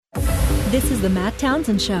This is the Matt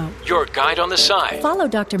Townsend Show. Your guide on the side. Follow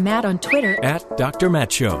Dr. Matt on Twitter at Dr. Matt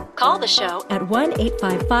Show. Call the show at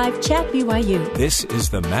 1-855-CHAT-BYU. This is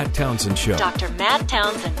the Matt Townsend Show. Dr. Matt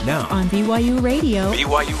Townsend. Now on BYU Radio.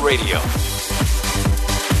 BYU Radio.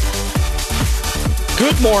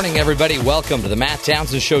 Good morning, everybody. Welcome to the Matt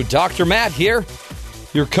Townsend Show. Dr. Matt here,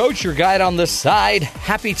 your coach, your guide on the side.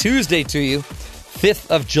 Happy Tuesday to you, 5th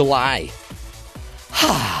of July.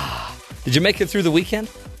 Did you make it through the weekend?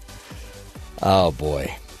 Oh,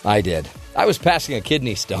 boy, I did. I was passing a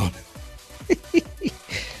kidney stone.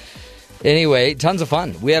 Anyway, tons of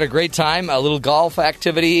fun. We had a great time, a little golf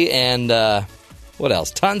activity, and what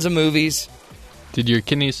else? Tons of movies. Did your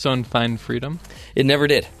kidney stone find freedom? It never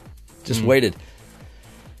did. Just waited.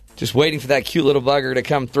 Just waiting for that cute little bugger to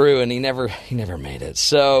come through, and he never made it.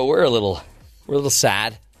 So we're a little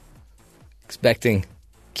sad, expecting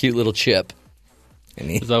cute little Chip.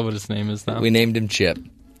 And Is that what his name is now? We named him Chip,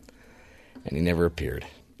 and he never appeared.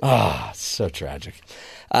 So tragic.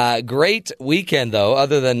 Great weekend, though,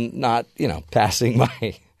 other than not, passing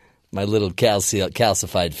my little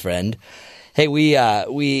calcified friend. Hey, we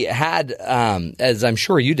had, as I'm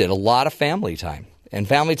sure you did, a lot of family time. And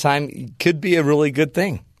family time could be a really good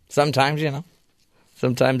thing. Sometimes,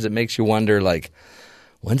 Sometimes it makes you wonder, like,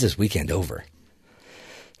 when's this weekend over?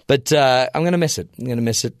 But I'm going to miss it. I'm going to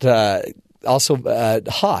miss it. Also,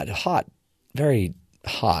 hot, very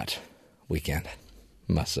hot weekend,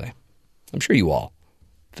 I must say. I'm sure you all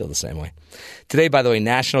feel the same way. Today, by the way,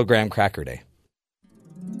 National Graham Cracker Day.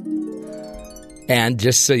 And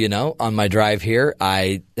just so you know, on my drive here,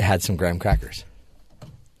 I had some graham crackers.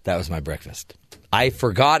 That was my breakfast. I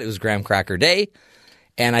forgot it was Graham Cracker Day,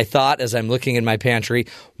 and I thought, as I'm looking in my pantry,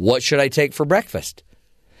 what should I take for breakfast?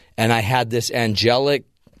 And I had this angelic,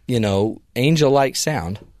 angel-like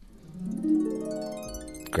sound.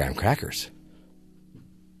 Graham crackers.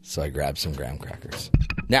 So I grabbed some graham crackers.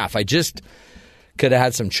 Now, if I just could have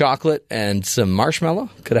had some chocolate and some marshmallow,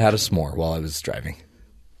 could have had a s'more while I was driving.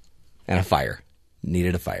 And a fire.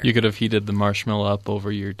 Needed a fire. You could have heated the marshmallow up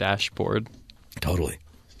over your dashboard. Totally.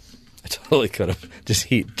 I totally could have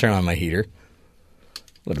just turn on my heater.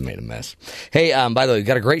 Would have made a mess. Hey, by the way, we've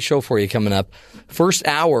got a great show for you coming up. First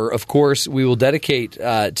hour, of course, we will dedicate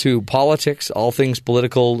to politics, all things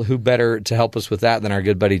political. Who better to help us with that than our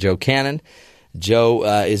good buddy Joe Cannon? Joe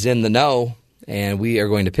is in the know, and we are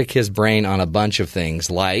going to pick his brain on a bunch of things,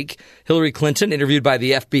 like Hillary Clinton interviewed by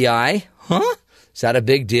the FBI. Huh? Is that a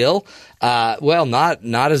big deal? Well, not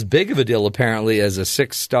as big of a deal, apparently, as a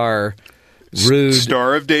 6-star rude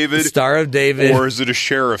Star of David. Star of David. Or is it a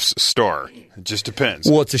sheriff's star? It just depends.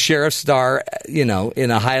 Well, it's a sheriff's star, in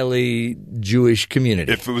a highly Jewish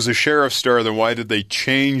community. If it was a sheriff's star, then why did they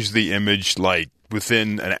change the image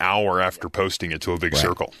within an hour after posting it to a big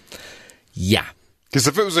circle? Yeah. Because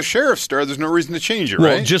if it was a sheriff's star, there's no reason to change it,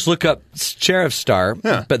 right? Well, just look up sheriff's star.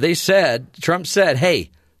 Yeah. But Trump said,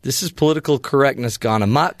 hey, this is political correctness gone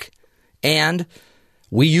amok, and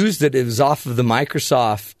we used it. It was off of the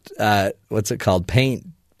Microsoft, what's it called, Paint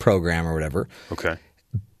program or whatever. Okay.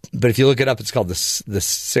 But if you look it up, it's called the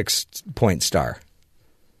 6-point star.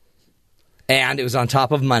 And it was on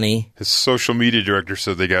top of money. His social media director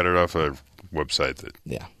said they got it off a website that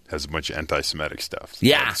has a bunch of anti-Semitic stuff.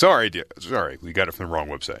 Yeah. Sorry, we got it from the wrong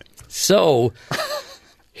website. So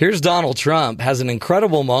here's Donald Trump has an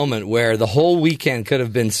incredible moment where the whole weekend could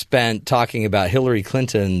have been spent talking about Hillary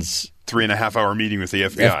Clinton's 3.5-hour meeting with the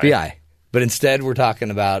FBI. But instead, we're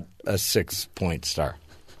talking about a 6-point star.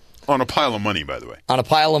 On a pile of money, by the way. On a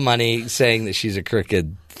pile of money, saying that she's a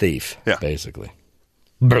crooked thief, basically.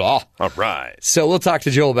 Blah. All right. So we'll talk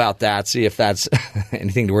to Joe about that, see if that's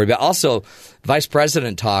anything to worry about. Also, vice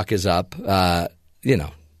president talk is up. Who's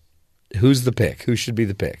the pick? Who should be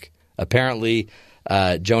the pick? Apparently,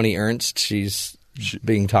 Joni Ernst, she's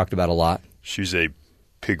being talked about a lot. She's a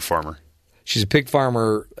pig farmer. She's a pig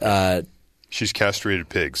farmer. She's castrated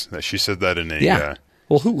pigs. She said that in a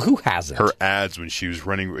well, who hasn't? Her ads when she was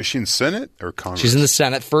running. Is she in Senate or Congress? She's in the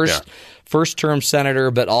Senate. First-term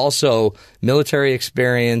senator, but also military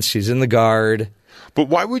experience. She's in the Guard. But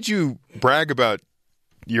why would you brag about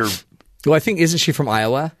your... Well, I think, isn't she from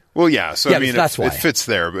Iowa? Well, yeah. So, I mean, that's why. It fits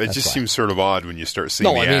there, but it just seems sort of odd when you start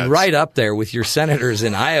seeing the ads. No, I mean, right up there with your senators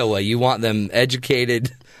in Iowa. You want them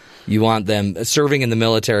educated. You want them serving in the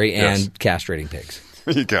military and castrating pigs.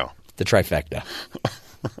 There you go. The trifecta.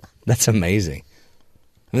 That's amazing.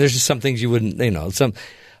 I mean, there's just some things you wouldn't,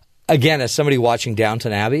 again, as somebody watching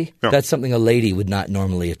Downton Abbey, that's something a lady would not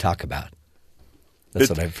normally talk about. That's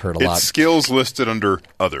what I've heard a lot. It's skills listed under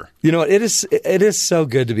other. You know, it is so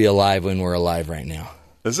good to be alive when we're alive right now.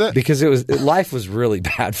 Is it? Because life was really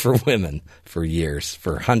bad for women for years,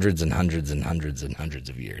 for hundreds and hundreds and hundreds and hundreds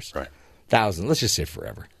of years. Right. Thousands. Let's just say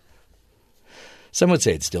forever. Some would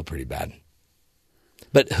say it's still pretty bad.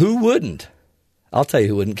 But who wouldn't? I'll tell you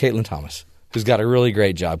who wouldn't. Caitlin Thomas, who's got a really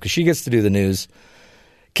great job because she gets to do the news.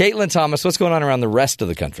 Caitlin Thomas, what's going on around the rest of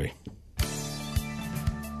the country?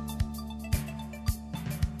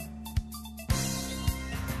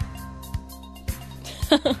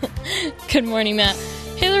 Good morning, Matt.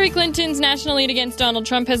 Hillary Clinton's national lead against Donald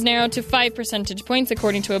Trump has narrowed to 5 percentage points,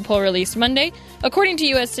 according to a poll released Monday. According to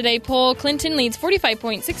U.S. Today poll, Clinton leads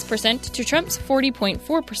 45.6% to Trump's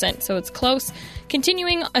 40.4%, so it's close,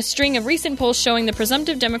 continuing a string of recent polls showing the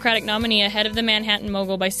presumptive Democratic nominee ahead of the Manhattan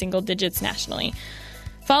mogul by single digits nationally.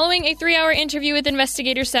 Following a 3-hour interview with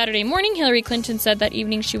investigators Saturday morning, Hillary Clinton said that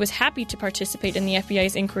evening she was happy to participate in the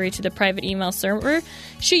FBI's inquiry to the private email server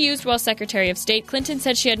she used while Secretary of State. Clinton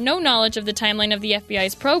said she had no knowledge of the timeline of the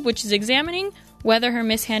FBI's probe, which is examining whether her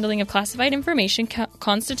mishandling of classified information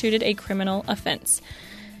constituted a criminal offense.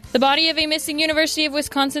 The body of a missing University of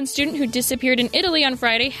Wisconsin student who disappeared in Italy on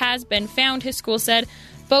Friday has been found, his school said.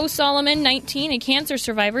 Bo Solomon, 19, a cancer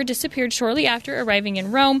survivor, disappeared shortly after arriving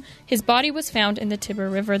in Rome. His body was found in the Tiber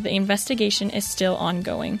River. The investigation is still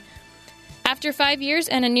ongoing. After 5 years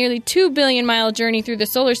and a nearly 2 billion-mile journey through the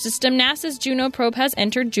solar system, NASA's Juno probe has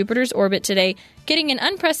entered Jupiter's orbit today, getting an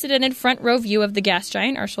unprecedented front-row view of the gas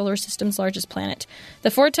giant, our solar system's largest planet. The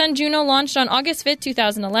 4-ton Juno launched on August 5,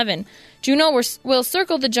 2011. Juno will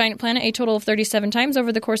circle the giant planet a total of 37 times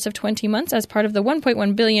over the course of 20 months as part of the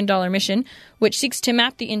 $1.1 billion mission, which seeks to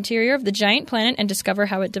map the interior of the giant planet and discover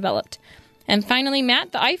how it developed. And finally,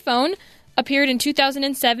 Matt, the iPhone appeared in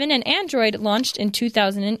 2007 and Android launched in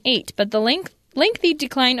 2008, but the lengthy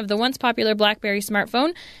decline of the once popular BlackBerry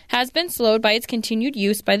smartphone has been slowed by its continued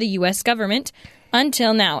use by the U.S. government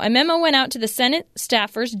until now. A memo went out to the Senate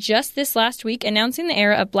staffers just this last week announcing the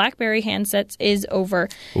era of BlackBerry handsets is over.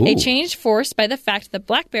 Ooh. A change forced by the fact that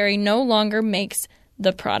BlackBerry no longer makes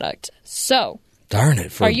the product. So, darn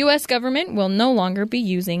it. Our U.S. government will no longer be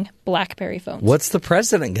using BlackBerry phones. What's the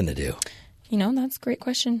president going to do? You know, that's a great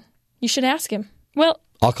question. You should ask him. Well,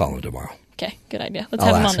 I'll call him tomorrow. Okay, good idea. Let's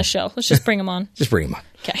have him on the show. Let's just bring him on. Just bring him on.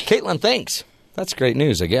 Okay. Caitlin, thanks. That's great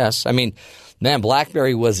news, I guess. I mean, man,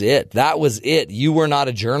 BlackBerry was it. That was it. You were not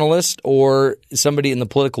a journalist or somebody in the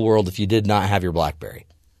political world if you did not have your BlackBerry.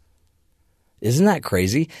 Isn't that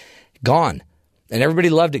crazy? Gone. And everybody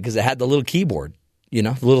loved it because it had the little keyboard, the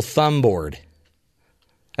little thumb board.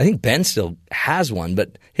 I think Ben still has one,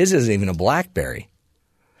 but his isn't even a BlackBerry.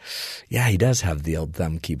 Yeah, he does have the old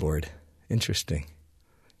thumb keyboard. Interesting.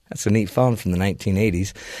 That's a neat phone from the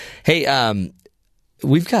 1980s. Hey,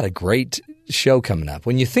 we've got a great show coming up.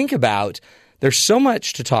 When you think about, there's so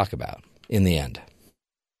much to talk about in the end.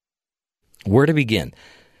 Where to begin?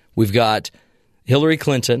 We've got Hillary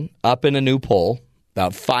Clinton up in a new poll.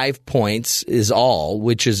 About 5 points is all,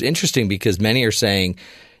 which is interesting because many are saying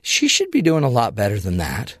she should be doing a lot better than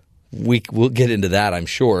that. We'll get into that, I'm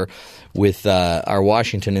sure, with our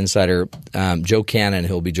Washington insider, Joe Cannon,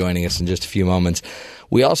 who will be joining us in just a few moments.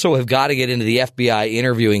 We also have got to get into the FBI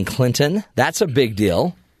interviewing Clinton. That's a big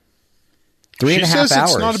deal. 3.5 hours. She says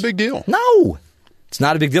it's not a big deal. No, it's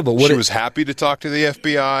not a big deal. But she was happy to talk to the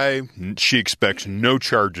FBI. She expects no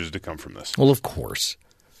charges to come from this. Well, of course.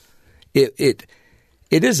 It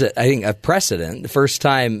is, I think, a precedent. The first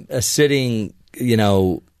time a sitting,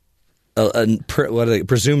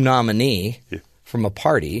 presumed nominee from a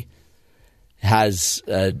party has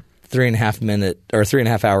a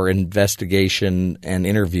 3.5 hour investigation and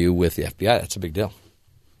interview with the FBI. That's a big deal.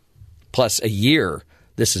 Plus a year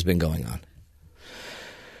this has been going on.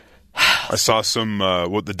 I saw some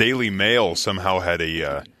the Daily Mail somehow had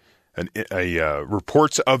a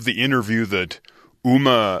reports of the interview that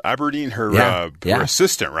Uma Aberdeen, her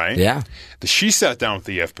assistant, right? Yeah. She sat down with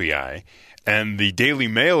the FBI. And the Daily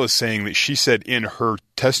Mail is saying that she said in her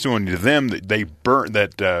testimony to them that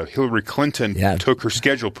that Hillary Clinton took her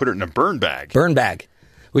schedule, put it in a burn bag. Burn bag,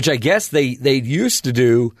 which I guess they used to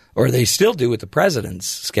do, or they still do with the president's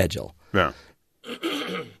schedule. Yeah.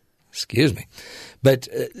 Excuse me. But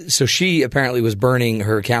so she apparently was burning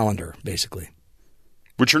her calendar, basically.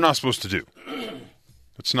 Which you're not supposed to do.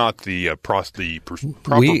 It's not the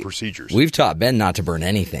proper procedures. We've taught Ben not to burn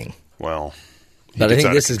anything. Well... But I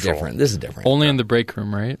think this is different. This is different. Only in the break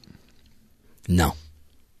room, right? No.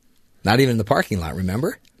 Not even in the parking lot,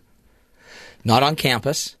 remember? Not on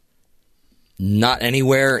campus. Not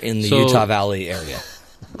anywhere in the Utah Valley area.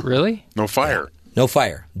 Really? No fire. Yeah. No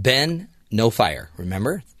fire. Ben, no fire.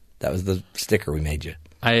 Remember? That was the sticker we made you.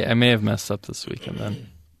 I may have messed up this weekend then.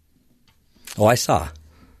 Oh, I saw.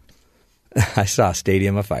 I saw a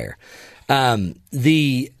stadium afire.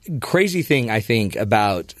 The crazy thing I think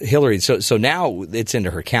about Hillary, so now it's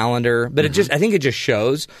into her calendar, but I think it just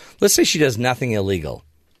shows, let's say she does nothing illegal,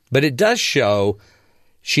 but it does show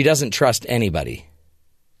she doesn't trust anybody.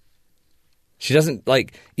 She doesn't,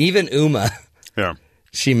 like, even Uma,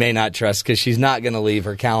 she may not trust because she's not going to leave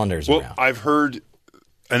her calendars around. Well, I've heard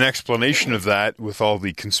an explanation of that with all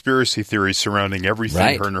the conspiracy theories surrounding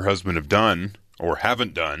everything her and her husband have done. Or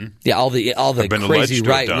haven't done. Yeah, all the crazy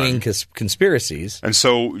right-wing conspiracies. And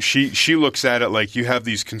so she looks at it like you have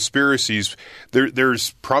these conspiracies.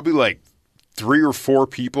 There's probably like 3 or 4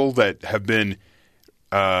 people that have been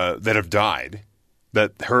that have died.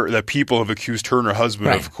 That people have accused her and her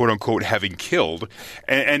husband of quote unquote having killed,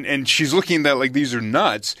 and she's looking at that like these are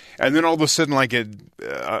nuts, and then all of a sudden like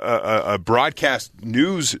a broadcast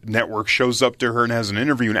news network shows up to her and has an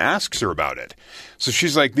interview and asks her about it. So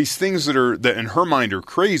she's like, these things that in her mind are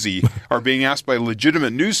crazy are being asked by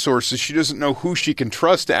legitimate news sources. She doesn't know who she can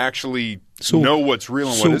trust to actually know what's real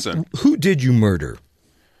and what isn't. Who did you murder?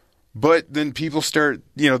 But then people start,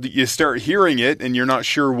 you start hearing it, and you're not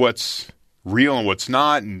sure what's real and what's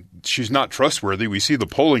not, and she's not trustworthy. We see the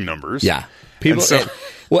polling numbers. Yeah. People.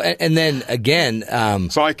 And then again,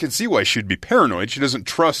 so I can see why she'd be paranoid. She doesn't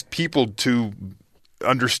trust people to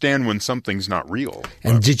understand when something's not real.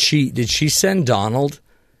 And did she send Donald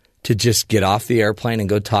to just get off the airplane and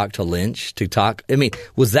go talk to Lynch to talk? I mean,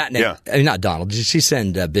 was that not Donald? Did she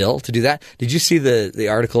send Bill to do that? Did you see the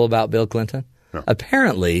article about Bill Clinton? No.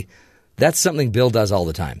 Apparently, that's something Bill does all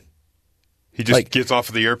the time. He just gets off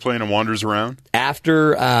of the airplane and wanders around?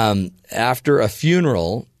 After a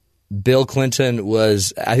funeral, Bill Clinton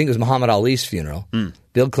was, I think it was Muhammad Ali's funeral.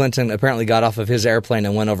 Bill Clinton apparently got off of his airplane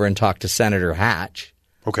and went over and talked to Senator Hatch.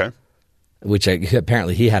 Okay. Which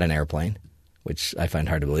apparently he had an airplane, which I find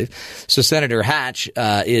hard to believe. So Senator Hatch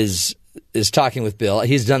is talking with Bill.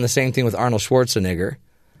 He's done the same thing with Arnold Schwarzenegger.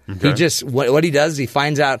 Okay. He just what he does is he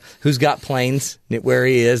finds out who's got planes, where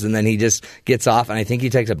he is, and then he just gets off, and I think he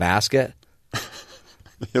takes a basket.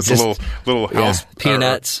 It's a little house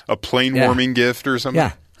peanuts, a plane warming gift or something.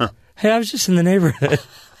 Yeah. Huh. Hey, I was just in the neighborhood.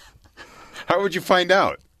 How would you find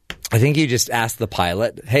out? I think you just asked the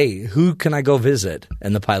pilot, "Hey, who can I go visit?"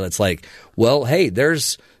 And the pilot's like, "Well, hey,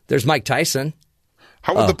 there's Mike Tyson."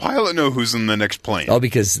 How would the pilot know who's in the next plane? Oh,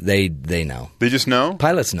 because they know. They just know?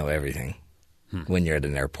 Pilots know everything when you're at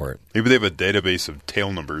an airport. Maybe they have a database of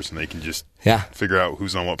tail numbers and they can just figure out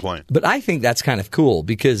who's on what plane. But I think that's kind of cool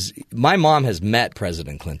because my mom has met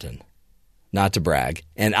President Clinton, not to brag,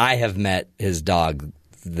 and I have met his dog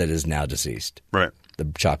that is now deceased. Right. The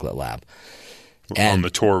chocolate lab. On the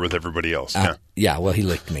tour with everybody else. Yeah, well, he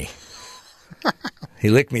licked me. He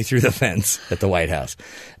licked me through the fence at the White House.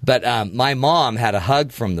 But my mom had a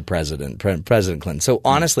hug from the President Clinton. So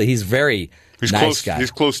honestly, he's very nice guy.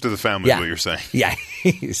 He's close to the family, is what you're saying. Yeah,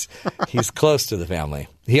 he's close to the family.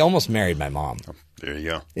 He almost married my mom. Oh, there you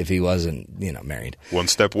go. If he wasn't, married. One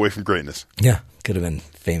step away from greatness. Yeah, could have been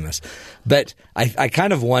famous. But I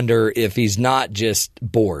kind of wonder if he's not just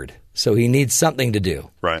bored. So he needs something to do.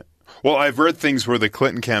 Right. Well, I've read things where the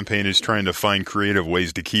Clinton campaign is trying to find creative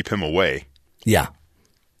ways to keep him away. Yeah.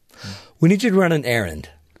 We need you to run an errand.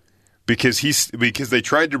 Because they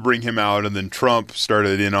tried to bring him out, and then Trump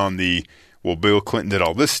started in on Bill Clinton did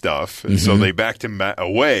all this stuff, and so they backed him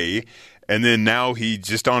away, and then now he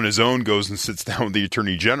just on his own goes and sits down with the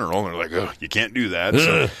Attorney General, and they're like, oh, you can't do that.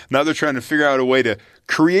 So now they're trying to figure out a way to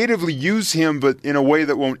creatively use him, but in a way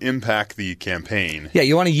that won't impact the campaign. Yeah,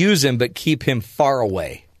 you want to use him, but keep him far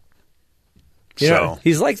away.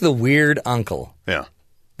 He's like the weird uncle. Yeah.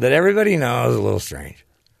 That everybody knows is a little strange.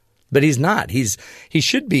 But he's not. He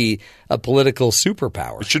should be a political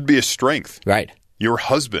superpower. It should be a strength. Right. Your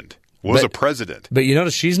husband was a president. But you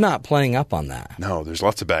notice she's not playing up on that. No, there's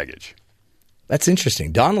lots of baggage. That's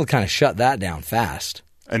interesting. Donald kind of shut that down fast.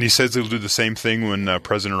 And he says he'll do the same thing when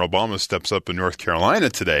President Obama steps up in North Carolina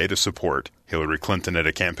today to support Hillary Clinton at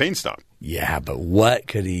a campaign stop. Yeah, but what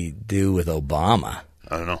could he do with Obama?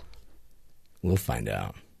 I don't know. We'll find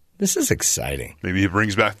out. This is exciting. Maybe he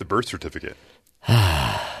brings back the birth certificate.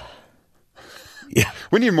 Yeah.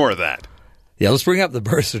 We need more of that. Yeah, let's bring up the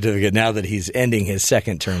birth certificate now that he's ending his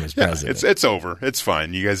second term as president. It's over. It's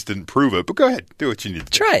fine. You guys didn't prove it, but go ahead. Do what you need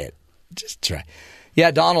to do. Try it. Just try.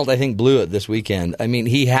 Yeah, Donald, I think, blew it this weekend. I mean,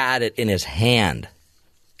 he had it in his hand.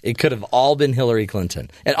 It could have all been Hillary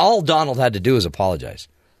Clinton. And all Donald had to do was apologize.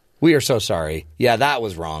 We are so sorry. Yeah, that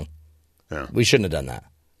was wrong. Yeah. We shouldn't have done that.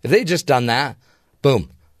 If they'd just done that, boom.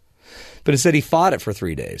 But instead, he fought it for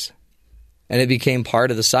 3 days. And it became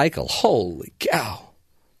part of the cycle. Holy cow.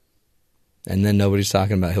 And then nobody's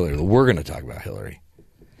talking about Hillary. Well, we're going to talk about Hillary.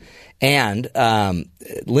 And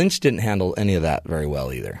Lynch didn't handle any of that very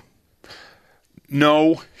well either.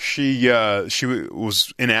 No, she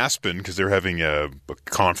was in Aspen because they're having a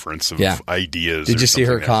conference of ideas. Did you see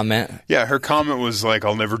her comment? Yeah, her comment was like,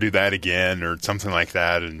 "I'll never do that again," or something like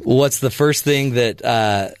that. And what's the first thing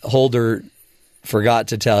that Holder forgot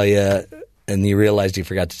to tell you, and you realized he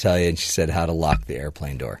forgot to tell you? And she said, "How to lock the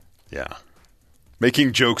airplane door." Yeah,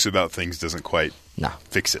 making jokes about things doesn't quite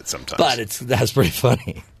fix it sometimes. But that's pretty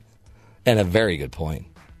funny, and a very good point.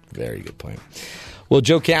 Very good point. Well,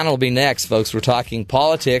 Joe Cannon will be next, folks. We're talking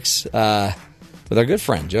politics with our good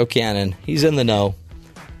friend, Joe Cannon. He's in the know.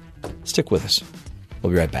 Stick with us.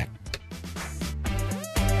 We'll be right back.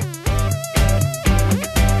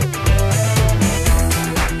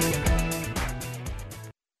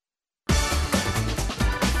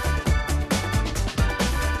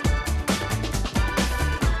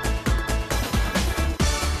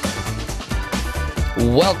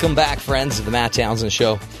 Welcome back, friends, to the Matt Townsend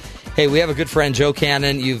Show. Hey, we have a good friend, Joe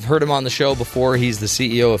Cannon. You've heard him on the show before. He's the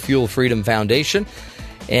CEO of Fuel Freedom Foundation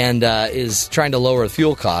and is trying to lower the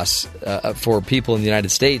fuel costs for people in the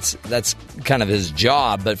United States. That's kind of his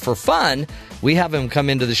job. But for fun, we have him come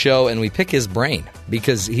into the show and we pick his brain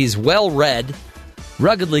because he's well-read,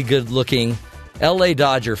 ruggedly good-looking, L.A.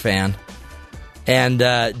 Dodger fan. And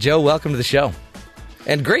Joe, welcome to the show.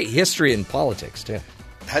 And great history in politics, too.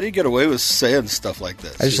 How do you get away with saying stuff like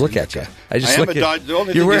this? I just look at you. The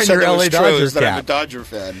only You're thing wearing you said your that LA was true Dodgers is that I'm a cap. Dodger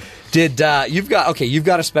fan. Did you've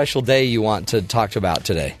got a special day you want to talk about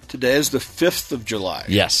today? Today is the 5th of July.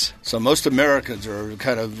 Yes. So most Americans are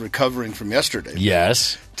kind of recovering from yesterday.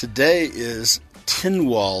 Yes. Today is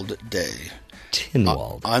Tynwald Day.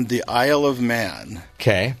 Tynwald. On the Isle of Man.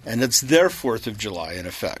 Okay. And it's their 4th of July, in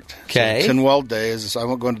effect. Okay. So Tynwald Day is, I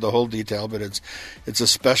won't go into the whole detail, but it's a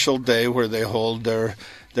special day where they hold their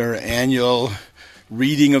annual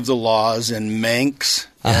reading of the laws in Manx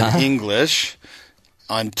and English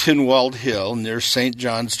on Tynwald Hill near St.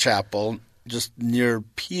 John's Chapel, just near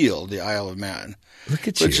Peel, the Isle of Man. Look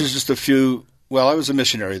at you. Which is just a few. Well, I was a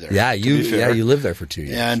missionary there. Yeah, you lived there for 2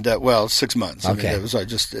 years. And 6 months. Okay. I mean, it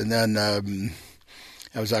was and then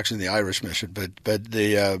I was actually in the Irish mission, but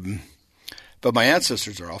my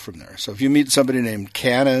ancestors are all from there. So if you meet somebody named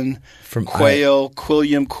Cannon, from Quayle,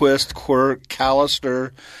 Quilliam, Quist, Quirk,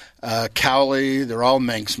 Callister, Cowley, they're all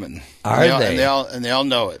Manxmen. Are they? And they all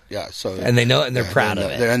know it. Yeah. So and they know it, and they're proud of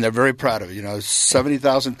it. And they're very proud of it.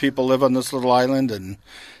 70,000 people live on this little island, and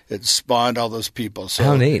it spawned all those people. So,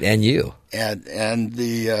 how neat! And you and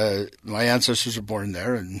my ancestors were born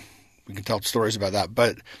there, and we can tell stories about that.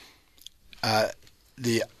 But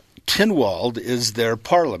the Tynwald is their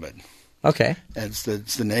parliament. Okay, and it's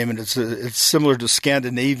the name, and it's similar to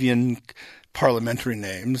Scandinavian parliamentary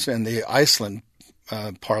names and the Iceland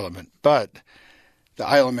parliament. But the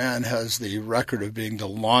Isle of Man has the record of being the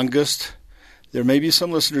longest. There may be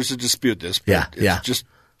some listeners who dispute this, but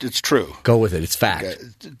it's true. Go with it. It's fact.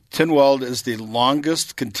 Okay. Tynwald is the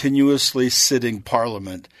longest continuously sitting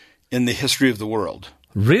parliament in the history of the world.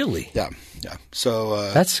 Really? Yeah.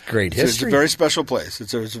 So that's great history. It's a very special place.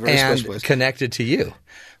 It's a very special place. Connected to you.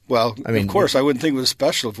 Well, I mean, of course, I wouldn't think it was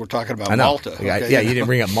special if we're talking about Malta. Okay? You didn't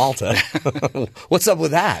bring up Malta. What's up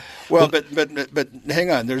with that? Well, but hang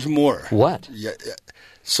on, there's more. What? Yeah.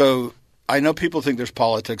 So I know people think there's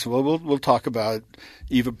politics. Well, we'll talk about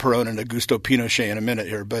Eva Perón and Augusto Pinochet in a minute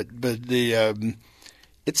here, but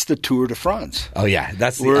it's the Tour de France. Oh yeah,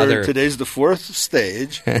 that's the other. Today's the 4th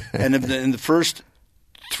stage, and in the first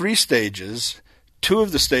 3 stages, 2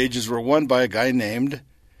 of the stages were won by a guy named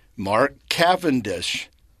Mark Cavendish.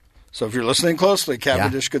 So if you're listening closely,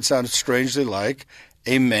 Cavendish could sound strangely like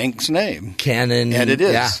a Manx name. Cannon. And it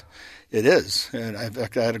is. Yeah. It is. And I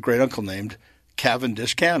had a great uncle named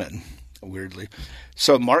Cavendish Cannon, weirdly.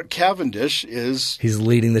 So Mark Cavendish is... He's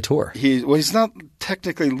leading the tour. He's not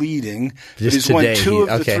technically leading, but Just he's today,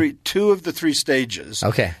 won 2 of the 3 stages.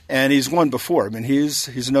 Okay. And he's won before. I mean,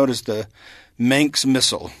 he's known as the Manx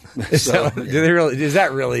Missile. Is that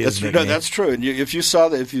really his nickname? No, that's true. And if you saw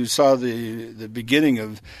the beginning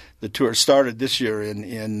of the tour, started this year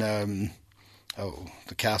in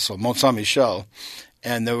the castle Mont Saint Michel,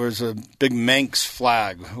 and there was a big Manx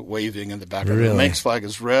flag waving in the background. Really? The Manx flag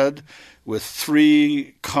is red with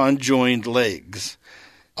 3 conjoined legs.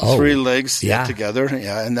 Oh, 3 legs together,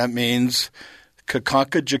 and that means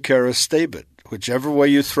Kakanka Jakara Stabit. Whichever way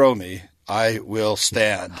you throw me, I will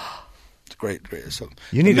stand. It's great. So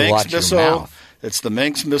you need to watch your mouth. It's the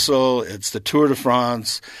Manx Missile. It's the Tour de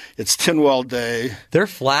France. It's Tynwald Day. Their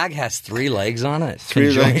flag has 3 legs on it.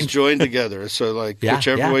 3 legs joined together. So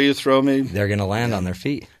whichever way you throw me, they're going to land on their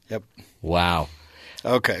feet. Yep. Wow.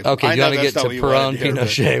 Okay. Okay, I you know want to that's get not to what you wanted Perron to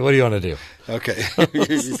hear, Pinochet? What do you want to do? but- Okay.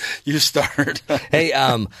 You start. Hey,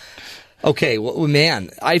 okay, well, man,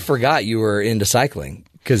 I forgot you were into cycling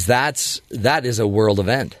because that is a world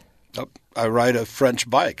event. Oh, I ride a French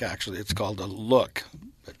bike, actually. It's called a look.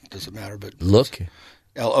 It doesn't matter, but Look,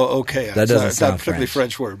 L-O-O-K. That doesn't it's not sound a particularly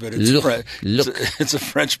French. French word, but it's Look. it's a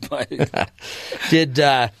French bike.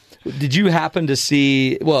 did you happen to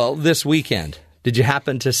see? Well, this weekend, did you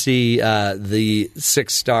happen to see the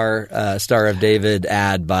 6-star Star of David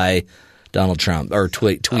ad by Donald Trump or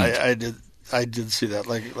tweet? I did see that.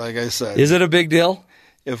 Like I said, Is it a big deal?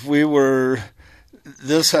 if we were,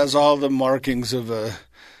 this has all the markings of a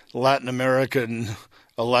Latin American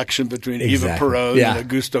election between Eva Exactly. Perón Yeah. and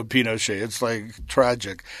Augusto Pinochet. It's like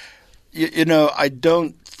tragic. You know, I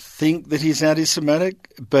don't think that he's anti-Semitic,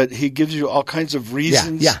 but he gives you all kinds of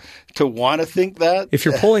reasons yeah. to want to think that. If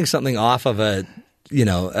you're pulling something off of a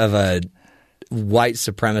white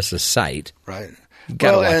supremacist site, Right. you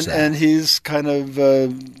gotta watch that. And he's kind of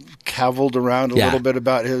cavilled around a Yeah. little bit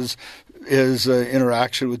about his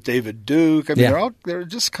interaction with David Duke. I mean, Yeah. they're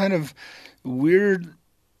just kind of weird,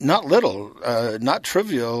 not little, not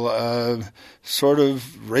trivial, sort of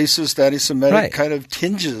racist, anti-Semitic Right. kind of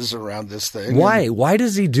tinges around this thing. Why? Why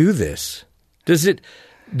does he do this? Does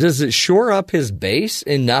it shore up his base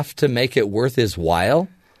enough to make it worth his while?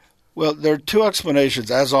 Well, there are two explanations,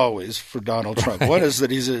 as always, for Donald Trump. One is that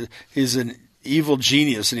he's an evil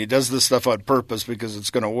genius and he does this stuff on purpose because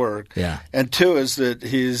it's going to work. Yeah. And two is that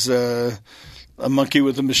he's a monkey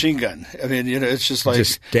with a machine gun. I mean, you know, it's just like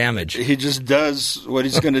Just damage. He just does what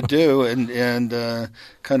he's going to do and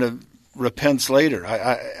kind of repents later.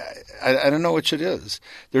 I don't know which it is.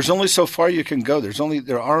 There's only so far you can go.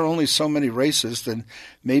 There are only so many racists, and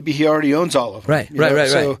maybe he already owns all of them. Right, you know? right.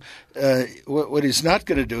 So what he's not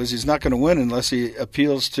going to do is he's not going to win unless he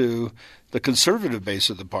appeals to the conservative base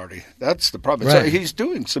of the party. That's the problem. Right. So he's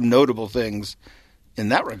doing some notable things in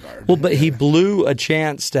that regard. Well, but he blew a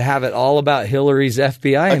chance to have it all about Hillary's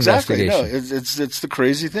FBI Exactly. No, investigation. it's the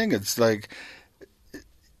crazy thing. It's like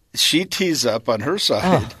she tees up on her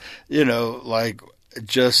side, you know, like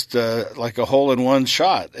just like a hole-in-one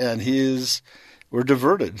shot, and we're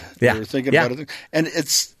diverted. Yeah. We're thinking Yeah. about it, and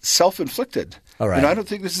it's self-inflicted. All right. You know, I don't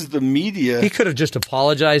think this is the media. He could have just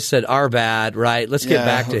apologized, said, "Our bad, right? Let's get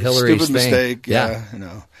back to Hillary's stupid thing." mistake. Yeah, you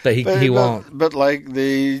know. But he won't. But like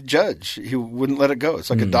the judge, he wouldn't let it go. It's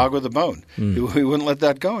like a dog with a bone. He wouldn't let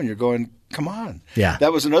that go, and you're going, "Come on." Yeah.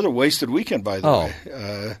 That was another wasted weekend, by the Oh.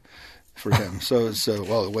 way, for him. So it's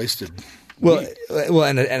wasted. Well,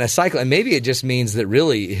 and a cycle, and maybe it just means that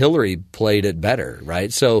really Hillary played it better,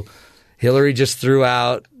 right? So Hillary just threw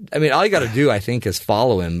out. I mean, all you got to do, I think, is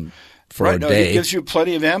follow him for Right, a no, day. he gives you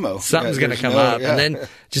plenty of ammo. Something's Yeah, going to there's come up, and then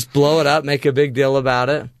just blow it up, make a big deal about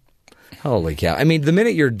it. Holy cow! I mean, the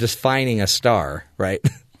minute you're defining a star, right,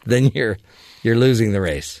 then you're losing the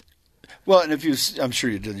race. Well, and I'm sure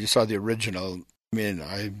you did. You saw the original. I mean,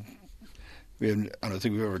 I don't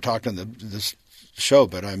think we've ever talked on this show,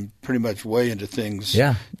 but I'm pretty much way into things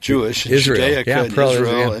Jewish, and Israel. Judaica, Yeah, and pro-Israel.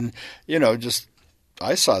 Israel, and you know, just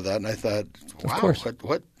I saw that and I thought, wow, course.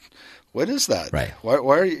 what is that? Right. Why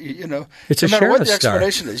are you know? It's no a matter what the sheriff's star.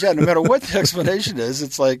 explanation is. Yeah, no matter what the explanation is,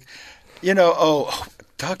 it's like, you know, oh,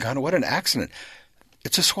 doggone, what an accident!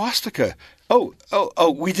 It's a swastika. Oh,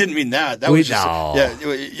 we didn't mean that. That was just no. yeah.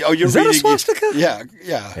 Oh, you're Is that a reading swastika?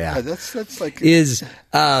 Yeah. That's like Is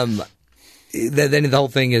then the whole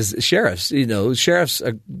thing is sheriffs. You know, sheriffs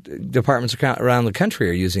departments around the country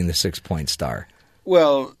are using the 6-point star.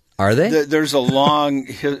 well. Are they? There's a long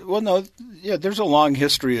there's a long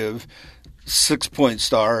history of 6-point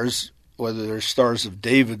stars, whether they're stars of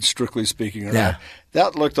David, strictly speaking, or not.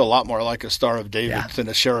 That looked a lot more like a Star of David than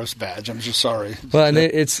a sheriff's badge. I'm just sorry. Well, and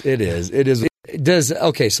it is.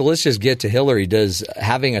 Okay, so let's just get to Hillary. Does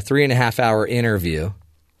having a 3.5-hour interview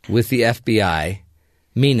with the FBI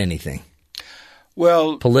mean anything?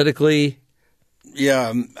 Well, Politically?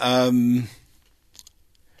 yeah.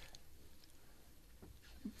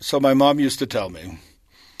 So my mom used to tell me,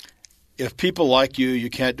 if people like you, you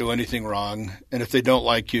can't do anything wrong. And if they don't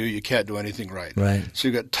like you, you can't do anything right. Right. So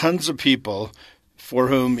you've got tons of people for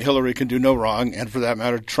whom Hillary can do no wrong, and for that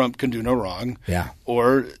matter, Trump can do no wrong. Yeah.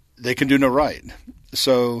 Or they can do no right.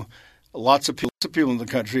 So lots of people in the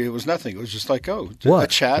country, it was nothing. It was just like, a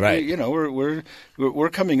chat. Right. You know, we're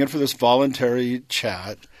coming in for this voluntary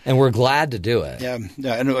chat. And we're glad to do it. Yeah,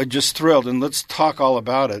 and I'm just thrilled. And let's talk all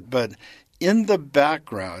about it. But in the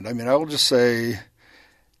background, I mean, I will just say,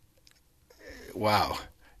 wow,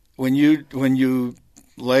 when you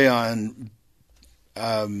lay on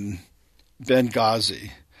Benghazi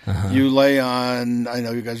You lay on, I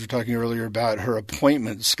know you guys were talking earlier about her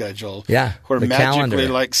appointment schedule. Yeah, Where the magically calendar.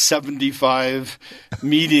 like 75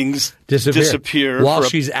 meetings disappear while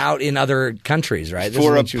she's out in other countries, right? This is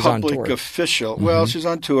for when a she was on public tour. official. Well, she's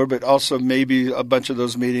on tour, but also maybe a bunch of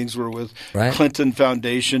those meetings were with Right. Clinton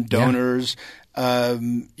Foundation donors.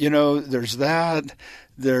 There's that.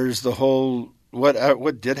 There's the whole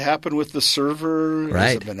what did happen with the server? Right.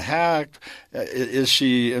 Has it been hacked? Is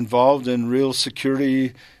she involved in real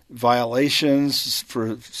security violations,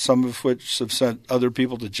 for some of which have sent other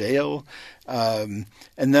people to jail? And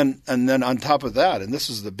then on top of that, and this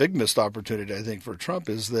is the big missed opportunity I think for Trump,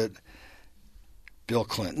 is that Bill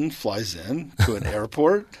Clinton flies in to an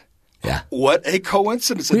airport. Yeah. What a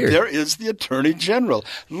coincidence. Weird. And there is the Attorney General.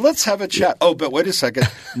 Let's have a chat. Oh, but wait a second.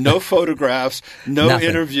 No photographs, no Nothing.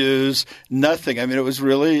 interviews, nothing. I mean, it was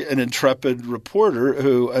really an intrepid reporter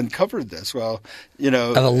who uncovered this. Well,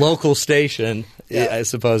 Of a local station,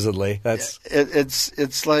 supposedly. That's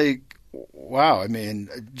it's like, wow. I mean,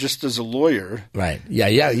 just as a lawyer. right. Yeah.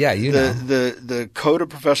 You know. The Code of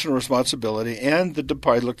Professional Responsibility and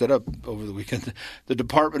I looked it up over the weekend. The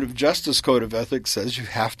Department of Justice Code of Ethics says you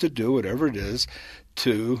have to do whatever it is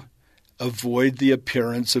to avoid the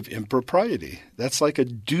appearance of impropriety. That's like a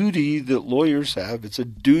duty that lawyers have. It's a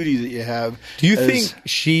duty that you have. Do you think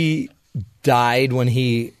she died when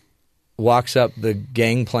he walks up the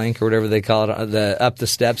gangplank or whatever they call it, up the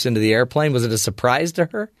steps into the airplane? Was it a surprise to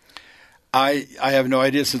her? I have no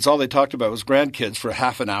idea, since all they talked about was grandkids for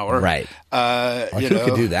half an hour. Right. Who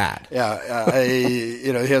could do that? Yeah. He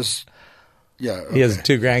has. Yeah. Okay. He has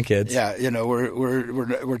 2 grandkids. Yeah.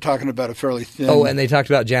 We're talking about a fairly thin. Oh, and they talked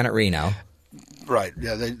about Janet Reno. Right.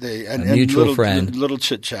 Yeah. They and mutual friend. Little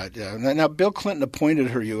chit chat. Yeah. Now Bill Clinton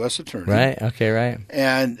appointed her U.S. attorney. Right. Okay. Right.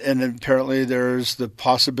 And apparently there's the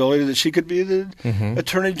possibility that she could be the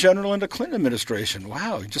Attorney General in the Clinton administration.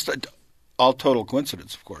 Wow. Just all total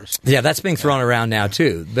coincidence, of course. Yeah, that's being thrown around now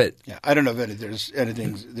too. But Yeah, I don't know if there's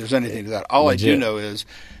anything to that. All I do know is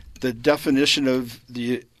the definition of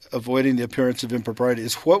the avoiding the appearance of impropriety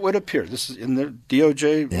is what would appear. This is in the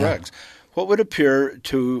DOJ regs. What would appear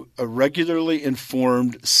to a regularly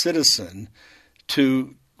informed citizen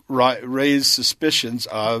to raise suspicions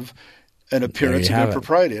of an appearance of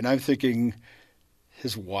impropriety? And I'm thinking,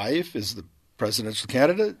 his wife is the presidential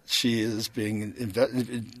candidate. She is being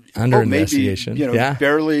under investigation. Maybe,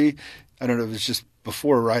 barely. I don't know if it was just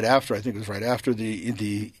before or right after. I think it was right after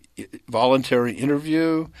the voluntary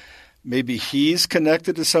interview. Maybe he's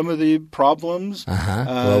connected to some of the problems.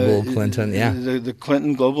 Global Clinton, The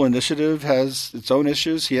Clinton Global Initiative has its own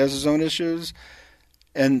issues. He has his own issues.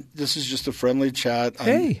 And this is just a friendly chat.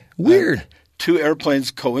 Hey, weird. 2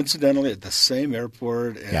 airplanes coincidentally at the same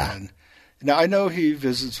airport. And now I know he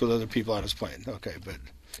visits with other people on his plane. Okay,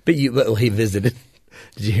 but he visited.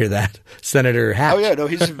 Did you hear that, Senator Hatch? Oh yeah, no,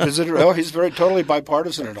 he's a visitor. Oh, he's very totally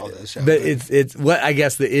bipartisan in all this. Yeah, but it's what I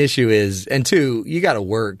guess the issue is, and 2, you got to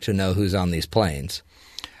work to know who's on these planes.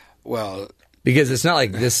 Well, because it's not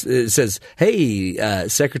like this. It says, "Hey,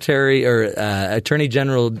 Secretary or Attorney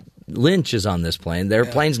General Lynch is on this plane." Their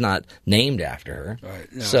plane's not named after her.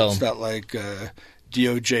 Right. No, so it's not like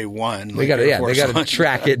DOJ 1. They got to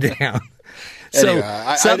track it down. So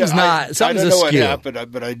anyway, something's I don't know what askew. happened,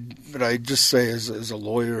 but I just say as a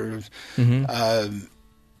lawyer,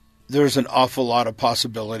 there's an awful lot of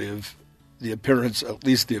possibility of at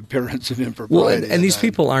least the appearance of impropriety. Well, and these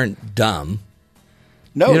people aren't dumb.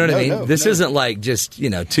 No, you know what I mean? No, this isn't like just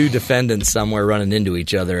 2 defendants somewhere running into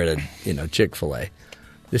each other at a Chick-fil-A.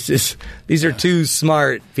 These are 2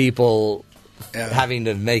 smart people having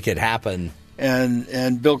to make it happen.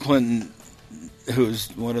 And Bill Clinton, who's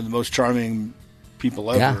one of the most charming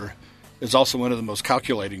people ever, is also one of the most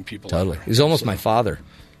calculating people Totally. ever. He's almost my father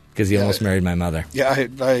because he almost married my mother. Yeah,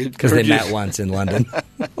 because they met once in London.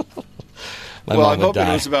 Well, I'm hoping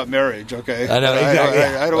it was about marriage. Okay, I know exactly.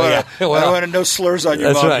 I don't want to know slurs on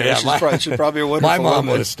your that's mom. right. Yeah, she's probably a wonderful my mom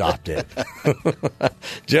woman. would have stopped it.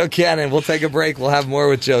 Joe Cannon. We'll take a break. We'll have more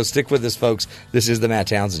with Joe. Stick with us, folks. This is the Matt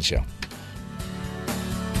Townsend Show.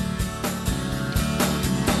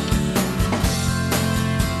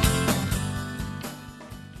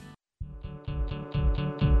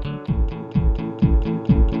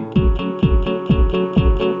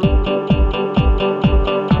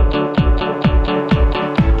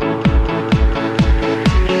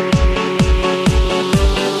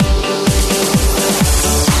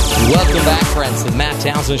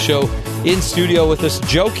 Show in studio with us,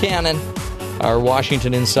 Joe Cannon, our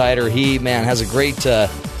Washington insider. He has a great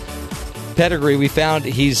pedigree. We found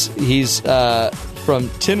he's from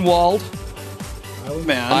Tynwald,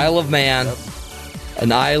 Isle of Man,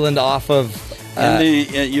 an island off of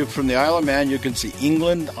From the Isle of Man, you can see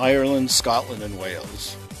England, Ireland, Scotland, and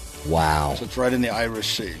Wales. Wow. So it's right in the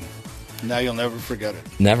Irish Sea. Now you'll never forget it.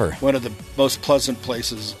 Never. One of the most pleasant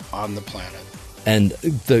places on the planet. And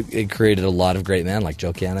it created a lot of great men like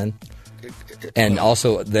Joe Cannon. And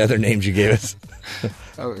also the other names you gave us.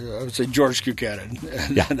 I would say George Q. Cannon.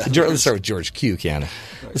 Yeah, let's start with George Q. Cannon.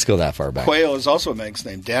 Let's go that far back. Quayle is also a Manx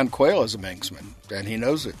name. Dan Quayle is a Manxman, and he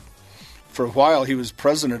knows it. For a while, he was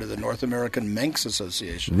president of the North American Manx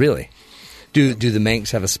Association. Really? Do the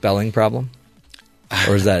Manx have a spelling problem?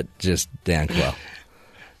 Or is that just Dan Quayle?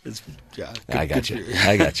 I got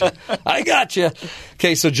you.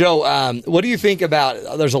 Okay, so Joe, what do you think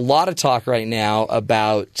about? There's a lot of talk right now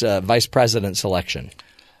about vice president selection.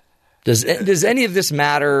 Does any of this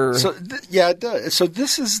matter? So it does. So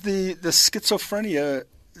this is the schizophrenia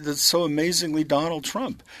that's so amazingly Donald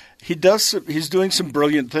Trump. He's doing some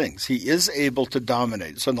brilliant things. He is able to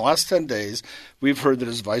dominate. So in the last 10 days, we've heard that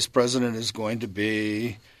his vice president is going to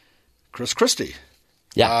be Chris Christie.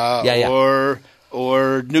 Or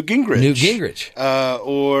Newt Gingrich.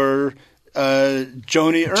 Or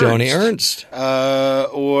Joni Ernst.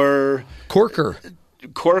 Or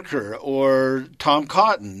Corker or Tom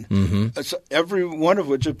Cotton. Mm-hmm. So every one of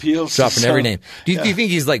which appeals to every name. Do you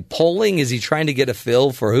think he's like polling? Is he trying to get a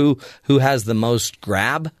feel for who has the most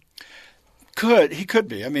grab? He could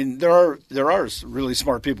be. I mean, there are really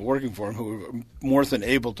smart people working for him who are more than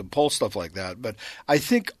able to poll stuff like that. But I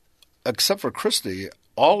think, except for Christie,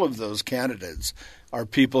 all of those candidates are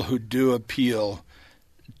people who do appeal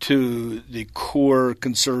to the core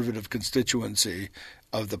conservative constituency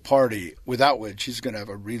of the party, without which he's going to have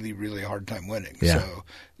a really, really hard time winning. Yeah. So,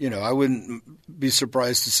 I wouldn't be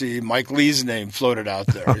surprised to see Mike Lee's name floated out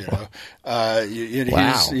there.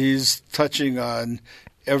 Wow. He's touching on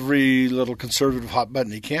every little conservative hot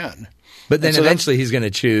button he can. But then eventually he's going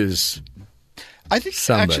to choose I think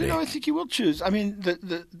somebody. Actually, no, I think he will choose. I mean,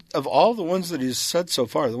 of all the ones that he's said so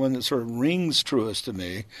far, the one that sort of rings truest to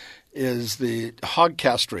me is the hog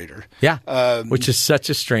castrator. Yeah, which is such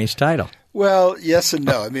a strange title. Well, yes and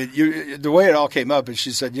no. I mean, the way it all came up is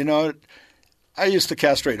she said, I used to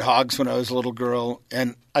castrate hogs when I was a little girl,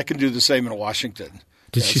 and I can do the same in Washington.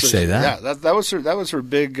 Did she say that? Yeah, that was her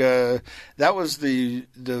big. That was the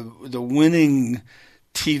winning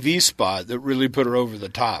TV spot that really put her over the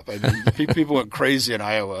top. I mean, people went crazy in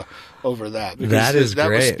Iowa over that. Because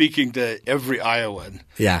that was speaking to every Iowan.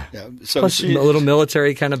 Yeah. So plus a little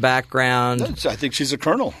military kind of background. I think she's a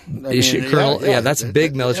colonel. Is she a colonel? Yeah, that's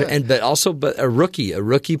big military. Yeah. But a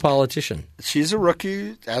rookie politician. She's a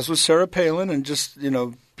rookie, as was Sarah Palin, and just,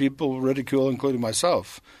 people ridicule, including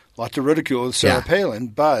myself. A lot to ridicule with Sarah Palin,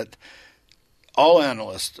 but all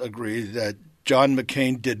analysts agree that John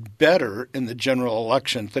McCain did better in the general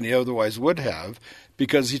election than he otherwise would have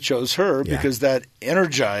because he chose her because that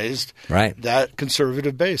energized that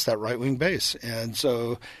conservative base, that right-wing base. And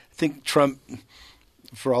so I think Trump,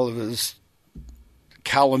 for all of his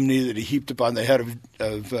calumny that he heaped upon the head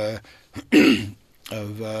of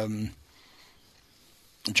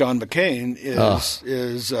John McCain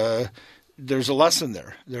is there's a lesson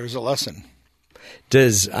there. There's a lesson.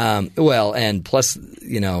 And plus,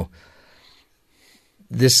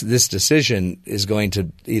 this decision is going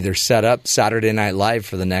to either set up Saturday Night Live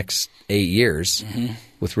for the next 8 years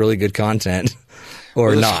with really good content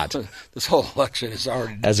or not. This whole election is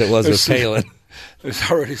already – as it was with Palin. There's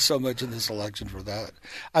already so much in this election for that.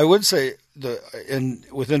 I would say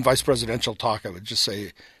within vice presidential talk, I would just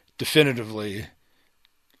say definitively,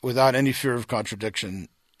 without any fear of contradiction,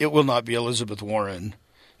 it will not be Elizabeth Warren.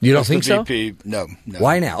 You don't think so? No.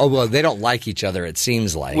 Why now? Oh, well, they don't like each other, it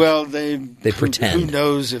seems like. Well, they pretend. Who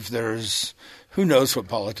knows who knows what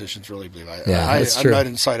politicians really beve? That's true. I'm not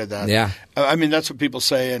inside of that. Yeah. I mean, that's what people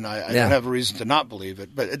say, and I don't have a reason to not believe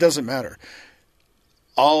it, but it doesn't matter.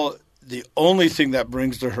 The only thing that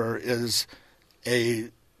brings to her is a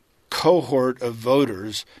cohort of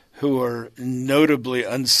voters who are notably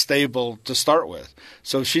unstable to start with.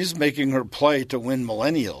 So she's making her play to win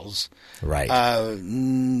millennials. Right.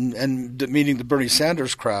 And meaning the Bernie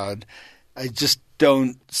Sanders crowd. I just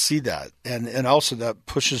don't see that. And also that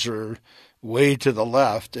pushes her way to the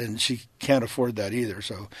left, and she can't afford that either.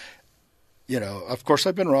 So, of course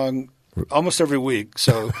I've been wrong almost every week,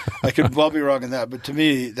 so I could well be wrong in that. But to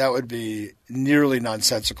me, that would be nearly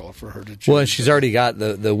nonsensical for her to choose. Well, and she's already got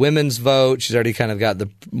the women's vote. She's already kind of got the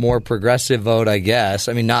more progressive vote, I guess.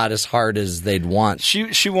 I mean, not as hard as they'd want.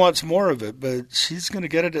 She wants more of it, but she's going to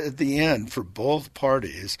get it at the end for both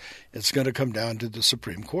parties. It's going to come down to the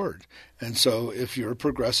Supreme Court. And so if you're a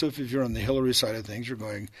progressive, if you're on the Hillary side of things, you're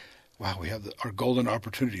going, wow, we have our golden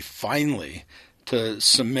opportunity finally to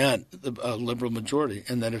cement a liberal majority.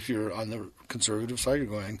 And then if you're on the conservative side, you're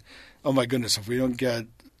going, oh my goodness, if we don't get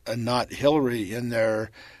a not Hillary in there,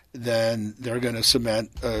 then they're going to cement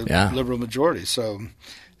a liberal majority. So,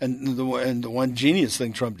 and the one genius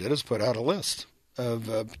thing Trump did is put out a list of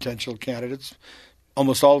potential candidates,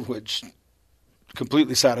 almost all of which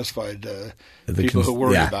completely satisfied people who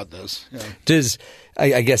worry about this. Yeah.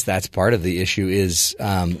 I guess that's part of the issue is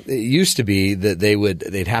it used to be that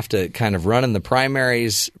they'd have to kind of run in the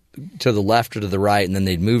primaries to the left or to the right, and then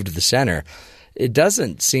they'd move to the center. It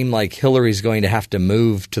doesn't seem like Hillary's going to have to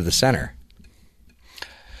move to the center.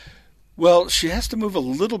 Well, she has to move a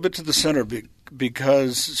little bit to the center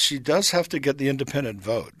because she does have to get the independent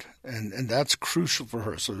vote, and that's crucial for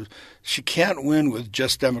her. So she can't win with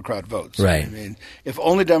just Democrat votes. Right. I mean, if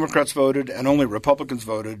only Democrats voted and only Republicans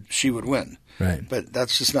voted, she would win. Right. But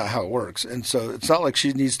that's just not how it works. And so it's not like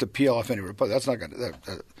she needs to peel off any Republican. That's not going to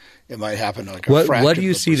 – it might happen like a fraction. What do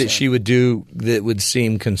you see that she would do that would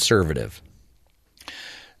seem conservative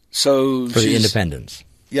for the independents?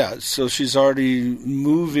 Yeah, so she's already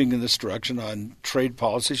moving in this direction on trade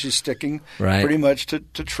policy. She's sticking pretty much to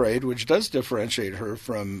trade, which does differentiate her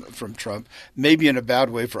from Trump, maybe in a bad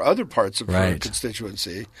way for other parts of her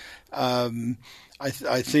constituency. I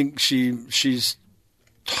think she's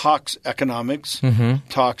talks economics,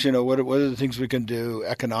 talks, what are the things we can do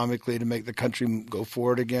economically to make the country go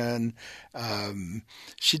forward again.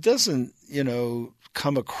 She doesn't,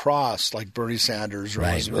 come across like Bernie Sanders or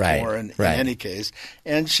Elizabeth Warren in any case.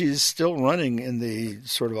 And she's still running in the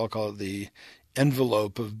sort of, I'll call it the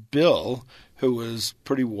envelope of Bill, who was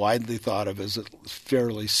pretty widely thought of as a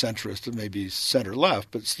fairly centrist and maybe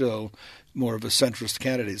center-left, but still more of a centrist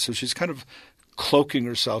candidate. So she's kind of cloaking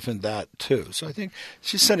herself in that too. So I think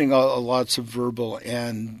she's sending lots of verbal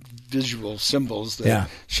and visual symbols that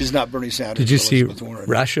she's not Bernie Sanders. Did you see Warren.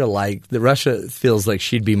 Russia feels like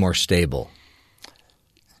she'd be more stable?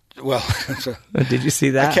 Well, did you see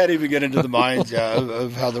that? I can't even get into the minds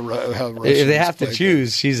of how Russia. If they have to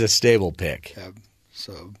choose, she's a stable pick. Yeah,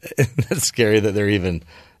 so that's scary that they're even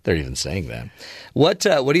saying that. What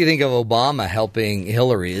do you think of Obama helping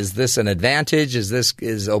Hillary? Is this an advantage? Is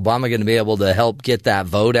Obama going to be able to help get that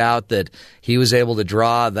vote out that he was able to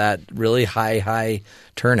draw that really high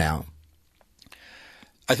turnout?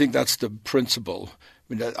 I think that's the principle.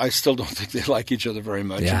 I mean, I still don't think they like each other very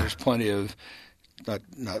much. Yeah. And there's plenty of not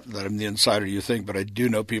that I'm the insider you think, but I do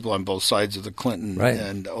know people on both sides of the Clinton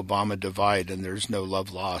and Obama divide, and there's no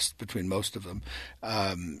love lost between most of them.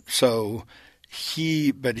 But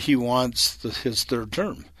he wants his third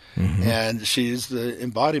term, and she's the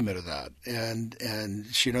embodiment of that, and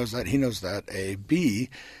she knows that, he knows that. B,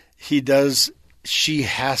 she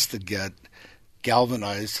has to get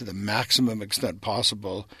galvanized to the maximum extent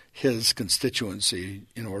possible his constituency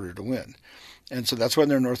in order to win, and so that's why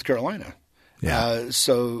they're in North Carolina. Yeah.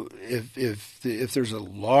 So if there's a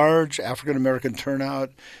large African American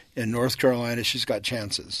turnout in North Carolina, she's got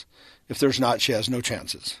chances. If there's not, she has no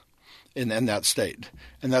chances in that state.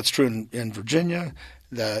 And that's true in Virginia.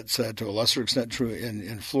 That's to a lesser extent true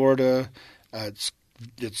in Florida. It's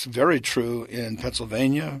very true in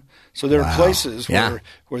Pennsylvania. So there are places where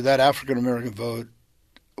that African American vote,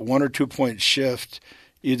 1 or 2 point shift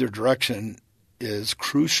either direction is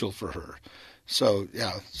crucial for her. So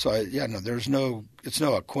there's it's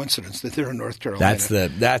no coincidence that they're in North Carolina.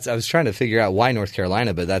 I was trying to figure out why North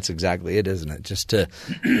Carolina, but that's exactly it, isn't it? Just to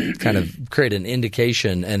kind of create an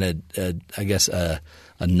indication and a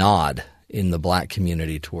nod in the black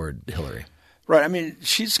community toward Hillary. Right. I mean,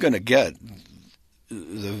 she's going to get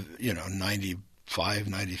the 95,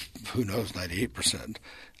 90, who knows, 98%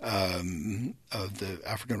 of the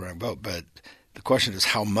African American vote, but the question is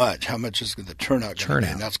how much? How much is the turnout going to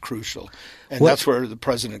be? And that's crucial. And that's where the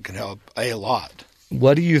president can help a lot.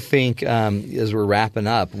 What do you think, as we're wrapping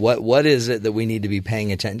up, what is it that we need to be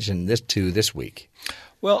paying attention to this week?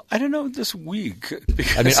 Well, I don't know this week.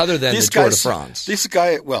 I mean, other than the Tour de France. Of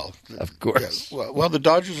course. Yeah, well, the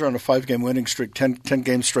Dodgers are on a 5-game winning streak, 10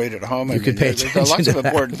 games straight at home. Could pay attention there are lots to of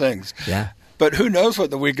important things. Yeah. But who knows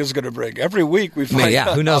what the week is going to bring? Every week we find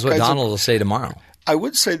out. Who knows what Donald will say tomorrow? I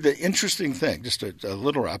would say the interesting thing, just a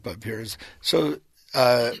little wrap up here, is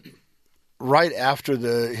right after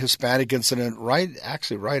the Hispanic incident, right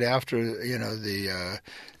after the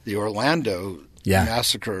Orlando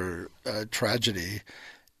massacre tragedy,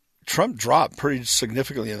 Trump dropped pretty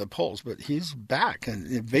significantly in the polls, but he's back,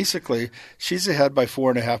 and basically she's ahead by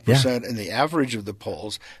 4.5% in the average of the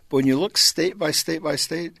polls. But when you look state by state by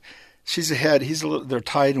state, she's ahead. They're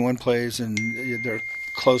tied in one place, and they're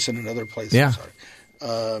close in another place. Yeah. I'm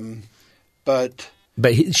sorry. But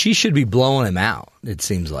she should be blowing him out, it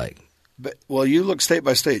seems like. Well, you look state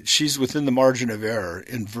by state. She's within the margin of error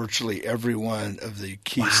in virtually every one of the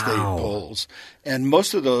key state polls, and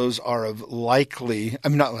most of those are of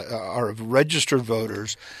are of registered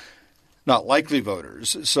voters, not likely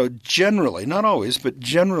voters. So generally, not always, but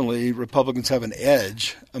generally, Republicans have an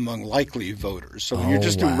edge among likely voters. So when you're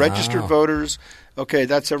just doing registered voters, okay,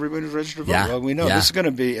 that's everybody who's registered voter. Well, we know this is going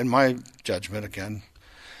to be, in my judgment, again.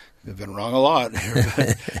 We've been wrong a lot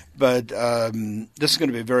here, but this is going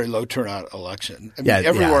to be a very low turnout election. I mean,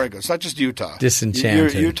 everywhere I go. It's not just Utah.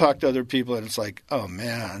 Disenchanted. You talk to other people, and it's like, oh,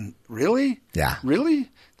 man, really? Yeah.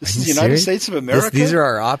 Really? This is the United States of America? These are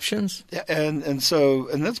our options? Yeah, and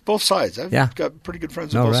that's both sides. I've got pretty good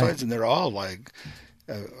friends on both sides, and they're all like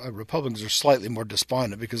Republicans are slightly more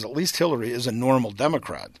despondent because at least Hillary is a normal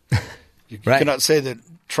Democrat. You cannot say that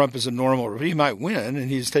Trump is a normal – he might win,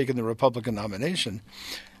 and he's taken the Republican nomination.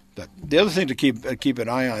 But the other thing to keep an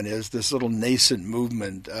eye on is this little nascent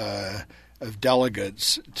movement of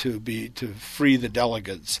delegates to free the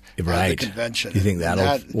delegates at the convention. Do you think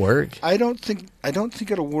that'll work? I don't think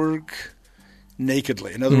it'll work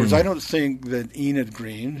nakedly. In other words, I don't think that Enid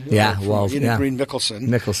Green, Green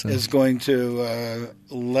Mickelson is going to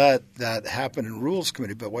let that happen in Rules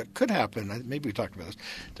Committee. But what could happen, maybe we talked about this,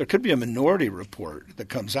 there could be a minority report that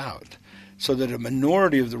comes out. So that a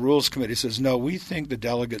minority of the Rules Committee says, no, we think the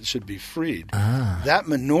delegates should be freed. That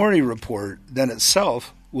minority report then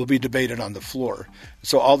itself will be debated on the floor.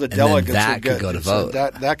 So all the delegates could go to vote.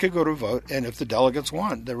 That could go to vote. And if the delegates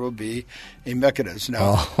want, there will be a mechanism.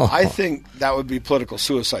 Now, I think that would be political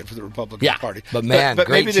suicide for the Republican Party. But man, but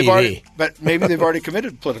great maybe TV. Maybe they've already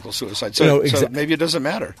committed political suicide. So maybe it doesn't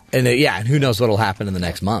matter. And and who knows what will happen in the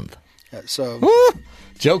next month. Yeah, so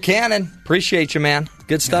Joe Cannon, appreciate you, man.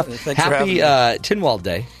 Good stuff. Happy Tynwald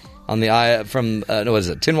Day on the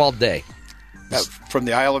Tynwald Day. From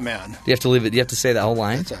the Isle of Man. Do you have to leave it? Do you have to say that whole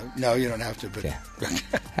line? No, you don't have to. But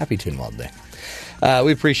Happy Tynwald Day.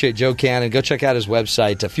 We appreciate Joe Cannon. Go check out his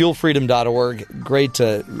website, fuelfreedom.org. Great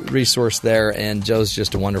resource there, and Joe's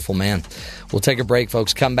just a wonderful man. We'll take a break,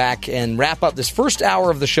 folks. Come back and wrap up this first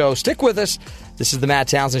hour of the show. Stick with us. This is the Matt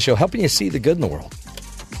Townsend Show, helping you see the good in the world.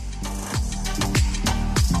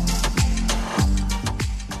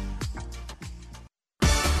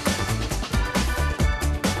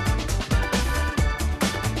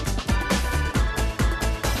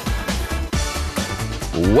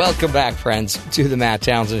 Welcome back, friends, to the Matt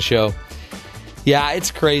Townsend Show. Yeah, it's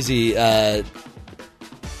crazy.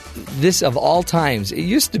 This, of all times, it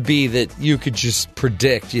used to be that you could just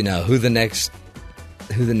predict, who the next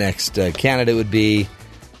candidate would be,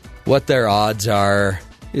 what their odds are.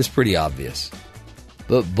 It's pretty obvious.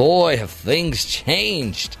 But boy, have things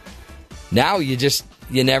changed. Now you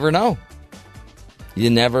never know. You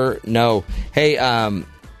never know. Hey,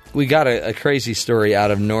 we got a crazy story out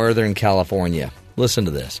of Northern California. Listen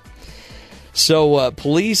to this. So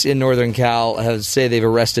police in Northern Cal say they've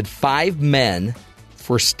arrested 5 men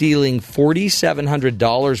for stealing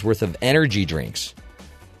 $4,700 worth of energy drinks.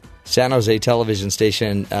 San Jose television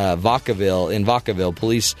station Vacaville,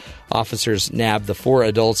 police officers nabbed the 4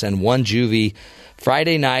 adults and 1 juvie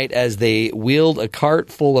Friday night as they wheeled a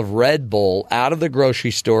cart full of Red Bull out of the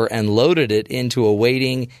grocery store and loaded it into a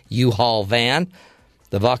waiting U-Haul van.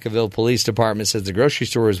 The Vacaville Police Department says the grocery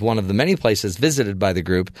store is one of the many places visited by the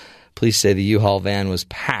group. Police say the U-Haul van was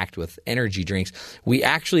packed with energy drinks. We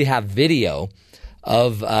actually have video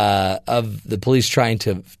of the police trying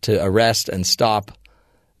to arrest and stop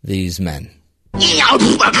these men.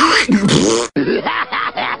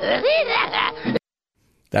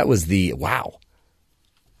 That was the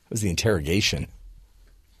interrogation.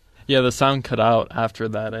 Yeah, the sound cut out after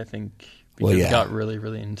that, I think, because it got really,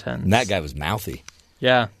 really intense. And that guy was mouthy.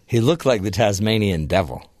 Yeah. He looked like the Tasmanian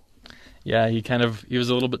devil. Yeah, he was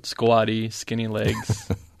a little bit squatty, skinny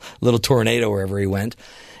legs. Little tornado wherever he went.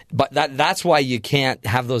 But that's why you can't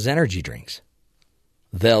have those energy drinks.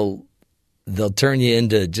 They'll turn you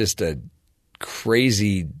into just a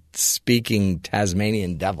crazy speaking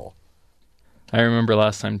Tasmanian devil. I remember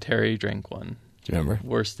last time Terry drank one. Do you remember?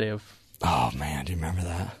 Worst day of... Oh, man, do you remember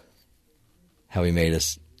that? How he made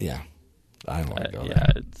us... Yeah. I don't want to go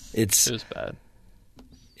there. Yeah, it was bad.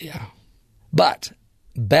 Yeah. But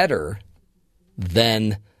better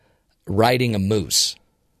than riding a moose.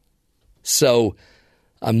 So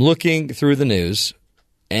I'm looking through the news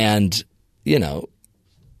and,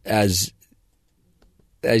 as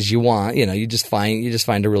you want, you just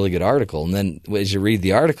find a really good article. And then as you read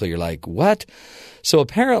the article, you're like, what? So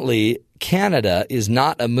apparently Canada is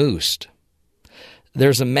not a moose.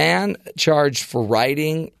 There's a man charged for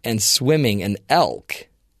riding and swimming an elk.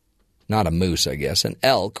 Not a moose, I guess, an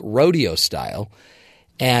elk, rodeo style.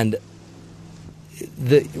 And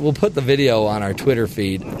we'll put the video on our Twitter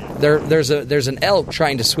feed. There's an elk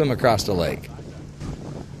trying to swim across the lake.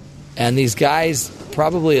 And these guys,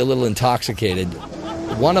 probably a little intoxicated,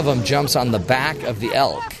 one of them jumps on the back of the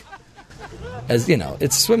elk. As you know,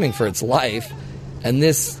 it's swimming for its life. And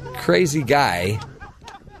this crazy guy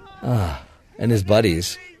and his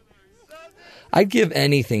buddies, I'd give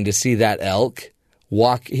anything to see that elk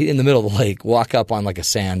walk in the middle of the lake, walk up on like a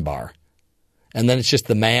sandbar. And then it's just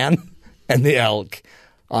the man and the elk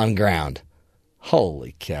on ground.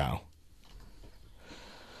 Holy cow.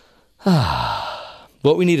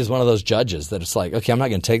 What we need is one of those judges that it's like, okay, I'm not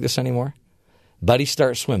going to take this anymore. Buddy,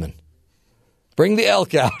 start swimming. Bring the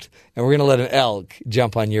elk out, and we're going to let an elk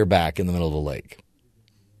jump on your back in the middle of the lake.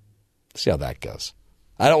 See how that goes.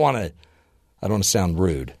 I don't want to sound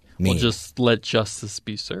rude. Mean. Well, just let justice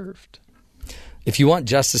be served. If you want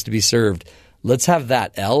justice to be served, let's have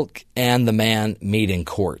that elk and the man meet in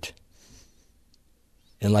court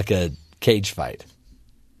in like a cage fight.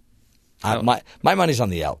 My money's on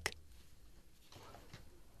the elk.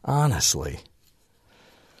 Honestly.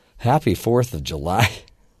 Happy 4th of July.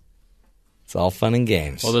 It's all fun and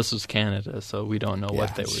games. Well, this was Canada, so we don't know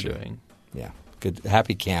what they were doing. Yeah. Good.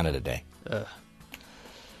 Happy Canada Day.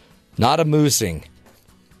 Not a moosing.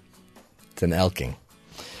 It's an elking.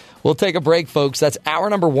 We'll take a break, folks. That's hour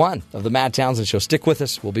number 1 of the Matt Townsend Show. Stick with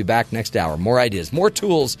us. We'll be back next hour. More ideas, more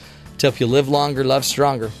tools to help you live longer, love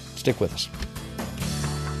stronger. Stick with us.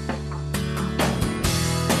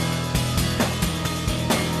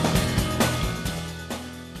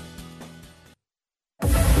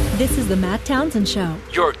 This is the Matt Townsend Show.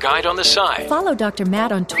 Your guide on the side. Follow Dr.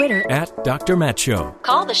 Matt on Twitter At Dr. Matt Show.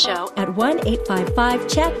 Call the show at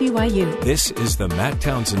 1-855-CHAT-BYU. This is the Matt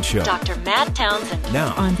Townsend Show. Dr. Matt Townsend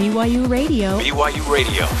Now on BYU Radio. BYU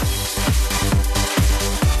Radio.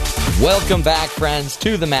 Welcome back, friends,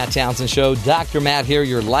 to the Matt Townsend Show. Dr. Matt here,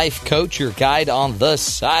 your life coach, your guide on the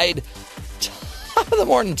side. Top of the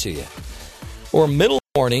morning to you. Or middle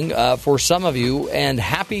morning for some of you. And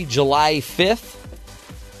happy July 5th.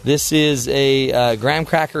 This is a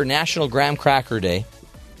National Graham Cracker Day.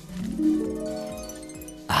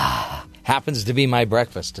 Happens to be my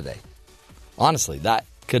breakfast today. Honestly, that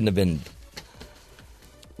couldn't have been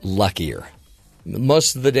luckier.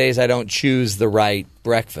 Most of the days I don't choose the right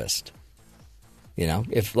breakfast. You know,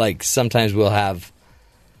 if like sometimes we'll have,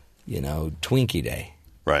 Twinkie Day.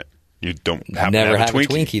 Right. You don't happen Never to have had a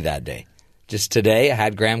Twinkie that day. Just today I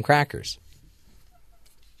had graham crackers.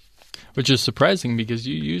 Which is surprising because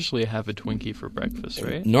you usually have a Twinkie for breakfast,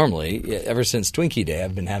 right? Normally, ever since Twinkie Day,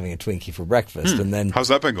 I've been having a Twinkie for breakfast. And then, how's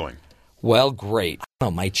that been going? Well, great. I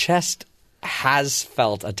don't know, my chest has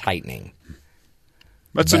felt a tightening.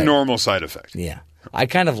 That's a normal side effect. Yeah. I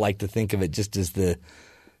kind of like to think of it just as the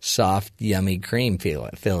soft, yummy cream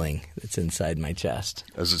filling that's inside my chest.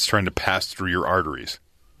 As it's trying to pass through your arteries.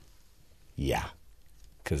 Yeah.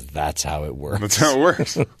 Because that's how it works. That's how it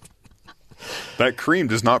works. That cream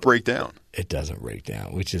does not break down. It doesn't break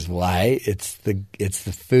down, which is why it's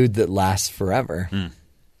the food that lasts forever.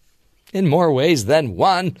 In more ways than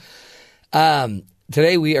one.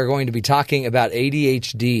 Today we are going to be talking about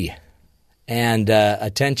ADHD and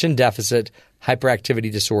attention deficit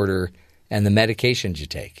hyperactivity disorder and the medications you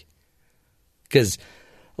take. Because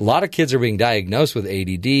a lot of kids are being diagnosed with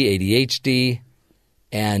ADD, ADHD,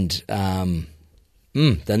 and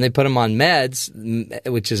then they put them on meds,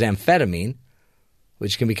 which is amphetamine,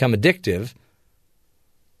 which can become addictive.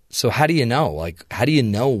 So how do you know? Like, how do you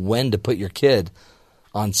know when to put your kid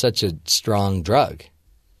on such a strong drug?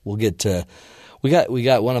 We'll get to we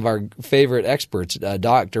got one of our favorite experts,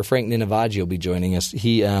 Dr. Frank Ninivaggi will be joining us.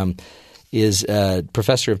 He is a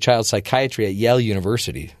professor of child psychiatry at Yale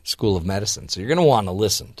University School of Medicine. So you're going to want to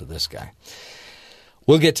listen to this guy.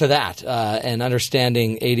 We'll get to that and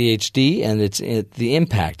understanding ADHD and the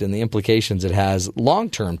impact and the implications it has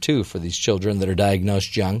long-term, too, for these children that are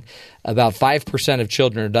diagnosed young. About 5% of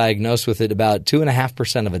children are diagnosed with it. About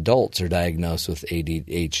 2.5% of adults are diagnosed with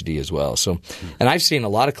ADHD as well. So, and I've seen a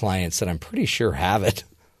lot of clients that I'm pretty sure have it.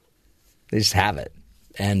 They just have it.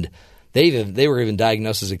 And they were even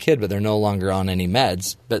diagnosed as a kid, but they're no longer on any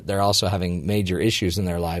meds, but they're also having major issues in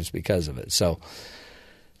their lives because of it. So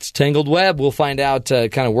it's a tangled web. We'll find out,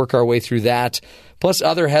 kind of work our way through that. Plus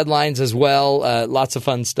other headlines as well. Lots of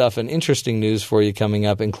fun stuff and interesting news for you coming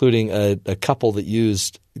up, including a couple that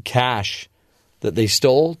used cash that they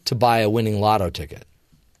stole to buy a winning lotto ticket.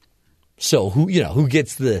 So who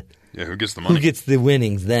gets the money? Who gets the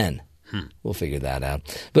winnings then? We'll figure that out.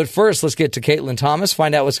 But first, let's get to Caitlin Thomas,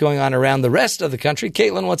 find out what's going on around the rest of the country.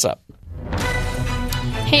 Caitlin, what's up?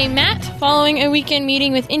 Hey, Matt. Following a weekend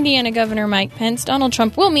meeting with Indiana Governor Mike Pence, Donald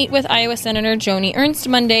Trump will meet with Iowa Senator Joni Ernst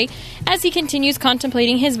Monday as he continues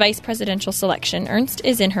contemplating his vice presidential selection. Ernst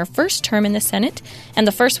is in her first term in the Senate and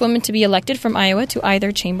the first woman to be elected from Iowa to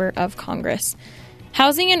either chamber of Congress.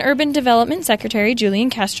 Housing and Urban Development Secretary Julian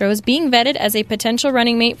Castro is being vetted as a potential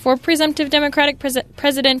running mate for presumptive Democratic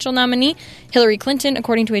presidential nominee Hillary Clinton,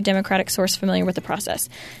 according to a Democratic source familiar with the process.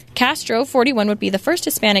 Castro, 41, would be the first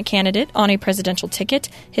Hispanic candidate on a presidential ticket.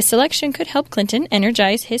 His selection could help Clinton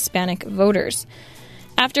energize Hispanic voters.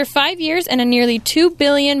 After 5 years and a nearly 2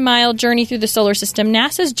 billion-mile journey through the solar system,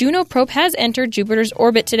 NASA's Juno probe has entered Jupiter's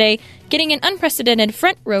orbit today, getting an unprecedented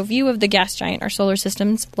front-row view of the gas giant, our solar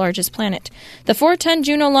system's largest planet. The 4-ton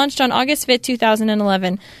Juno launched on August 5,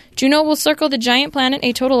 2011. Juno will circle the giant planet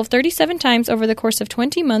a total of 37 times over the course of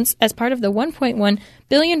 20 months as part of the $1.1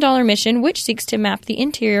 billion mission, which seeks to map the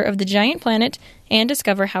interior of the giant planet and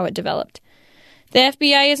discover how it developed. The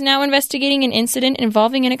FBI is now investigating an incident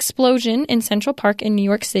involving an explosion in Central Park in New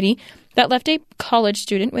York City that left a college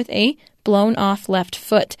student with a blown-off left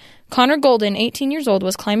foot. Connor Golden, 18 years old,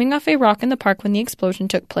 was climbing off a rock in the park when the explosion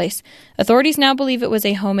took place. Authorities now believe it was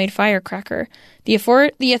a homemade firecracker. The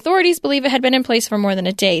authorities believe it had been in place for more than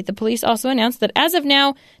a day. The police also announced that as of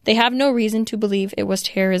now, they have no reason to believe it was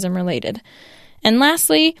terrorism-related. And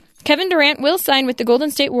lastly, Kevin Durant will sign with the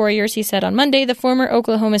Golden State Warriors, he said on Monday. The former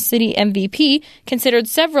Oklahoma City MVP considered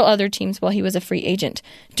several other teams while he was a free agent.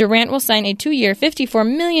 Durant will sign a 2-year,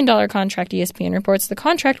 $54 million contract, ESPN reports. The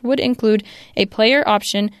contract would include a player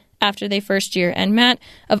option after their first year. And Matt,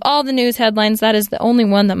 of all the news headlines, that is the only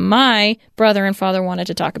one that my brother and father wanted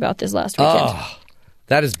to talk about this last weekend. Oh,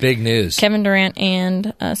 that is big news. Kevin Durant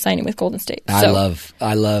and signing with Golden State. I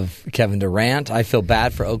love Kevin Durant. I feel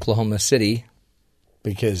bad for Oklahoma City.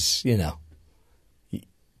 Because, you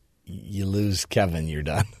lose Kevin, you're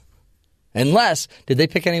done. Unless, did they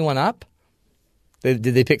pick anyone up? Did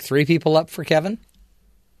they pick 3 people up for Kevin?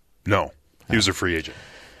 No. He was a free agent.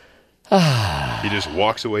 He just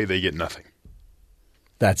walks away, they get nothing.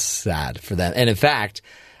 That's sad for them. And in fact,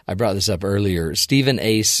 I brought this up earlier. Stephen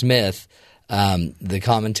A. Smith, the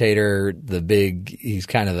commentator, he's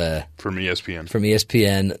kind of From ESPN. From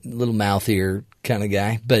ESPN, little mouthier kind of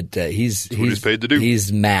guy, but he's paid to do.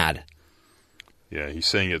 He's mad. Yeah, he's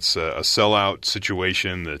saying it's a sellout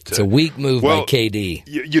situation. It's a weak move by KD.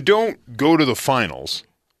 You don't go to the finals,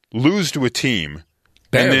 lose to a team,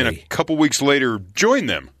 Barely. and then a couple weeks later join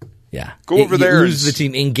them. Yeah, go over there. You lose the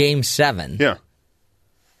team in Game 7. Yeah,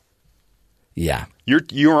 yeah.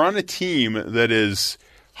 You're on a team that is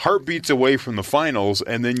heartbeats away from the finals,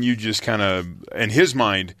 and then you just kind of, in his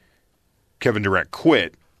mind, Kevin Durant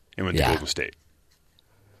quit and went to Golden State.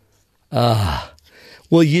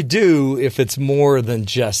 Well, you do if it's more than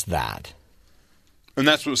just that. And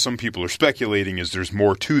that's what some people are speculating is there's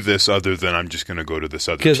more to this other than I'm just going to go to this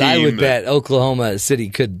other team. Because I would bet Oklahoma City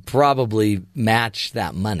could probably match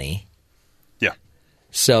that money. Yeah.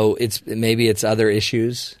 So maybe it's other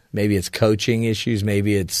issues. Maybe it's coaching issues.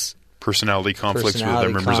 Maybe it's personality conflicts with other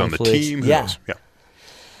members on the team. Yeah. Yeah.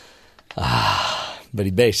 But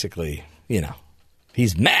he basically,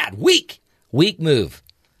 he's mad. Weak move.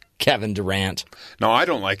 Kevin Durant. No, I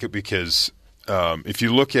don't like it because if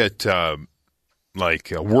you look at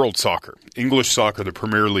world soccer, English soccer, the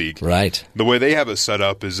Premier League, right? The way they have it set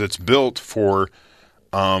up is it's built for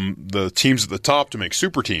the teams at the top to make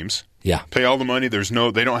super teams. Yeah, pay all the money.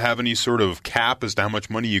 They don't have any sort of cap as to how much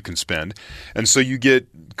money you can spend, and so you get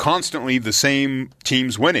constantly the same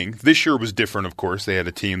teams winning. This year was different, of course. They had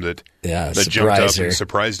a team that jumped up and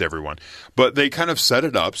surprised everyone, but they kind of set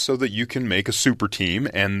it up so that you can make a super team,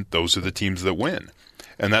 and those are the teams that win.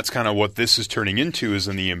 And that's kind of what this is turning into is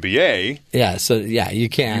in the NBA. Yeah, so you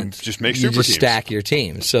can't just make super teams. Stack your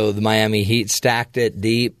team. So the Miami Heat stacked it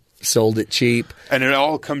deep, sold it cheap, and it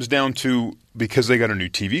all comes down to. Because they got a new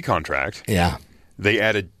TV contract, they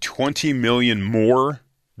added $20 million more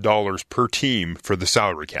per team for the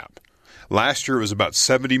salary cap. Last year it was about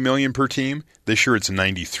 $70 million per team. This year it's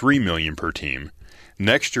 $93 million per team.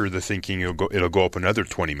 Next year they're thinking it'll go up another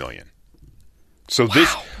 $20 million. So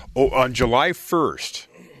on July 1st,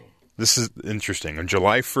 this is interesting. On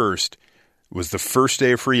July 1st was the first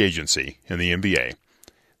day of free agency in the NBA.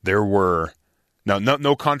 There were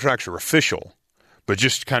no contracts are official. But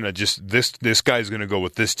just this guy's going to go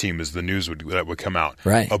with this team as the news that would come out.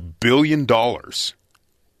 Right. $1 billion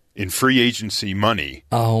in free agency money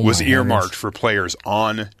was earmarked for players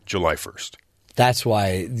on July 1st. That's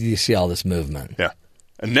why you see all this movement. Yeah.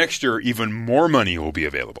 And next year, even more money will be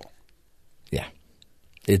available. Yeah.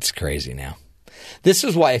 It's crazy now. This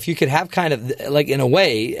is why if you could have kind of, like in a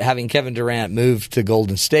way, having Kevin Durant move to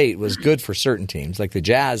Golden State was good for certain teams. Like the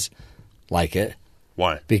Jazz like it.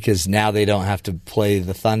 Why? Because now they don't have to play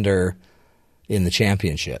the Thunder in the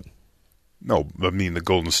championship. No, I mean the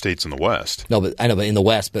Golden State's in the West. No, but I know, but in the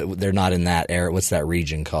West, but they're not in that area. What's that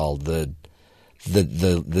region called? The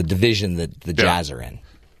division that the Jazz are in.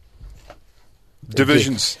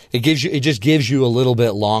 Divisions. It just gives you a little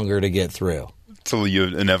bit longer to get through. Till you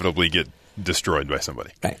inevitably get destroyed by somebody.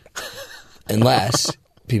 Right. Unless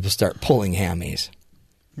people start pulling hammies.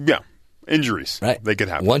 Yeah. Injuries. Right. They could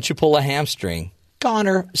happen. Once you pull a hamstring.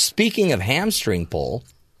 Connor, speaking of hamstring pull.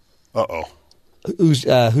 Uh-oh.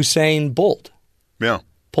 Usain Bolt. Yeah.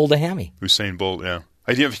 Pulled a hammy. Usain Bolt, yeah.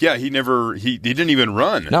 He didn't even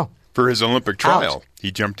run. No. For his Olympic trial. Out.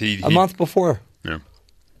 He jumped. A month before. Yeah.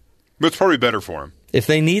 But it's probably better for him. If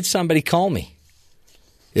they need somebody, call me.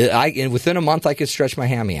 Within a month, I could stretch my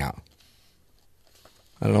hammy out.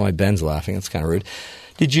 I don't know why Ben's laughing. That's kind of rude.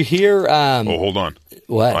 Did you hear? Hold on.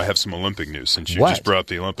 What? I have some Olympic news since you What? just brought up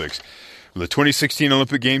the Olympics. The 2016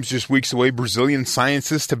 Olympic Games just weeks away, Brazilian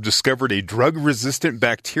scientists have discovered a drug-resistant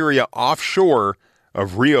bacteria offshore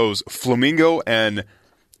of Rio's Flamingo and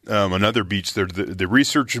another beach there. The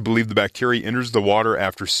researchers believe the bacteria enters the water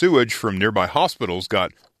after sewage from nearby hospitals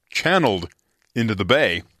got channeled into the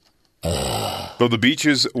bay. Though the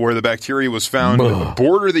beaches where the bacteria was found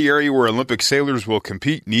border the area where Olympic sailors will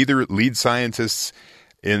compete, neither lead scientists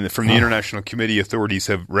from the International Committee authorities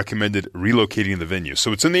have recommended relocating the venue.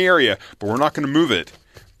 So it's in the area, but we're not going to move it.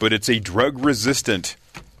 But it's a drug-resistant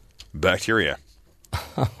bacteria.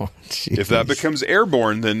 Oh, if that becomes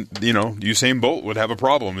airborne, then Usain Bolt would have a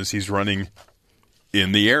problem as he's running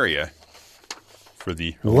in the area for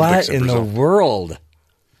the Olympics what in the world?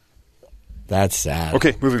 That's sad.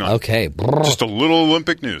 Okay, moving on. Okay. Just a little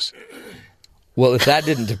Olympic news. Well, if that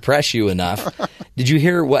didn't depress you enough, did you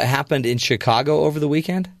hear what happened in Chicago over the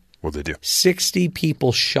weekend? What'd they do? 60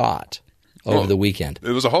 people shot over the weekend.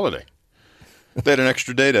 It was a holiday. They had an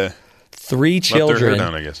extra day to 3 children, let their hair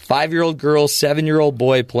down, I guess. 5-year-old girl, 7-year-old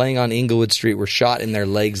boy playing on Inglewood Street were shot in their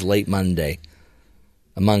legs late Monday.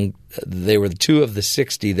 They were 2 of the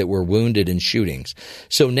 60 that were wounded in shootings.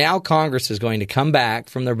 So now Congress is going to come back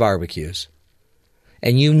from their barbecues,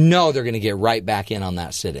 and they're going to get right back in on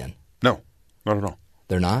that sit-in. No, not at all.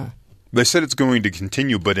 They're not? They said it's going to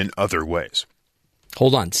continue, but in other ways.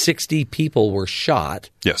 Hold on. 60 people were shot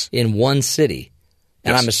in one city,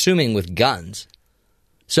 and I'm assuming with guns.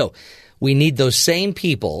 So we need those same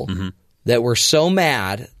people that were so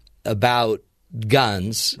mad about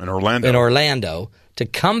guns in Orlando to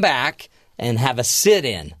come back and have a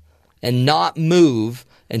sit-in and not move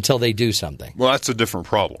until they do something. Well, that's a different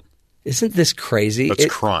problem. Isn't this crazy? That's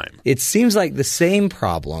crime. It seems like the same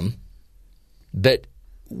problem, but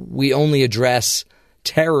we only address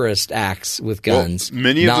terrorist acts with guns. Well,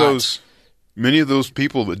 many of those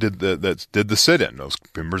people that did the sit-in, those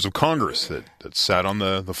members of Congress that sat on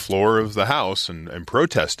the floor of the House and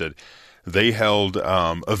protested, they held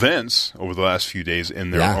events over the last few days in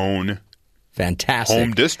their own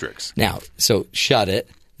home districts. Now, so shut it.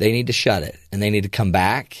 They need to shut it, and they need to come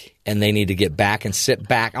back, and they need to get back and sit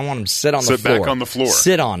back. I want them to sit on the floor. Sit back on the floor.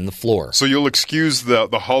 Sit on the floor. So you'll excuse the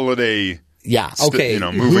holiday. Yeah. Okay.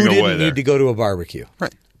 Moving Who didn't away need to go to a barbecue?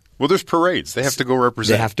 Right. Well, there's parades. They have to go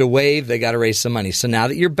represent. They have to wave. They got to raise some money. So now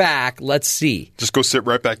that you're back, let's see. Just go sit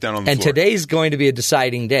right back down on the floor. And today's going to be a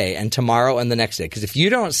deciding day, and tomorrow and the next day. Because if you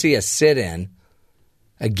don't see a sit-in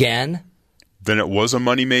again, then it was a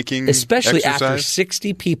money-making especially exercise? After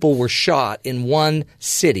 60 people were shot in one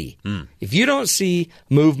city. If you don't see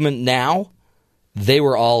movement now, they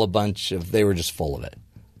were all they were just full of it.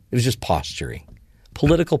 It was just posturing,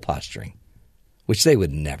 political posturing, which they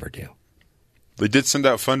would never do. They did send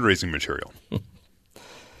out fundraising material.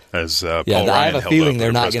 As Paul Ryan I have a feeling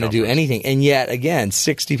they're not going to do anything. And yet, again,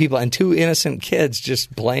 60 people and 2 innocent kids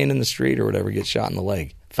just playing in the street or whatever get shot in the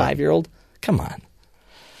leg. 5-year-old? Come on.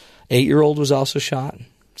 8-year-old was also shot.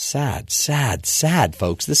 Sad, sad, sad,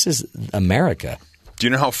 folks. This is America. Do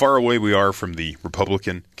you know how far away we are from the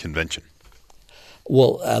Republican convention?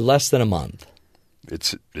 Well, less than a month.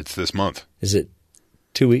 It's this month. Is it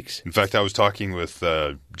 2 weeks? In fact, I was talking with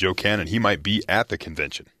Joe Cannon. He might be at the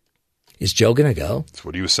convention. Is Joe going to go? That's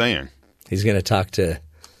what he was saying. He's going to talk to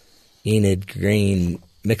Enid Green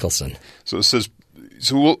Mickelson. So it says,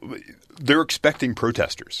 they're expecting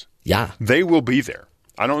protesters. Yeah. They will be there.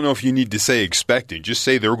 I don't know if you need to say expecting. Just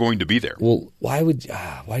say they're going to be there. Well, why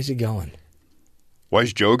is he going? Why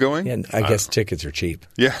is Joe going? Yeah, I guess tickets are cheap.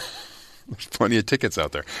 Yeah. There's plenty of tickets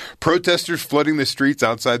out there. Protesters flooding the streets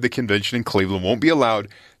outside the convention in Cleveland won't be allowed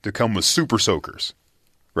to come with super soakers,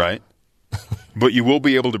 right? But you will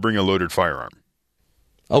be able to bring a loaded firearm.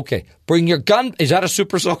 Okay. Bring your gun. Is that a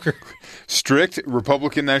super soaker? Strict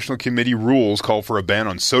Republican National Committee rules call for a ban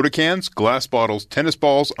on soda cans, glass bottles, tennis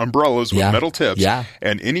balls, umbrellas with metal tips,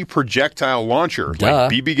 and any projectile launcher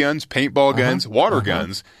like BB guns, paintball guns, water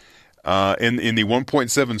guns in the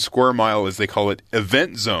 1.7 square mile, as they call it,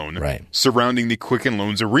 event zone surrounding the Quicken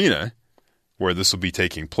Loans Arena, where this will be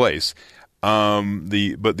taking place.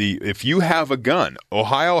 If you have a gun,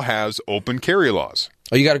 Ohio has open carry laws.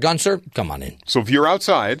 Oh, you got a gun, sir? Come on in. So if you're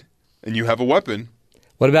outside and you have a weapon.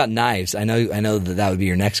 What about knives? I know that would be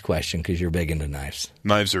your next question because you're big into knives.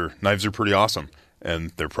 Knives are pretty awesome,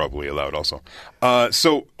 and they're probably allowed also.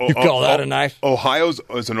 You call that a knife? Ohio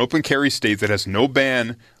is an open carry state that has no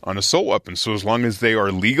ban on assault weapons. So as long as they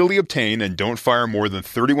are legally obtained and don't fire more than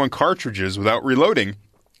 31 cartridges without reloading,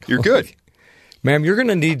 you're good. Ma'am, you're going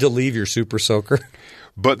to need to leave your super soaker.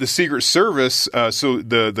 But the Secret Service, so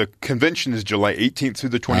the convention is July 18th through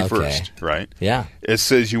the 21st, right? Yeah. It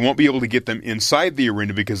says you won't be able to get them inside the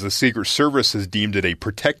arena because the Secret Service has deemed it a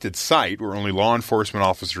protected site where only law enforcement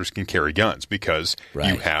officers can carry guns because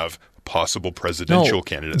you have a possible presidential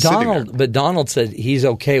candidate sitting there. But Donald said he's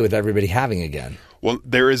okay with everybody having a gun. Well,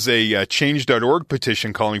 there is a Change.org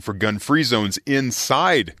petition calling for gun-free zones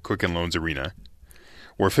inside Quicken Loans Arena,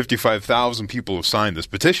 where 55,000 people have signed this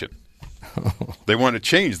petition. They want to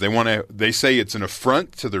change. They say it's an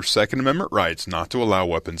affront to their Second Amendment rights not to allow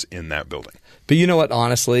weapons in that building. But you know what?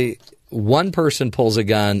 Honestly, one person pulls a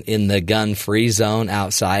gun in the gun-free zone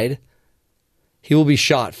outside, he will be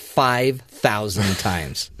shot 5,000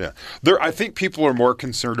 times. Yeah, I think people are more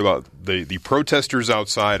concerned about the protesters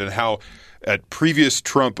outside and how at previous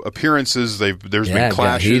Trump appearances there's been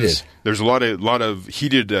clashes. There's a lot of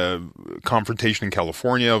heated confrontation in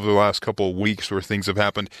California over the last couple of weeks where things have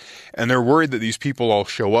happened, and they're worried that these people all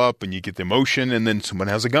show up and you get the emotion, and then someone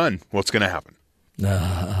has a gun. What's going to happen?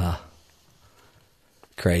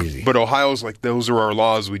 Crazy. But Ohio's like, those are our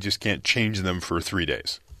laws. We just can't change them for 3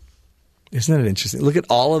 days. Isn't that interesting? Look at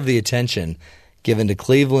all of the attention given to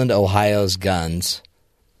Cleveland, Ohio's guns,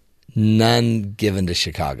 none given to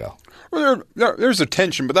Chicago. Well, there's a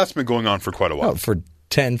tension, but that's been going on for quite a while. Oh, for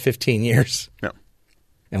 10, 15 years. Yeah.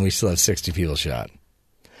 And we still have 60 people shot.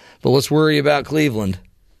 But let's worry about Cleveland.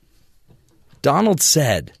 Donald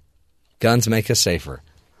said, guns make us safer.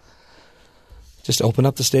 Just open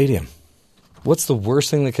up the stadium. What's the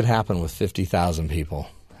worst thing that could happen with 50,000 people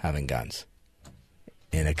having guns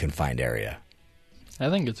in a confined area? I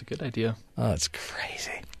think it's a good idea. Oh, it's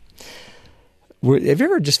crazy. Have you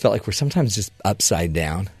ever just felt like we're sometimes just upside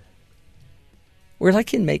down? We're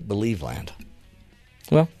like in make-believe land.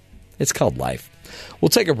 Well, it's called life. We'll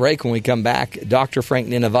take a break. When we come back, Dr. Frank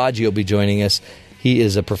Ninivaggi will be joining us. He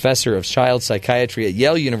is a professor of child psychiatry at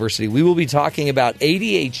Yale University. We will be talking about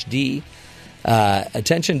ADHD,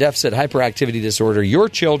 attention deficit hyperactivity disorder, your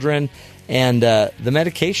children, and the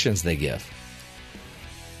medications they give.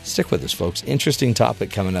 Stick with us, folks. Interesting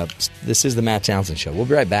topic coming up. This is the Matt Townsend Show. We'll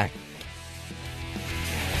be right back.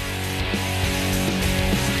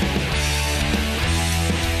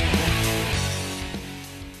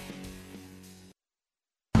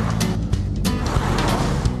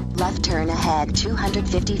 Left turn ahead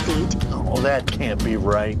 250 feet. Oh, that can't be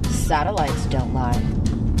right. Satellites don't lie.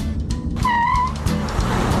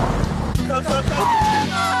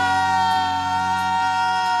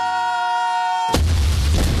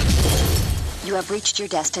 You have reached your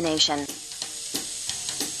destination.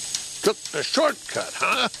 Took the shortcut,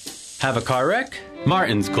 huh? Have a car wreck?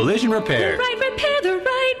 Martin's Collision Repair. The right repair, the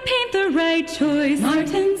right paint, the right choice.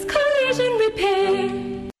 Martin's Collision Repair.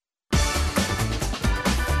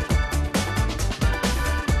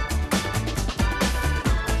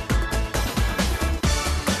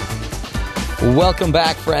 Welcome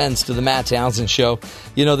back, friends, to the Matt Townsend Show.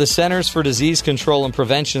 You know, the Centers for Disease Control and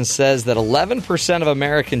Prevention says that 11% of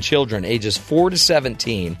American children ages 4 to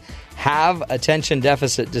 17 have attention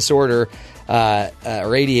deficit disorder or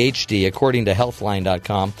ADHD, according to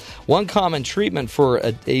Healthline.com. One common treatment for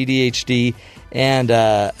ADHD and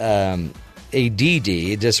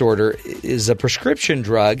ADD disorder is a prescription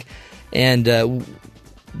drug. And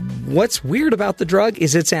what's weird about the drug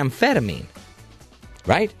is it's amphetamine,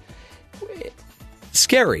 right?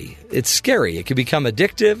 Scary. It's scary. It can become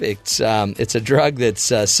addictive. It's a drug that's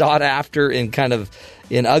sought after in kind of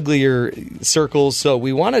in uglier circles. So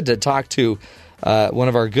we wanted to talk to one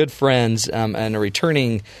of our good friends and a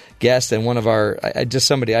returning guest, and one of our just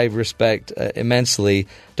somebody I respect immensely.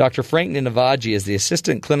 Dr. Frank Ninivaggi is the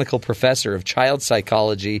assistant clinical professor of child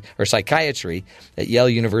psychology or psychiatry at Yale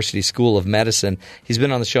University School of Medicine. He's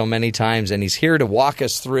been on the show many times, and he's here to walk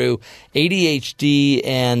us through ADHD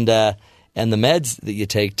and the meds that you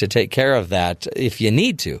take to take care of that if you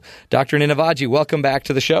need to. Dr. Ninavaji, welcome back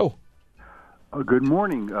to the show. Good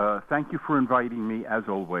morning. Thank you for inviting me, as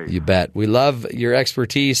always. You bet. We love your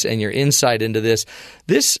expertise and your insight into this.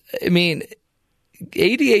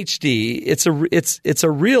 ADHD, it's a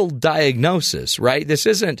real diagnosis, right? This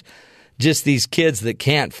isn't just these kids that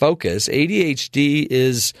can't focus. ADHD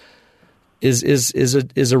is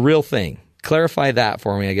a real thing. Clarify that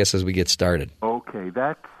for me, I guess, as we get started. Okay,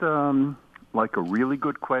 that's like a really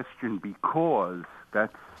good question, because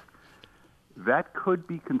that could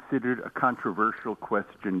be considered a controversial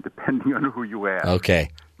question depending on who you ask. Okay.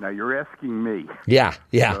 Now, you're asking me. Yeah.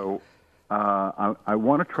 So I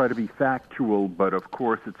want to try to be factual, but of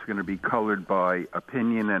course it's going to be colored by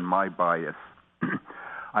opinion and my bias.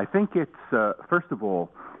 I think it's, first of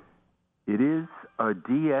all, it is a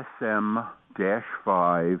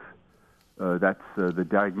DSM-5. That's the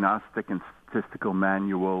Diagnostic and Statistical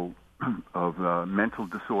Manual of Mental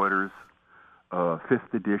Disorders.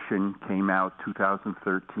 5th edition came out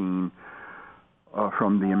 2013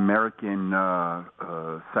 from the American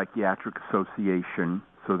Psychiatric Association.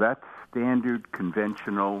 So that's standard,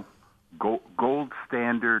 conventional, gold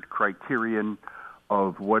standard criterion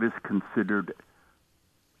of what is considered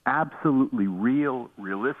absolutely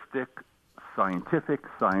realistic,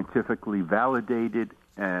 scientifically validated,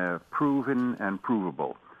 proven, and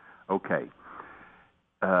provable. Okay.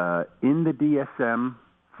 In the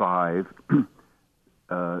DSM-5,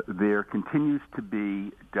 there continues to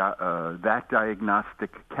be that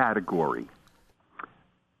diagnostic category,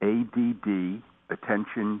 ADD,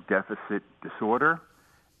 Attention Deficit Disorder,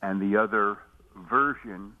 and the other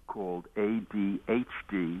version called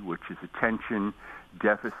ADHD, which is Attention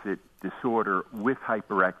Deficit Disorder with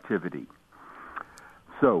Hyperactivity.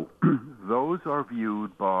 So those are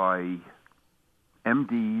viewed by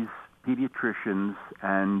MDs, pediatricians,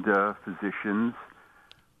 and physicians,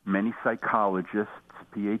 many psychologists,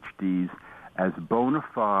 PhDs, as bona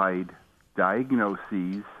fide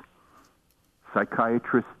diagnoses.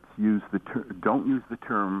 Psychiatrists don't use the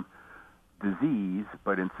term disease,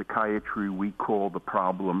 but in psychiatry we call the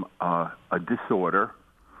problem a disorder.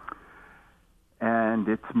 And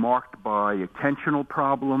it's marked by attentional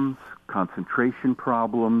problems, concentration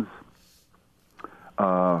problems,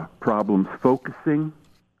 problems focusing,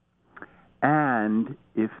 and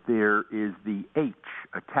if there is the H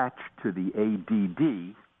attached to the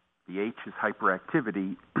ADD, the H is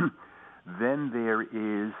hyperactivity, then there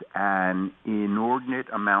is an inordinate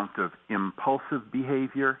amount of impulsive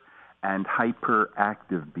behavior and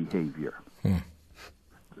hyperactive behavior.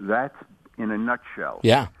 That's in a nutshell.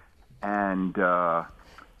 Yeah. And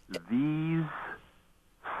these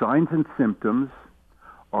signs and symptoms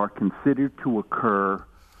are considered to occur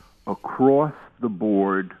across the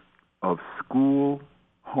board of school,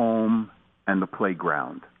 home, and the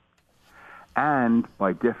playground. And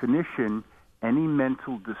by definition, any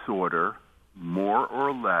mental disorder, more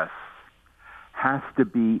or less, has to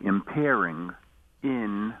be impairing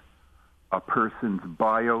in a person's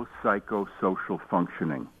biopsychosocial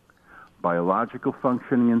functioning. Biological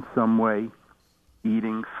functioning in some way,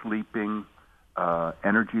 eating, sleeping,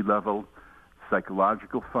 energy level,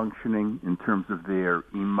 psychological functioning in terms of their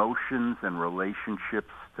emotions and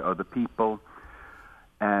relationships to other people,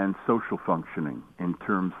 and social functioning in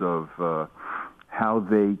terms of how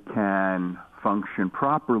they can function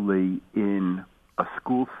properly in a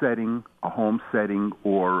school setting, a home setting,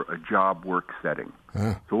 or a job work setting.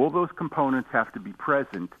 So all those components have to be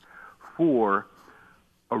present for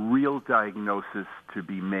a real diagnosis to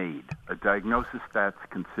be made, a diagnosis that's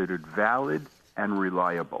considered valid and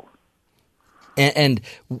reliable. And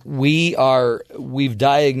we've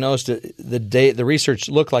diagnosed the research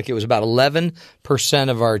looked like it was about 11%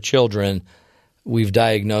 of our children we've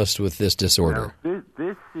diagnosed with this disorder. Now,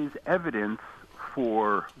 this is evidence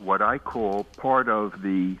for what I call part of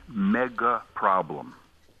the mega problem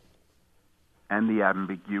and the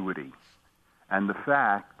ambiguity and the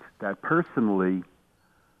fact that personally,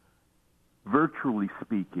 virtually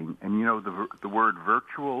speaking, and you know the word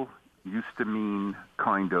virtual used to mean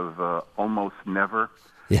kind of almost never.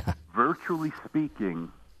 Yeah. Virtually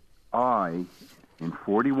speaking, I, in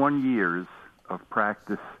 41 years of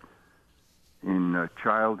practice in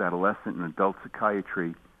child, adolescent, and adult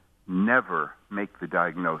psychiatry, never make the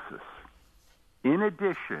diagnosis. In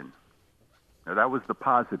addition, now that was the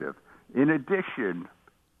positive. In addition,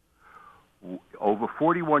 over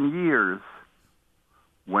 41 years,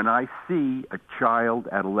 when I see a child,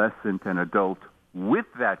 adolescent, and adult with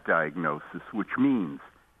that diagnosis, which means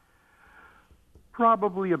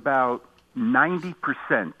probably about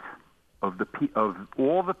 90% of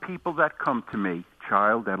all the people that come to me,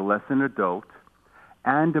 child, adolescent, adult,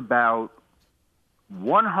 and about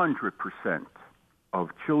 100% of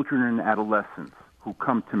children and adolescents who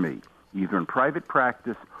come to me, either in private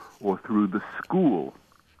practice or through the school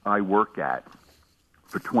I work at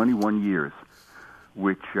for 21 years,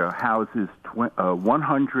 which houses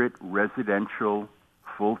 100 residential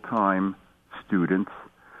full-time students.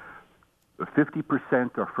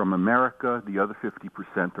 50% are from America, the other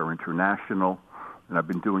 50% are international, and I've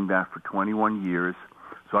been doing that for 21 years.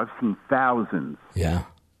 So I've seen thousands. Yeah.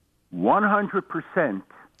 100%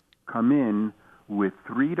 come in with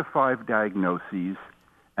 3 to 5 diagnoses,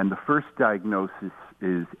 and the first diagnosis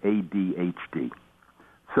is ADHD.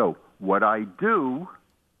 So what I do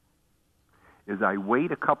is I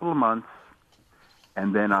wait a couple of months,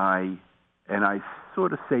 and then I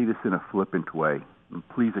sort of say this in a flippant way, and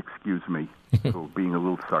please excuse me for being a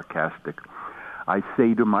little sarcastic. I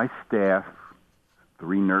say to my staff,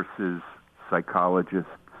 3 nurses, psychologists,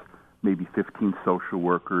 maybe 15 social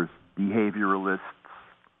workers, behavioralists,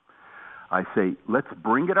 I say, let's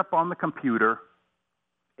bring it up on the computer,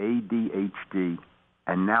 ADHD,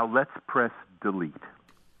 and now let's press delete.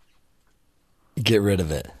 Get rid of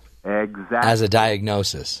it. Exactly. As a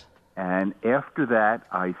diagnosis. And after that,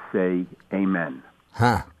 I say, amen.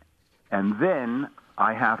 Huh. And then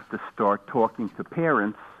I have to start talking to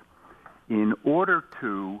parents in order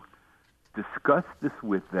to discuss this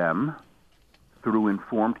with them through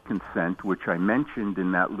informed consent, which I mentioned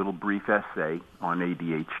in that little brief essay on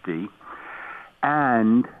ADHD,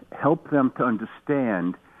 and help them to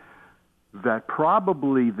understand that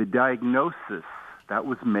probably the diagnosis that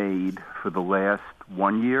was made for the last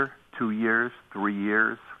 1 year, 2 years, 3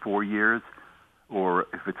 years, 4 years, or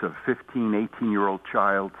if it's a 15, 18-year-old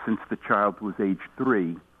child, since the child was age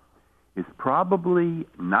 3, is probably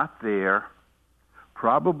not there,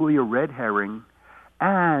 probably a red herring,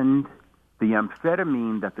 and the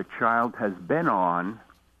amphetamine that the child has been on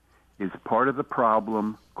is part of the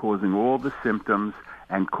problem, causing all the symptoms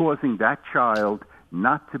and causing that child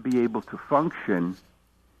not to be able to function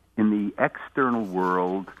in the external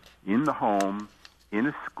world, in the home, in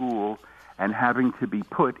a school, and having to be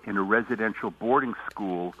put in a residential boarding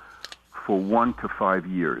school for 1 to 5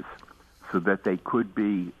 years so that they could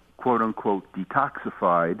be, quote-unquote,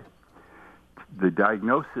 detoxified, the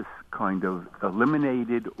diagnosis kind of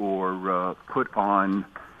eliminated or put on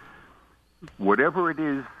whatever it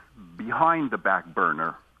is behind the back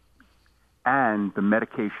burner, and the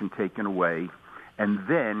medication taken away. And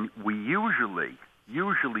then we usually,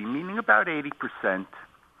 meaning about 80%,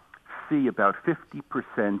 see about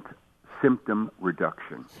 50% symptom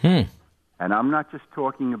reduction. And I'm not just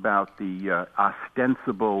talking about the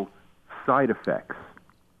ostensible side effects,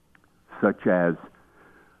 such as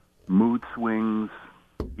mood swings,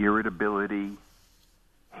 irritability,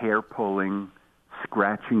 hair pulling,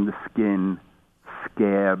 scratching the skin,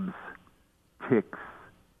 scabs, tics,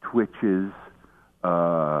 twitches,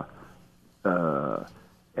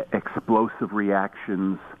 explosive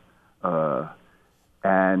reactions,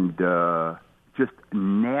 and just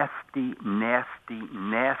nasty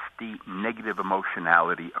negative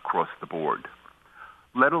emotionality across the board,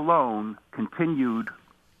 let alone continued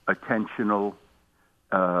attentional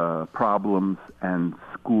problems and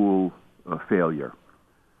school failure.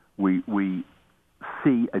 We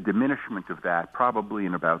see a diminishment of that probably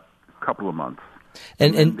in about a couple of months.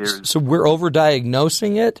 And so we're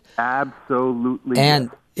overdiagnosing it? Absolutely.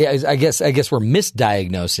 And yes. I guess we're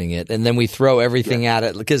misdiagnosing it, and then we throw everything at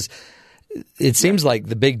it, because it seems like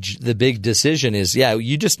the big decision is,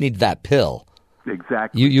 you just need that pill.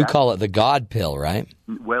 Exactly. You call it the God pill, right?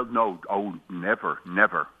 Well, no. Oh, never.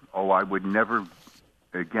 Oh, I would never.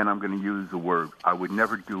 Again, I'm going to use the word. I would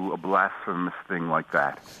never do a blasphemous thing like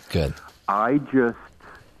that. Good. I just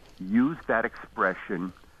use that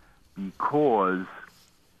expression because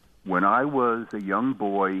when I was a young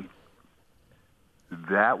boy,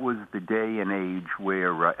 that was the day and age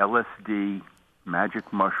where LSD,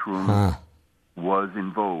 magic mushroom, was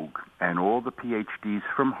in vogue. And all the PhDs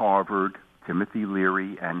from Harvard, Timothy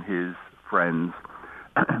Leary and his friends,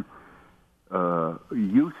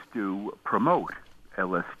 used to promote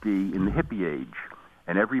LSD in the hippie age.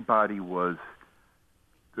 And everybody was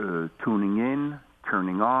tuning in,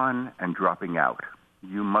 turning on, and dropping out.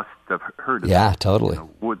 You must have heard of that. Yeah, totally.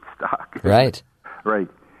 Woodstock. Right. Right.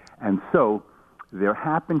 And so there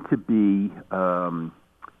happened to be an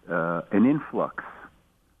influx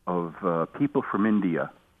of people from India.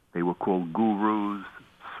 They were called gurus,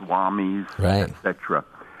 swamis, etc.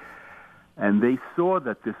 And they saw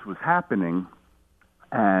that this was happening,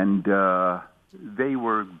 and they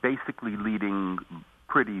were basically leading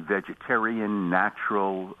pretty vegetarian,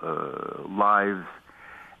 natural lives,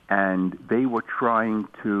 and they were trying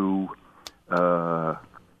to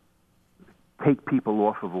take people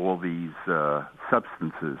off of all these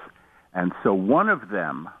substances. And so one of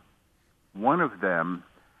them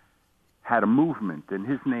had a movement, and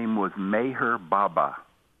his name was Meher Baba.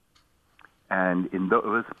 And it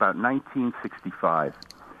was about 1965.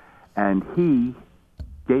 And he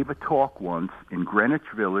gave a talk once in Greenwich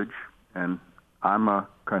Village, and I'm a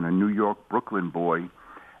kind of New York, Brooklyn boy.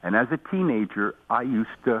 And as a teenager, I used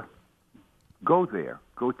to go there,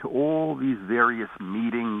 go to all these various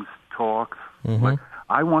meetings, talks. Mm-hmm. But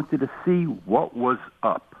I wanted to see what was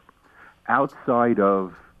up outside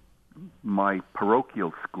of my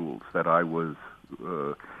parochial schools that I was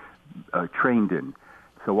trained in.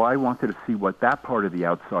 So I wanted to see what that part of the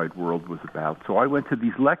outside world was about. So I went to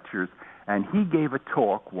these lectures, and he gave a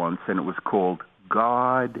talk once, and it was called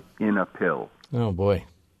God in a Pill. Oh, boy.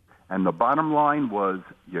 And the bottom line was,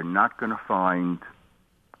 you're not going to find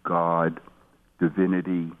God,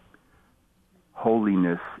 divinity,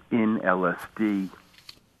 holiness in LSD.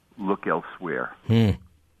 Look elsewhere.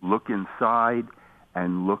 Look inside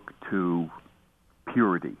and look to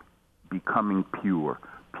purity, becoming pure,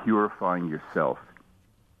 purifying yourself.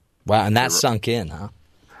 Wow, and that sunk in, huh?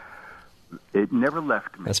 It never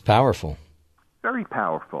left me. That's powerful. Very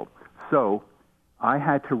powerful. So I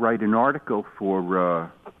had to write an article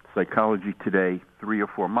for Psychology Today 3 or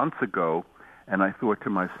 4 months ago, and I thought to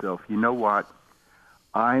myself, you know what?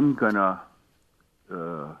 I'm going to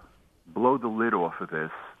blow the lid off of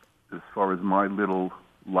this as far as my little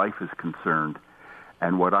life is concerned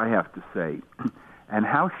and what I have to say. And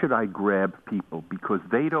how should I grab people? Because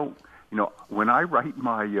they don't, when I write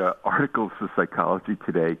my articles for Psychology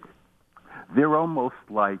Today, they're almost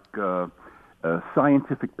like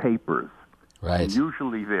scientific papers. Right. And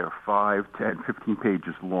usually they're 5, 10, 15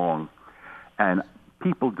 pages long. And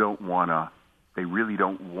people they really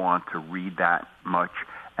don't want to read that much.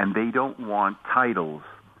 And they don't want titles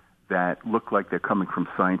that look like they're coming from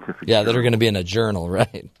scientific journals. That are going to be in a journal,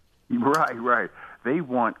 right? Right. They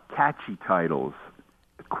want catchy titles,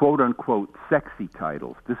 quote-unquote sexy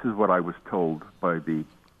titles. This is what I was told by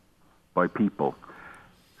people.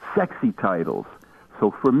 Sexy titles.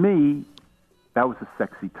 So for me, that was a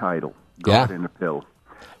sexy title, God in a Pill.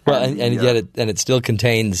 Well, and yet it still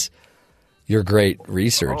contains your great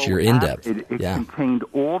research, your in-depth. It contained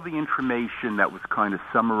all the information that was kind of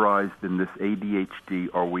summarized in this ADHD,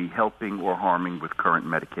 are we helping or harming with current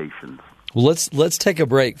medications? Well, let's take a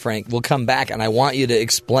break, Frank. We'll come back, and I want you to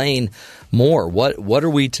explain more. What are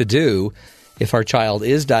we to do if our child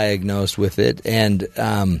is diagnosed with it, and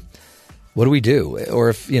what do we do? Or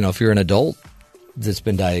if you're an adult that's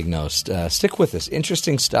been diagnosed, stick with us.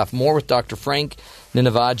 Interesting stuff. More with Dr. Frank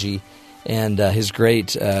Ninivaggi and his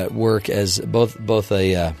great work as both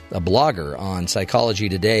a blogger on Psychology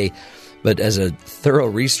Today, but as a thorough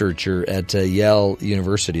researcher at Yale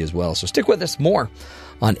University as well. So stick with us. More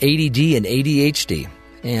on ADD and ADHD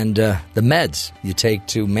and the meds you take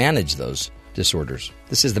to manage those disorders.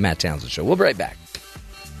 This is the Matt Townsend Show. We'll be right back.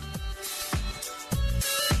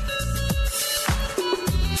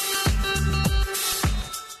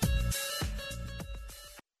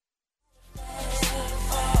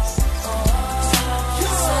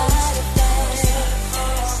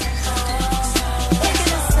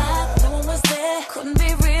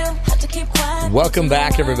 Welcome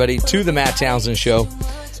back, everybody, to the Matt Townsend Show.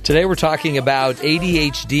 Today we're talking about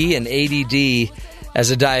ADHD and ADD as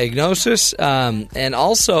a diagnosis, and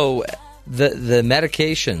also the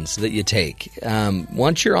medications that you take.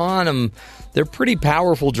 Once you're on them, they're pretty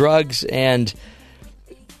powerful drugs and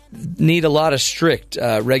need a lot of strict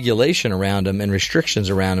regulation around them and restrictions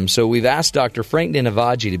around them. So we've asked Dr. Frank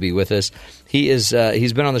Ninivaggi to be with us. He's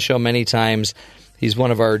been on the show many times. He's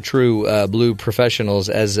one of our true blue professionals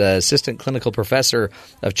as assistant clinical professor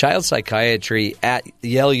of child psychiatry at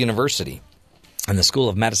Yale University and the School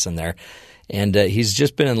of Medicine there. And he's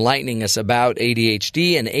just been enlightening us about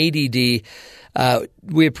ADHD and ADD.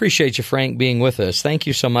 We appreciate you, Frank, being with us. Thank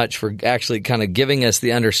you so much for actually kind of giving us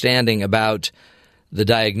the understanding about the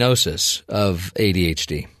diagnosis of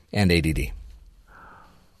ADHD and ADD.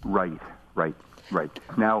 Right.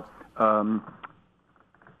 Now,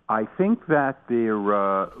 I think that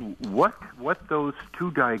what those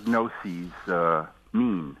two diagnoses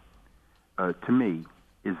mean to me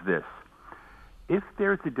is this. If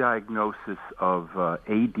there's a diagnosis of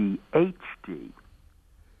ADHD,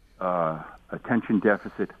 attention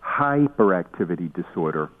deficit hyperactivity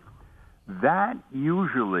disorder, that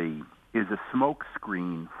usually is a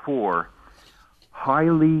smokescreen for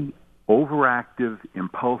highly overactive,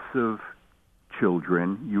 impulsive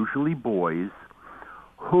children, usually boys,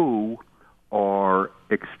 who are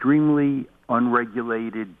extremely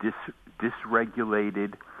unregulated,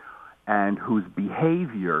 dysregulated, and whose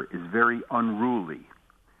behavior is very unruly.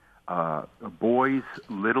 Boys,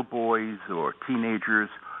 little boys or teenagers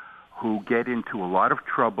who get into a lot of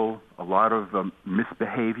trouble, a lot of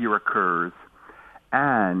misbehavior occurs,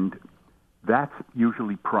 and that's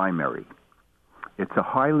usually primary. It's a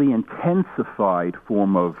highly intensified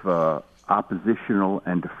form of oppositional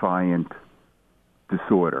and defiant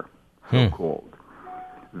disorder, so-called.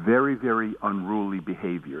 Very, very unruly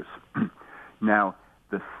behaviors. Now,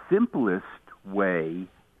 the simplest way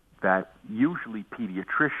that usually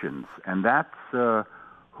pediatricians, and that's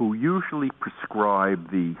who usually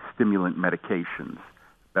prescribe the stimulant medications.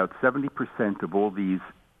 About 70% of all these,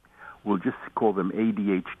 we'll just call them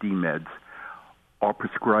ADHD meds, are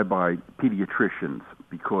prescribed by pediatricians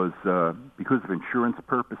because of insurance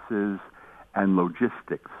purposes and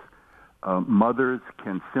logistics. Mothers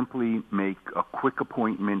can simply make a quick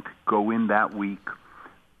appointment, go in that week.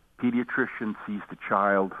 Pediatrician sees the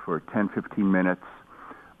child for 10, 15 minutes.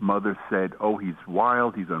 Mother said, "Oh, he's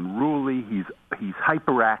wild, he's unruly, he's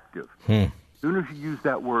hyperactive." As soon as you use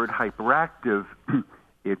that word hyperactive,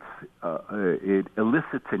 it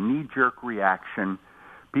elicits a knee-jerk reaction.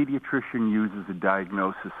 Pediatrician uses a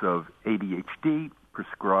diagnosis of ADHD,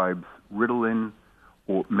 prescribes Ritalin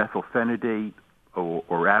or methylphenidate or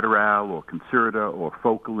Adderall or Concerta or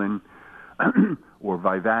Focalin or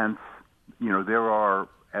Vyvanse. There are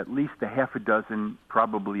at least a half a dozen,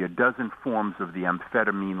 probably a dozen forms of the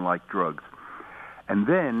amphetamine-like drugs. And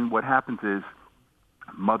then what happens is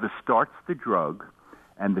mother starts the drug,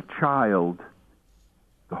 and the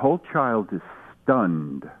whole child is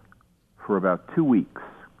stunned for about 2 weeks,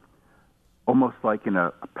 almost like in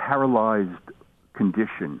a paralyzed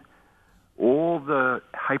condition. All the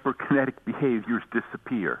hyperkinetic behaviors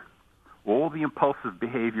disappear. All the impulsive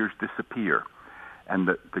behaviors disappear. And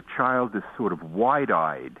the child is sort of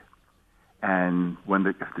wide-eyed. And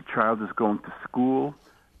if the child is going to school,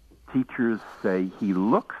 teachers say he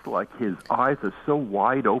looks like his eyes are so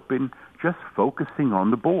wide open, just focusing on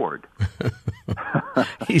the board.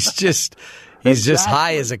 He's just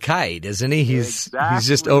high as a kite, isn't he? He's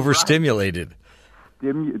just overstimulated.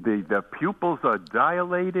 Right. The pupils are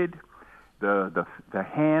dilated. The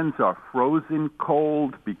hands are frozen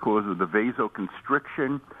cold because of the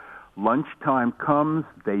vasoconstriction. Lunchtime comes,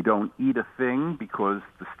 they don't eat a thing because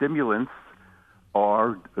the stimulants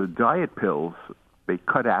are diet pills. They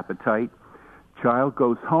cut appetite. Child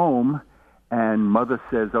goes home, and mother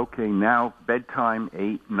says, "Okay, now bedtime,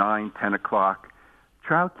 8, 9, 10 o'clock."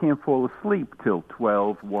 Child can't fall asleep till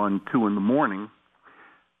 12, 1, 2 in the morning.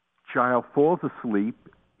 Child falls asleep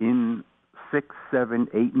in 6, 7,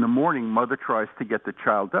 8 in the morning. Mother tries to get the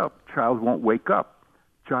child up. Child won't wake up.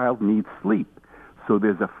 Child needs sleep. So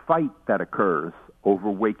there's a fight that occurs over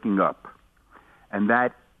waking up. And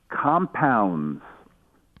that compounds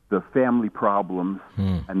the family problems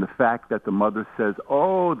and the fact that the mother says,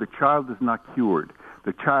 "Oh, the child is not cured.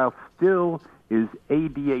 The child still is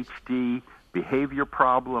ADHD, behavior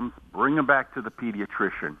problems. Bring him back to the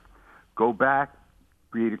pediatrician." Go back,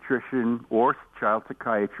 pediatrician or child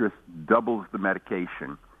psychiatrist doubles the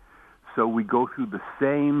medication. So we go through the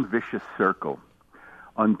same vicious circle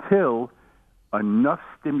until enough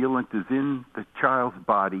stimulant is in the child's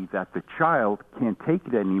body that the child can't take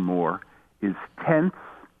it anymore, is tense,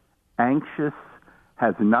 anxious,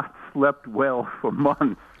 has not slept well for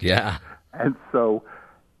months. Yeah. And so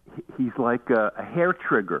he's like a hair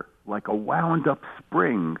trigger, like a wound-up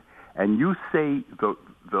spring. And you say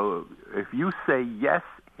if you say yes,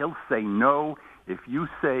 he'll say no. If you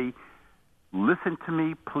say, "Listen to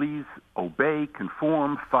me, please obey,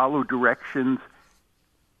 conform, follow directions,"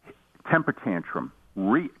 temper tantrum,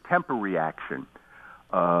 temper reaction,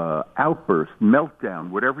 outburst, meltdown,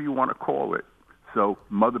 whatever you want to call it. So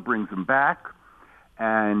mother brings him back,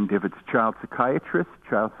 and if it's a child psychiatrist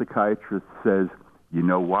says, "You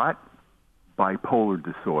know what? Bipolar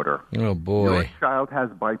disorder." Oh, boy. Your child has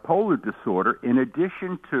bipolar disorder in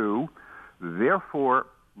addition to, therefore,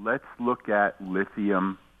 let's look at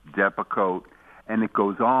lithium, Depakote, and it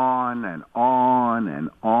goes on and on and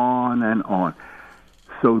on and on.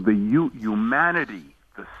 So the humanity,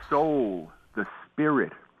 the soul, the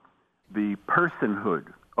spirit, the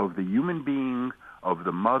personhood of the human being, of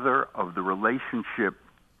the mother, of the relationship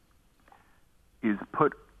is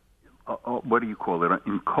put,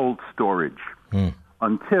 in cold storage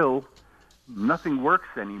until nothing works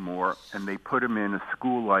anymore, and they put him in a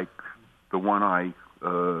school like the one I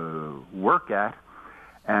work at,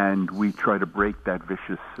 and we try to break that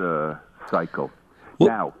vicious cycle. Well,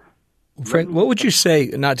 now, Frank, what would you say,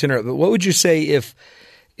 not to interrupt, but what would you say if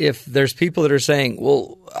there's people that are saying,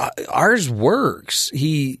 well, ours works.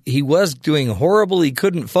 He was doing horrible. He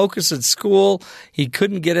couldn't focus at school. He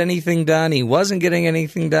couldn't get anything done. He wasn't getting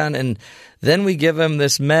anything done. And then we give him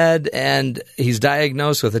this med and he's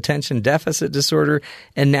diagnosed with attention deficit disorder.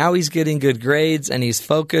 And now he's getting good grades and he's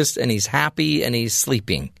focused and he's happy and he's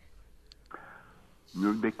sleeping.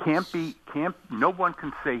 There no one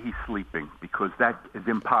can say he's sleeping because that is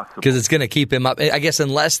impossible. Because it's going to keep him up. I guess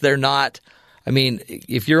unless they're not. I mean,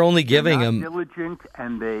 if you're only giving them diligent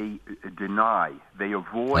and they deny, they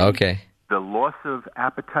avoid the loss of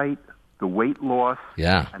appetite, the weight loss,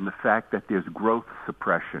 and the fact that there's growth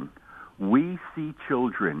suppression. We see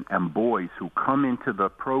children and boys who come into the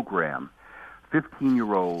program,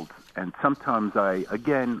 15-year-olds, and sometimes I,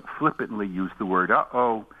 again, flippantly use the word,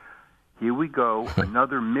 here we go,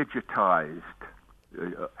 another midgetized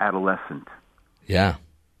adolescent. Yeah.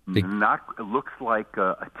 It looks like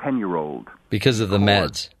a 10-year-old because of the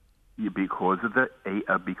meds. Because of the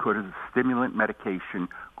stimulant medication,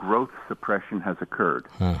 growth suppression has occurred.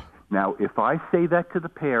 Now, if I say that to the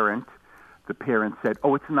parent said,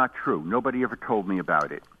 "Oh, it's not true. Nobody ever told me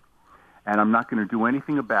about it, and I'm not going to do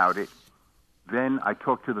anything about it." Then I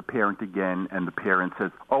talk to the parent again, and the parent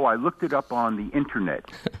says, "Oh, I looked it up on the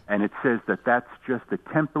internet, and it says that that's just a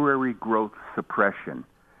temporary growth suppression.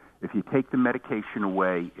 If you take the medication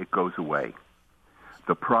away, it goes away."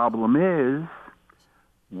 The problem is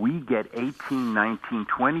we get 18, 19,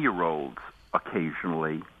 20-year-olds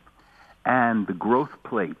occasionally, and the growth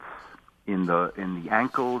plates in the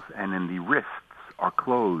ankles and in the wrists are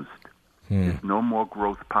closed. There's no more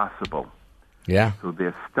growth possible. Yeah. So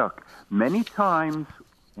they're stuck. Many times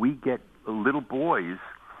we get little boys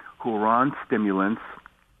who are on stimulants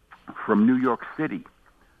from New York City,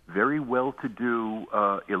 very well-to-do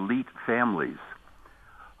elite families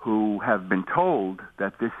who have been told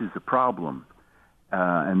that this is a problem.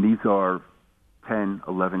 And these are 10,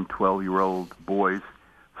 11, 12-year-old boys.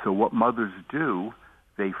 So what mothers do,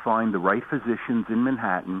 they find the right physicians in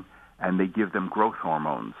Manhattan, and they give them growth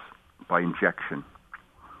hormones by injection.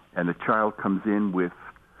 And the child comes in with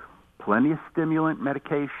plenty of stimulant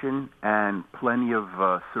medication and plenty of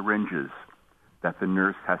syringes that the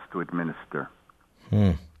nurse has to administer.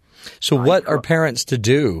 So what are parents to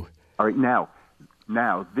do? All right, now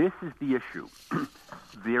this is the issue.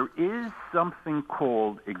 There is something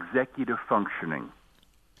called executive functioning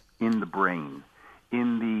in the brain,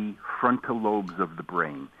 in the frontal lobes of the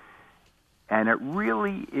brain. And it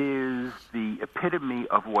really is the epitome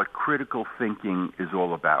of what critical thinking is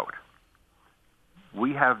all about.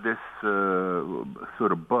 We have this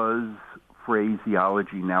sort of buzz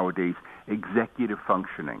phraseology nowadays, executive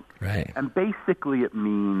functioning. Right. And basically it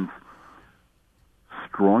means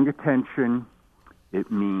strong attention,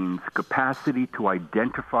 it means capacity to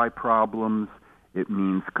identify problems, it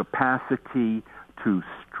means capacity to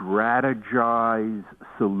strategize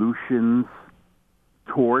solutions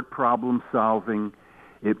toward problem solving.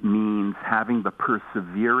 It means having the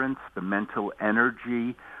perseverance, the mental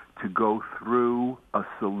energy to go through a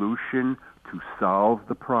solution to solve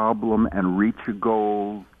the problem and reach a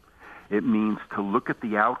goal. It means to look at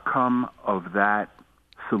the outcome of that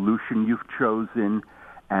solution you've chosen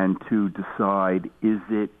and to decide, is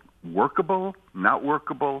it workable, not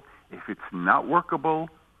workable? If it's not workable,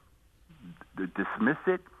 dismiss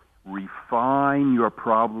it, refine your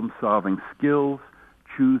problem-solving skills,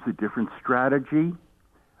 choose a different strategy,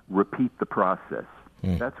 repeat the process.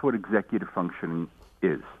 That's what executive functioning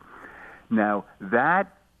is. Now,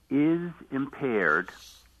 that is impaired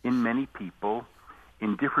in many people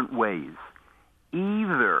in different ways.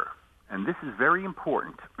 Either, and this is very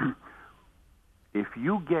important, if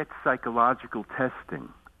you get psychological testing,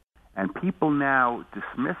 and people now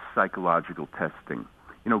dismiss psychological testing,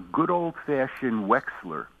 good old-fashioned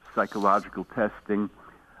Wechsler psychological testing,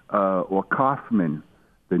 or Kaufman,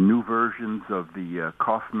 the new versions of the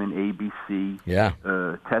Kaufman ABC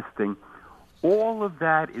testing, all of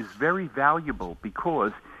that is very valuable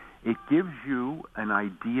because it gives you an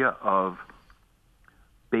idea of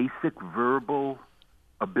basic verbal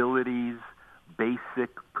abilities,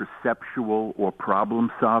 basic perceptual or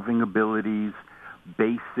problem-solving abilities,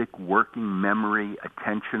 basic working memory,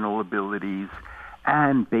 attentional abilities,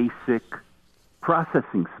 and basic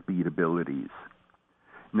processing speed abilities.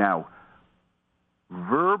 Now,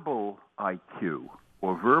 verbal IQ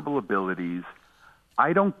or verbal abilities,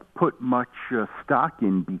 I don't put much stock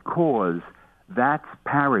in because that's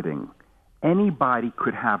parroting. Anybody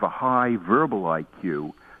could have a high verbal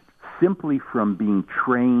IQ simply from being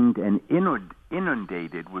trained and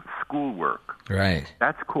inundated with schoolwork. Right.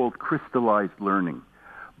 That's called crystallized learning.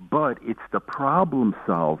 but it's the problem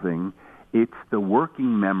solving, it's the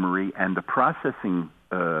working memory and the processing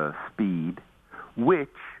speed, which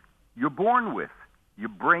you're born with. Your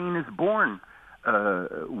brain is born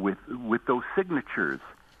with those signatures.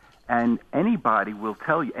 And anybody will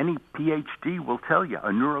tell you, any PhD will tell you,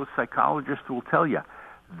 a neuropsychologist will tell you,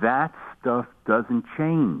 that stuff doesn't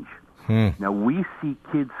change. Now, we see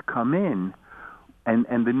kids come in,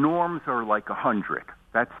 and the norms are like 100.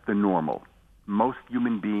 That's the normal. Most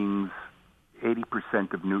human beings,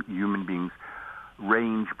 80% of human beings,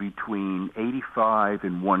 range between 85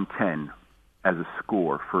 and 110 as a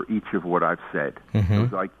score for each of what I've said,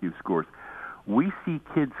 those IQ scores. We see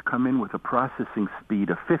kids come in with a processing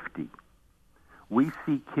speed of 50. We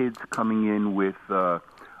see kids coming in with a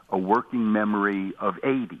working memory of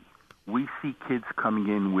 80. We see kids coming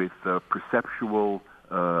in with perceptual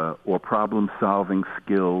or problem-solving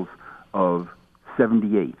skills of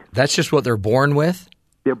 78. That's just what they're born with?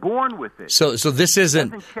 They're born with it. So this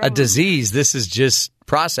isn't a disease. This is just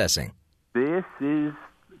processing.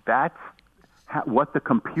 That's what the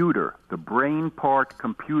computer, the brain part,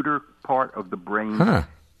 computer part of the brain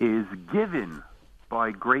is given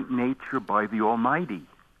by great nature, by the Almighty.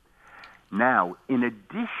 Now, in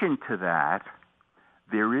addition to that,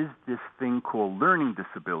 there is this thing called learning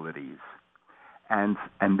disabilities, and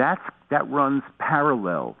that runs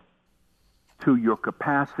parallel to your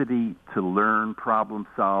capacity to learn, problem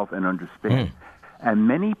solve, and understand. And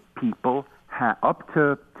many people, up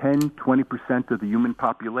to 10, 20% of the human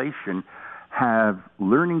population, have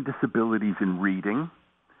learning disabilities in reading,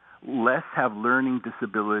 less have learning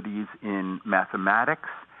disabilities in mathematics,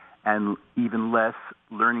 and even less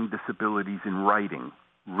learning disabilities in writing,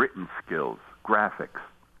 written skills, graphics.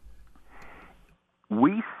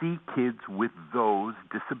 We see kids with those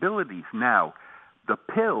disabilities. Now, the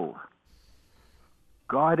pill,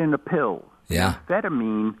 God in a pill,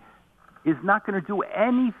 amphetamine, is not going to do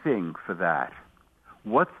anything for that.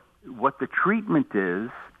 What the treatment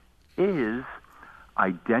is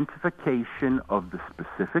identification of the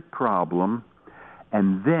specific problem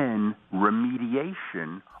and then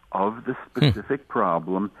remediation of the specific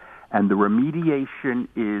problem. And the remediation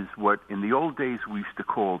is what in the old days we used to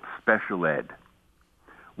call special ed,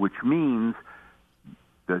 which means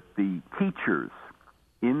that the teachers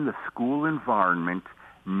in the school environment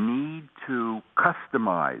need to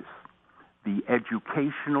customize the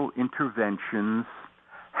educational interventions,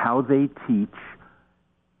 how they teach,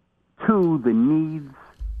 to the needs,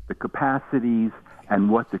 the capacities, and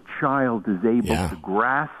what the child is able to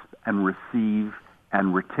grasp and receive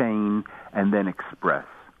and retain and then express.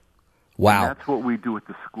 Wow. And that's what we do at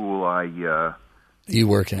the school you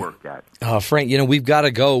work at. Oh, Frank, we've got to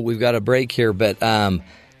go. We've got a break here, but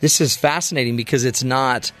this is fascinating because it's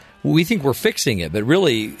not – we think we're fixing it, but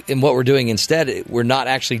really in what we're doing instead, we're not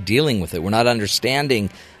actually dealing with it. We're not understanding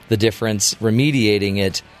the difference, remediating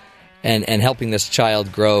it, and helping this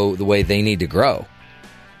child grow the way they need to grow.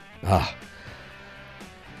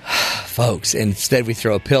 Folks, instead we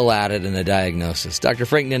throw a pill at it and a diagnosis. Dr.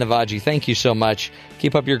 Frank Ninivaggi, thank you so much.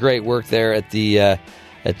 Keep up your great work there at the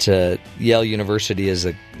at Yale University as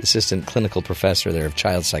an assistant clinical professor there of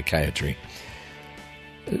child psychiatry.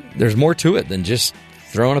 There's more to it than just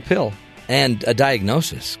throwing a pill and a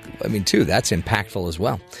diagnosis. I mean, too, that's impactful as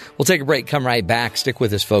well. We'll take a break, come right back. Stick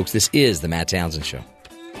with us, folks. This is The Matt Townsend Show.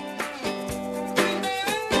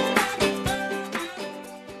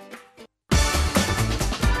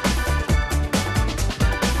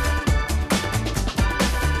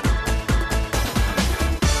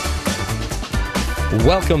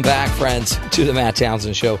 Welcome back, friends, to the Matt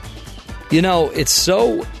Townsend Show. It's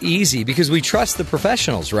so easy because we trust the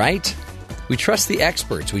professionals, right? We trust the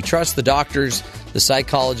experts. We trust the doctors, the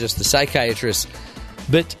psychologists, the psychiatrists.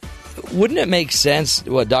 But wouldn't it make sense,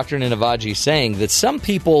 what Dr. Ninivaggi is saying, that some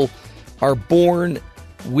people are born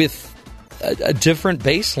with a different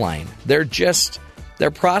baseline?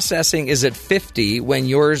 Their processing is at 50 when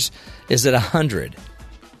yours is at 100.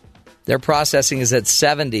 Their processing is at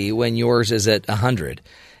 70 when yours is at 100.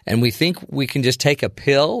 And we think we can just take a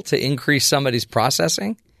pill to increase somebody's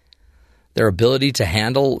processing, their ability to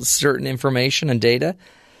handle certain information and data.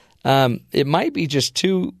 It might be just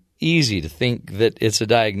too easy to think that it's a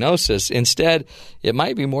diagnosis. Instead, it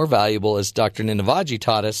might be more valuable, as Dr. Ninivaggi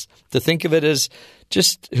taught us, to think of it as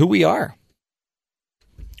just who we are.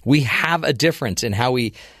 We have a difference in how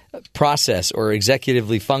we process or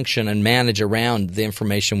executively function and manage around the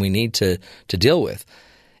information we need to deal with.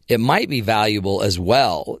 It might be valuable as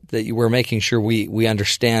well that we're making sure we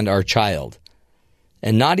understand our child,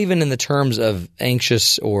 and not even in the terms of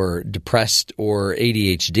anxious or depressed or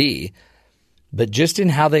ADHD, but just in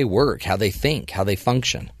how they work, how they think, how they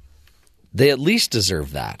function. They at least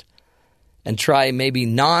deserve that. And try maybe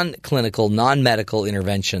non-clinical, non-medical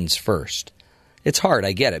interventions first. It's hard,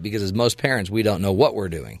 I get it, because as most parents, we don't know what we're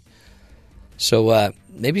doing. So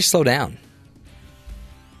maybe slow down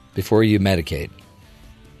before you medicate.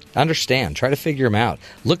 Understand. Try to figure them out.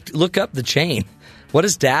 Look up the chain. What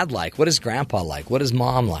is dad like? What is grandpa like? What is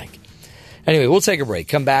mom like? Anyway, we'll take a break.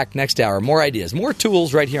 Come back next hour. More ideas, more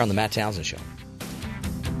tools right here on The Matt Townsend Show.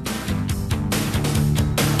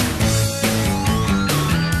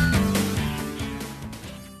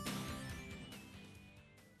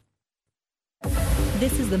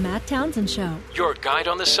 This is the Matt Townsend Show. Your guide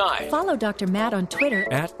on the side. Follow Dr. Matt on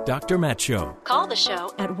Twitter At Dr. Matt Show. Call the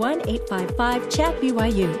show at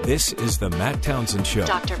 1-855-CHAT-BYU. This is the Matt Townsend Show.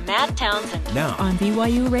 Dr. Matt Townsend. Now On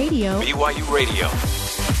BYU Radio. BYU Radio.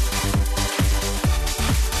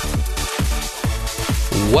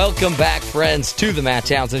 Welcome back, friends, to the Matt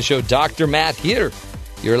Townsend Show. Dr. Matt here,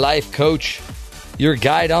 your life coach, your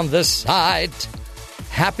guide on the side.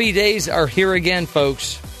 Happy days are here again,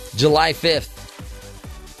 folks. July 5th.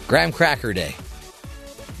 Graham Cracker Day.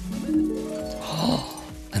 Oh,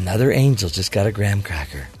 another angel just got a graham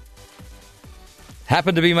cracker.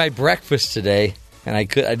 Happened to be my breakfast today, and I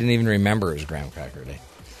didn't even remember it was Graham Cracker Day.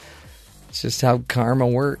 It's just how karma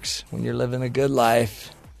works. When you're living a good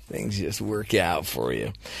life, things just work out for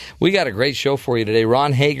you. We got a great show for you today.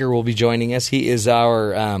 Ron Hager will be joining us. He is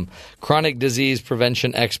our chronic disease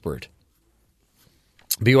prevention expert.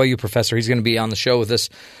 BYU professor. He's going to be on the show with us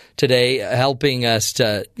today, helping us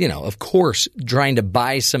to, of course, trying to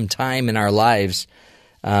buy some time in our lives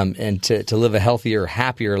and to live a healthier,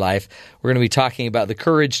 happier life. We're going to be talking about the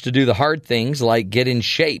courage to do the hard things like get in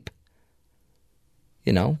shape.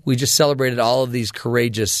 We just celebrated all of these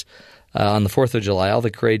courageous, on the 4th of July, all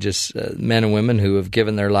the courageous men and women who have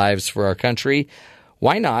given their lives for our country.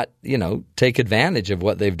 Why not, take advantage of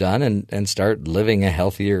what they've done and start living a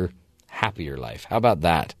healthier, happier life? How about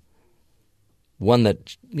that? One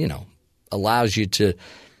that, allows you to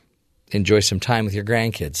enjoy some time with your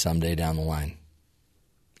grandkids someday down the line.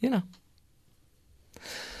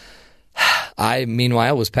 I,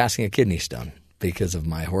 meanwhile, was passing a kidney stone because of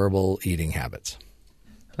my horrible eating habits.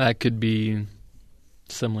 That could be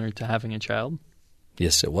similar to having a child.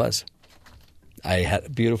 Yes, it was. I had a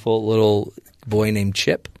beautiful little boy named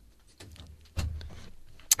Chip.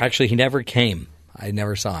 Actually, he never came. I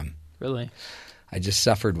never saw him. Really? I just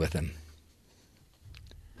suffered with him.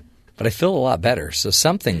 But I feel a lot better, so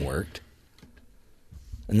something worked.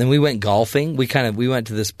 And then we went golfing. We went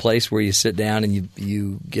to this place where you sit down and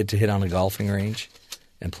you get to hit on a golfing range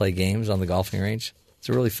and play games on the golfing range. It's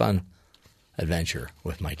a really fun adventure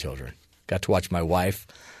with my children. Got to watch my wife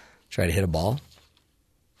try to hit a ball.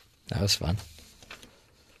 That was fun.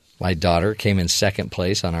 My daughter came in second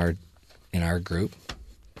place in our group.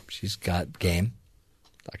 She's got game,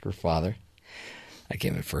 like her father. I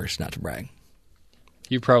came in first, not to brag.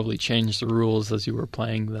 You probably changed the rules as you were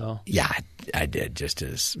playing, though. Yeah, I did, just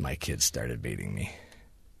as my kids started beating me.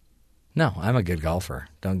 No, I'm a good golfer.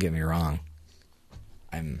 Don't get me wrong.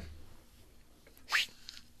 I'm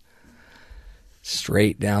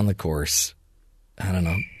straight down the course. I don't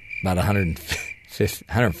know, about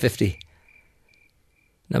 150.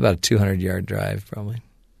 About a 200-yard drive, probably.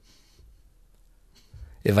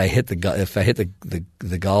 If I hit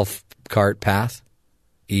the golf cart path,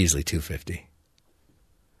 easily 250.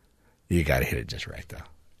 You got to hit it just right, though.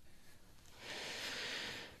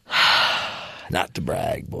 Not to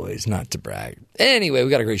brag, boys, not to brag. Anyway, we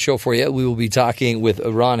got a great show for you. We will be talking with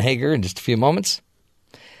Ron Hager in just a few moments.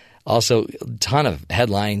 Also, a ton of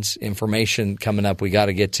headlines, information coming up we got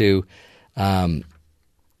to get to.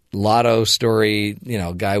 Lotto story,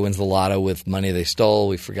 guy wins the lotto with money they stole.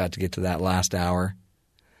 We forgot to get to that last hour.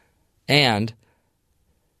 And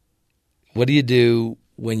what do you do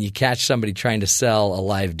when you catch somebody trying to sell a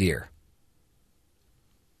live deer?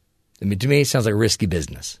 I mean, to me, it sounds like a risky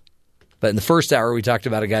business. But in the first hour, we talked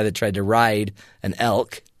about a guy that tried to ride an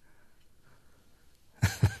elk.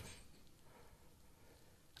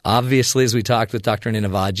 Obviously, as we talked with Dr.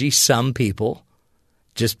 Ninavaji, some people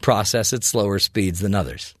just process at slower speeds than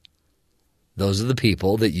others. Those are the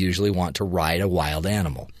people that usually want to ride a wild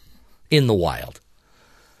animal in the wild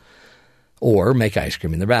or make ice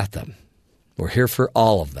cream in their bathtub. We're here for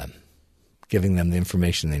all of them, giving them the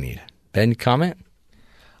information they need. Ben, comment?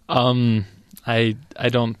 I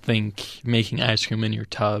don't think making ice cream in your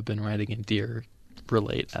tub and riding a deer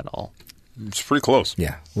relate at all. It's pretty close.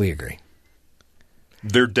 Yeah, we agree.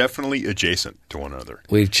 They're definitely adjacent to one another.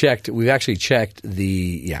 We've checked the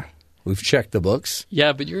books.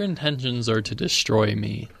 Yeah, but your intentions are to destroy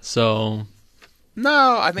me. So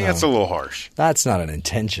No, I think that's a little harsh. That's not an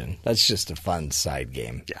intention. That's just a fun side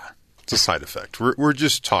game. Yeah, it's a side effect. We're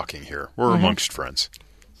just talking here. We're amongst friends.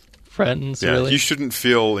 Friends, yeah, really? You shouldn't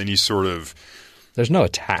feel any sort of... There's no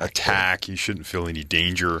attack. You shouldn't feel any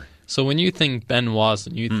danger. So when you think Ben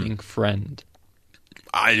Wasden, you think friend.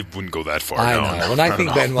 I wouldn't go that far. I know. When I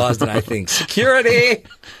think Ben Wasden, I think security.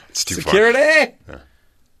 It's too security. far. Yeah.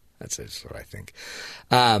 That's what I think.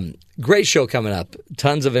 Great show coming up.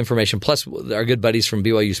 Tons of information. Plus, our good buddies from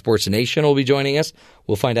BYU Sports Nation will be joining us.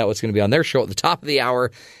 We'll find out what's going to be on their show at the top of the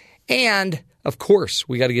hour. And, of course,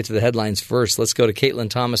 we got to get to the headlines first. Let's go to Caitlin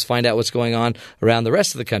Thomas, find out what's going on around the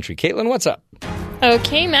rest of the country. Caitlin, what's up?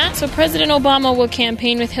 Okay, Matt. So President Obama will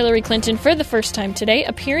campaign with Hillary Clinton for the first time today,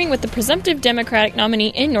 appearing with the presumptive Democratic nominee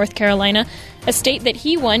in North Carolina, a state that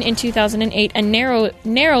he won in 2008 and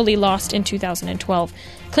narrowly lost in 2012.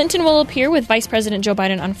 Clinton will appear with Vice President Joe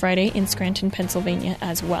Biden on Friday in Scranton, Pennsylvania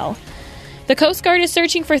as well. The Coast Guard is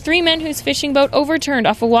searching for 3 men whose fishing boat overturned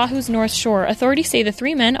off Oahu's North Shore. Authorities say the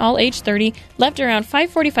 3 men, all age 30, left around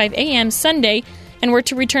 5:45 a.m. Sunday and were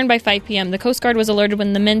to return by 5 p.m. The Coast Guard was alerted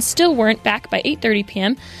when the men still weren't back by 8:30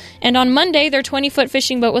 p.m. And on Monday, their 20-foot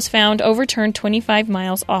fishing boat was found overturned 25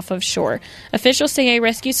 miles off of shore. Officials say a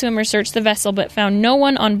rescue swimmer searched the vessel but found no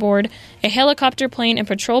one on board. A helicopter, plane, and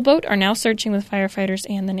patrol boat are now searching with firefighters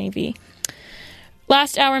and the Navy.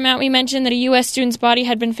 Last hour, Matt, we mentioned that a U.S. student's body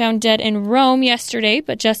had been found dead in Rome yesterday,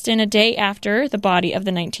 but just in a day after the body of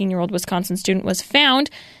the 19-year-old Wisconsin student was found,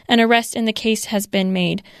 an arrest in the case has been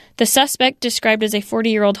made. The suspect, described as a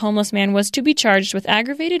 40-year-old homeless man, was to be charged with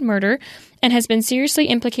aggravated murder and has been seriously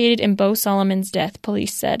implicated in Bo Solomon's death,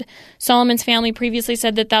 police said. Solomon's family previously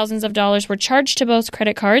said that thousands of dollars were charged to Bo's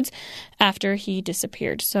credit cards after he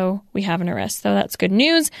disappeared. So we have an arrest, so that's good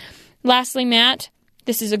news. Lastly, Matt,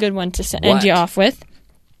 this is a good one to end you off with.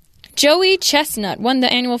 Joey Chestnut won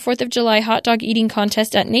the annual 4th of July hot dog eating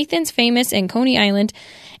contest at Nathan's Famous in Coney Island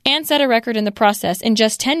and set a record in the process. In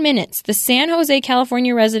just 10 minutes, the San Jose,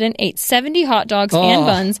 California resident ate 70 hot dogs and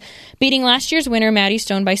buns, beating last year's winner, Maddie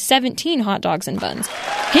Stone, by 17 hot dogs and buns.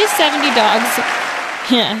 These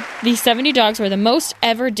 70 dogs were the most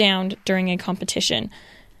ever downed during a competition.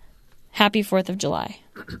 Happy 4th of July.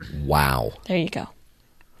 Wow. There you go.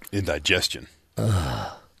 Indigestion.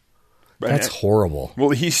 That's horrible. Well,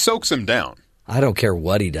 he soaks them down. I don't care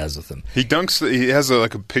what he does with them. He dunks. He has a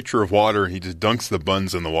pitcher of water, and he just dunks the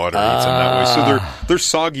buns in the water and eats them that way. So they're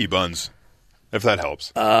soggy buns, if that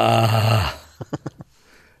helps.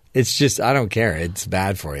 It's just, I don't care. It's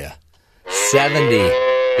bad for you. 70.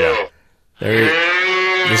 Yeah.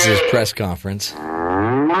 This is press conference.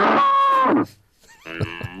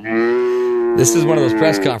 This is one of those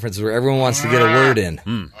press conferences where everyone wants to get a word in.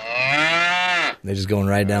 They're just going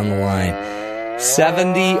right down the line.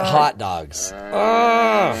 70 hot dogs.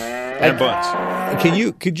 And buns.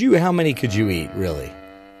 How many could you eat, really?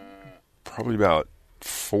 Probably about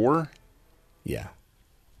 4. Yeah.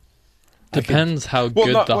 Depends how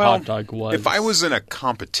good the hot dog was. If I was in a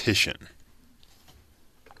competition,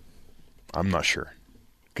 I'm not sure.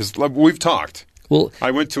 Because we've talked. Well, I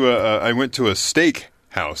went to a steak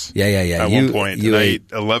house. Yeah. At one point, and I ate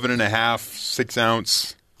 11.5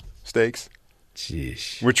 6-ounce steaks.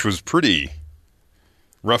 Jeez. Which was pretty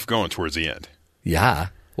rough going towards the end. Yeah.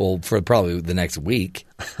 Well, for probably the next week.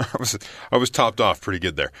 I was topped off pretty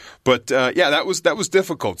good there. But that was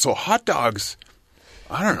difficult. So hot dogs,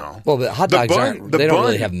 I don't know. Well, but hot dogs don't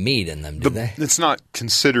really have meat in them, do they? It's not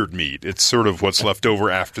considered meat. It's sort of what's left over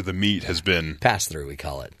after the meat has been passed through, we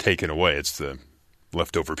call it. Taken away. It's the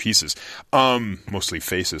leftover pieces. Mostly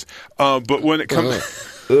faces. But when it comes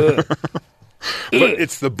but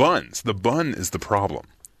it's the buns. The bun is the problem.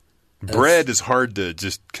 Bread is hard to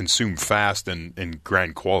just consume fast and in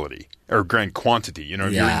grand quality or grand quantity. You're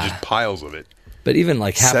eating just piles of it. But even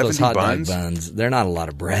like half those hot dog buns, they're not a lot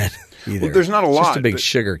of bread either. Well, there's not a lot. It's just a big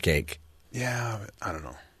sugar cake. Yeah, I don't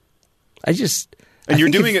know.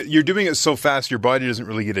 You're doing it so fast, your body doesn't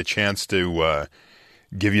really get a chance to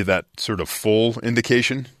give you that sort of full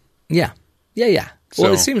indication. Yeah.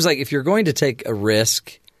 Well, it seems like if you're going to take a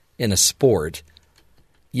risk in a sport,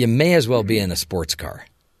 you may as well be in a sports car.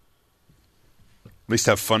 At least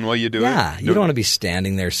have fun while you do it. Yeah, you don't want to be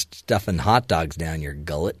standing there stuffing hot dogs down your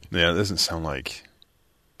gullet. Yeah, it doesn't sound like...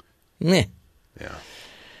 Meh. Yeah.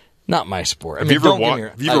 Not my sport. Have you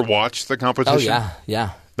ever watched the competition? Oh,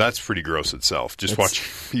 yeah. That's pretty gross itself. Just watching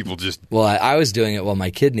people just... Well, I was doing it while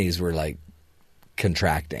my kidneys were like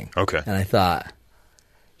contracting. Okay. And I thought,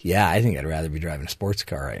 I think I'd rather be driving a sports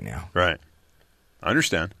car right now. Right. I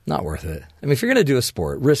understand. Not worth it. I mean, if you're going to do a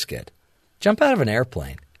sport, risk it. Jump out of an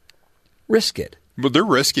airplane. Risk it. But they're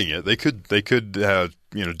risking it. They could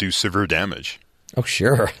do severe damage. Oh,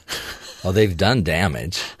 sure. Oh, they've done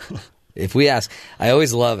damage. If we ask, I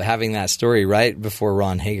always love having that story right before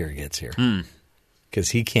Ron Hager gets here. Because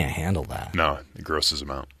he can't handle that. No, it grosses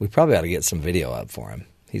him out. We probably ought to get some video up for him.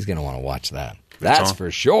 He's going to want to watch that. That's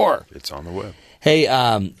for sure. It's on the web. Hey,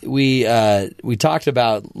 we talked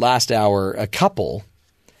about last hour a couple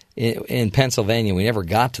in Pennsylvania. We never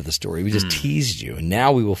got to the story. We just teased you, and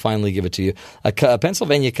now we will finally give it to you. A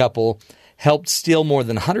Pennsylvania couple helped steal more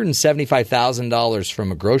than $175,000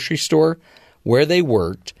 from a grocery store where they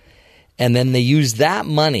worked, and then they used that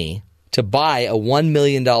money to buy a $1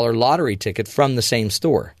 million lottery ticket from the same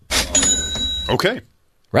store. Okay.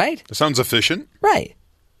 Right? That sounds efficient. Right.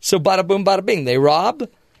 So bada boom, bada bing. They rob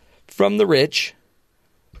from the rich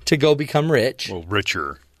to go become rich. Well,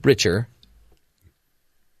 richer. Richer.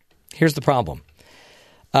 Here's the problem.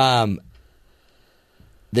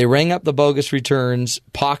 They rang up the bogus returns,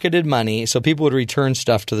 pocketed money, so people would return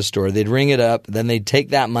stuff to the store. They'd ring it up, then they'd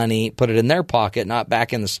take that money, put it in their pocket, not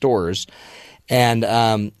back in the stores. And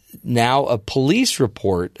now a police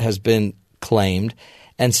report has been claimed,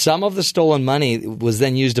 and some of the stolen money was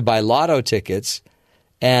then used to buy lotto tickets,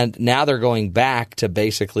 and now they're going back to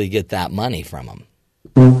basically get that money from them.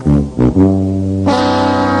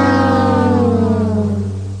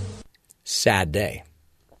 Sad day.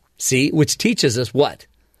 See, which teaches us what?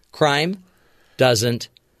 Crime doesn't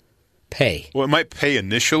pay. Well, it might pay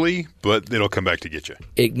initially, but it'll come back to get you.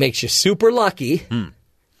 It makes you super lucky.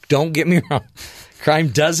 Don't get me wrong. Crime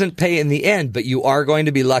doesn't pay in the end, but you are going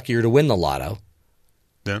to be luckier to win the lotto.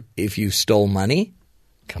 Yeah. If you stole money,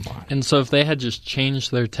 come on. And so if they had just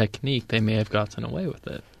changed their technique, they may have gotten away with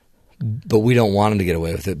it. But we don't want them to get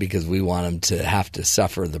away with it because we want them to have to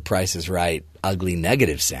suffer the Price is Right ugly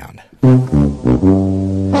negative sound.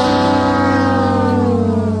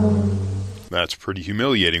 That's pretty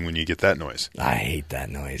humiliating when you get that noise. I hate that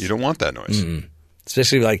noise. You don't want that noise.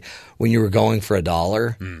 Especially like when you were going for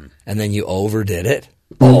 $1 and then you overdid it.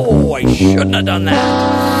 Oh, I shouldn't have done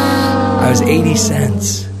that. I was 80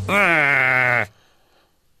 cents.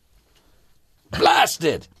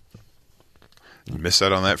 Blasted. You miss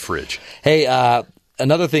out on that fridge. Hey,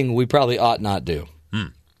 another thing we probably ought not do.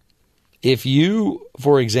 If you,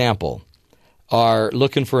 for example, are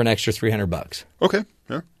looking for an extra $300, okay,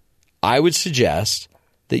 yeah, I would suggest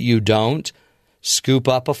that you don't scoop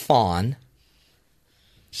up a fawn,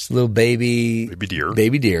 just a little baby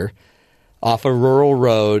deer, off a rural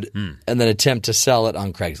road, and then attempt to sell it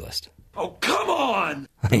on Craigslist. Oh, come on!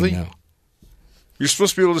 Really? I know. You're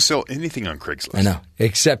supposed to be able to sell anything on Craigslist. I know,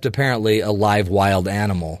 except apparently a live wild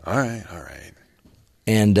animal. All right.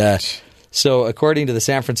 And so according to the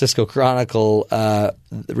San Francisco Chronicle,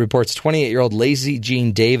 reports 28-year-old Lazy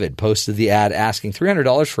Jean David posted the ad asking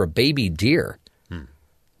 $300 for a baby deer.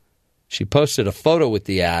 She posted a photo with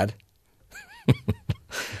the ad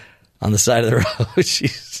on the side of the road.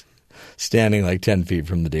 She's standing like 10 feet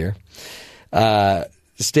from the deer.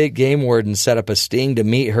 State game warden set up a sting to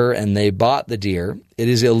meet her, and they bought the deer. It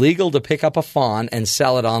is illegal to pick up a fawn and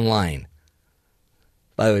sell it online.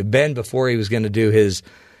 By the way, Ben, before he was going to do his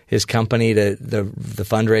company, to the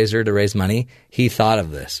fundraiser to raise money, he thought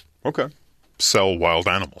of this. Okay. Sell wild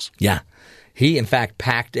animals. Yeah. He, in fact,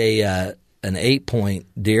 packed an 8-point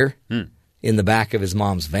deer in the back of his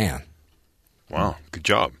mom's van. Wow. Good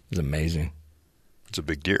job. It was amazing. It's a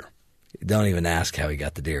big deer. Don't even ask how he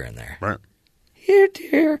got the deer in there. Right. Here,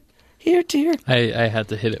 dear. Here, dear. I had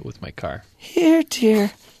to hit it with my car. Here,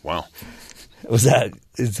 dear. Wow. Is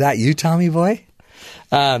that you, Tommy boy?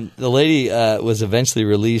 The lady was eventually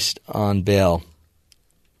released on bail,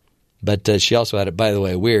 but she also had, by the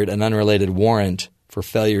way, an unrelated warrant for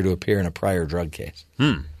failure to appear in a prior drug case.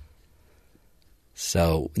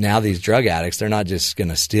 So now these drug addicts, they're not just going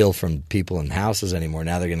to steal from people in houses anymore.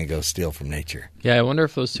 Now they're going to go steal from nature. Yeah, I wonder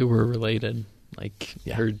if those two were related, like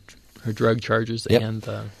her drug charges and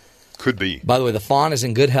the... Could be. By the way, the fawn is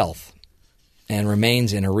in good health and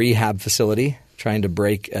remains in a rehab facility trying to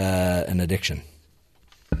break an addiction.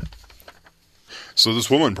 So this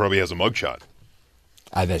woman probably has a mugshot.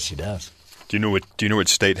 I bet she does. Do you know which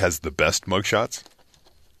state has the best mugshots?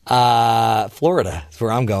 Florida is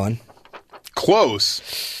where I'm going.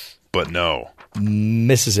 Close, but no.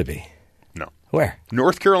 Mississippi. No. Where?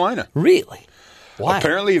 North Carolina. Really? Why?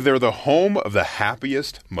 Apparently, they're the home of the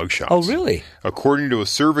happiest mugshots. Oh, really? According to a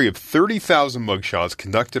survey of 30,000 mugshots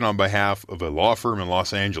conducted on behalf of a law firm in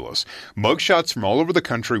Los Angeles, mugshots from all over the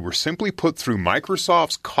country were simply put through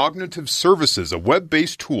Microsoft's Cognitive Services, a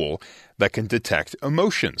web-based tool that can detect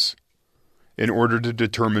emotions. in order to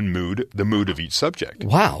determine the mood of each subject.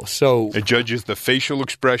 Wow. So it judges the facial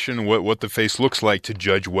expression, what the face looks like, to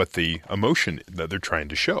judge what the emotion that they're trying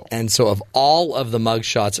to show. And so of all of the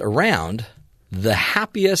mugshots around, the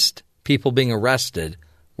happiest people being arrested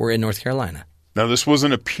were in North Carolina. Now, this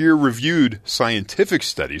wasn't a peer-reviewed scientific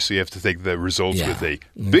study, so you have to take the results with a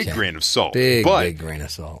big grain of salt. Big grain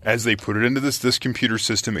of salt. As they put it into this computer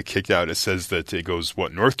system, it kicked out. It says that it goes,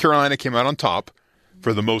 North Carolina came out on top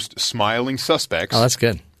for the most smiling suspects. Oh, that's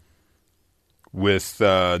good. With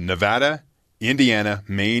Nevada, Indiana,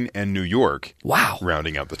 Maine, and New York. Wow.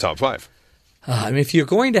 Rounding out the top 5. If you're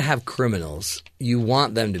going to have criminals, you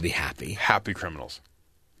want them to be happy. Happy criminals.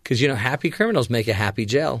 Because, happy criminals make a happy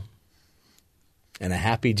jail. And a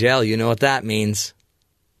happy jail, you know what that means.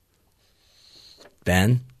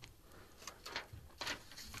 Ben?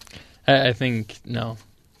 I think no.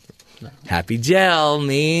 Happy jail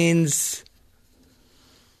means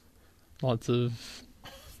lots of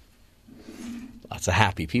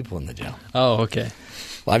happy people in the jail. Oh, okay.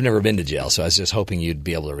 Well, I've never been to jail, so I was just hoping you'd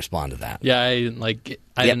be able to respond to that. Yeah, I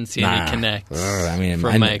didn't see any connects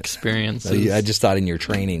from my experiences. I just thought in your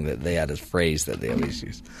training that they had a phrase that they always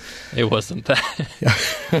use. It wasn't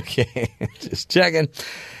that. Okay, just checking.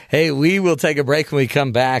 Hey, we will take a break when we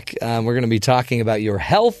come back. We're going to be talking about your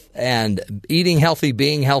health and eating healthy,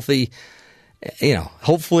 being healthy.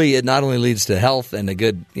 Hopefully it not only leads to health and a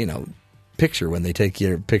good, picture when they take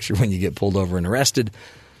your picture when you get pulled over and arrested,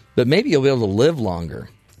 but maybe you'll be able to live longer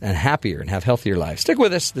and happier and have healthier lives. Stick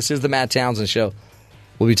with us. This is the Matt Townsend Show.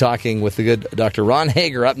 We'll be talking with the good Dr. Ron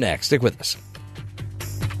Hager up next. Stick with us.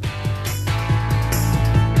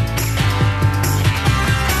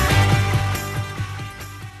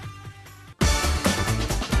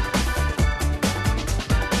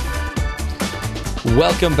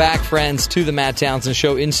 Welcome back, friends, to the Matt Townsend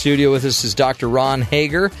Show. In studio with us is Dr. Ron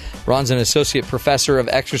Hager. Ron's an associate professor of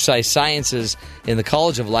exercise sciences in the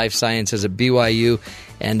College of Life Sciences at BYU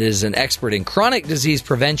and is an expert in chronic disease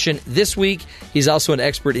prevention. This week, he's also an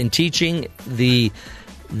expert in teaching the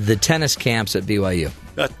tennis camps at BYU.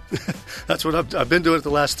 That's what I've been doing it the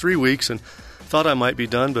last 3 weeks and thought I might be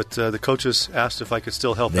done, but the coaches asked if I could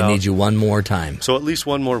still help out. They need you one more time. So at least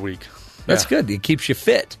one more week. That's good. It keeps you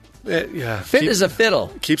fit. Fit as a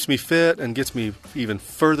fiddle. Keeps me fit and gets me even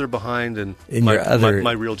further behind in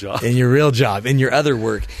my real job. In your real job, in your other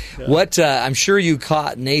work. Yeah. What I'm sure you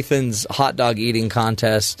caught Nathan's hot dog eating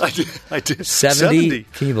contest. I did. 70?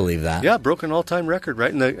 Can you believe that? Yeah, broke an all-time record,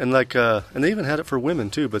 right? And they even had it for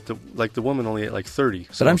women too, but the woman only ate like 30.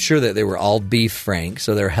 So. But I'm sure that they were all beef frank,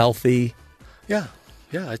 so they're healthy. Yeah,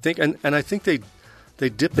 I think and I think they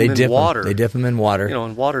dip them in water. They dip them in water.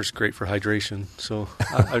 And water's great for hydration. So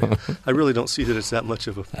I really don't see that it's that much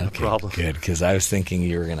of a problem. Good, because I was thinking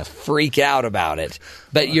you were going to freak out about it.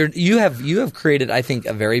 But you have created, I think,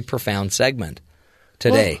 a very profound segment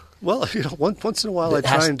today. Well, once in a while I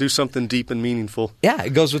try and do something deep and meaningful. Yeah,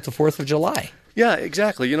 it goes with the 4th of July. Yeah,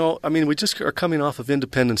 exactly. We just are coming off of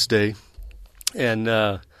Independence Day, and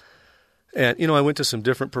I went to some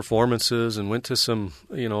different performances and went to some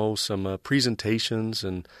presentations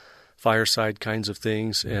and fireside kinds of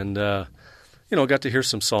things, and got to hear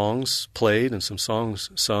some songs played and some songs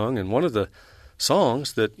sung. And one of the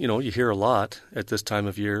songs that you hear a lot at this time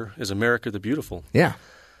of year is "America the Beautiful." Yeah,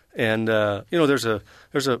 and there's a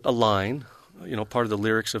line, part of the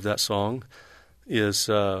lyrics of that song is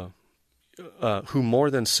 "Who more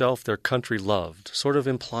than self their country loved," sort of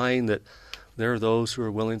implying that. There are those who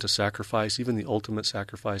are willing to sacrifice, even the ultimate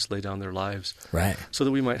sacrifice, lay down their lives, right? So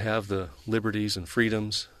that we might have the liberties and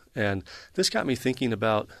freedoms. And this got me thinking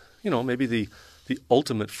about, maybe the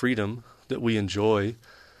ultimate freedom that we enjoy,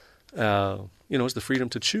 is the freedom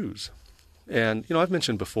to choose. And I've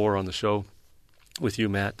mentioned before on the show with you,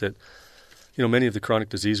 Matt, that many of the chronic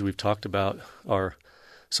diseases we've talked about are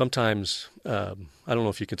sometimes, I don't know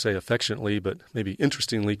if you could say affectionately, but maybe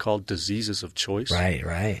interestingly called diseases of choice.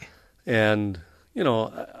 Right. And,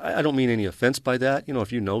 I don't mean any offense by that.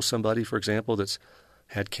 If you know somebody, for example, that's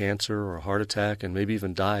had cancer or a heart attack and maybe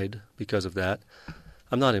even died because of that,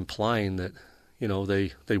 I'm not implying that,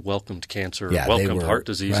 they welcomed cancer or welcomed heart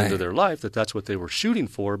disease into their life, that's what they were shooting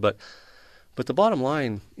for. But the bottom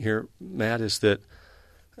line here, Matt, is that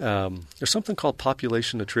there's something called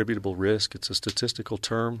population attributable risk. It's a statistical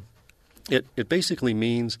term. It basically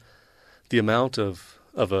means the amount of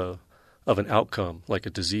an outcome like a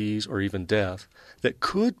disease or even death that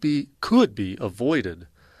could be avoided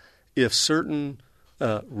if certain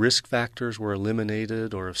risk factors were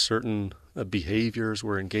eliminated or if certain behaviors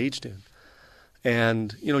were engaged in.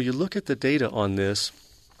 And you look at the data on this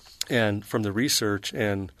and from the research,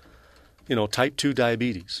 and type 2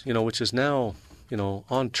 diabetes, which is now,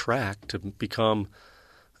 on track to become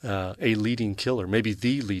a leading killer, maybe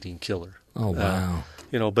the leading killer. Oh, wow.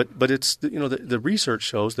 But it's, the research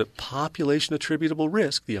shows that population attributable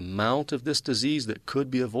risk, the amount of this disease that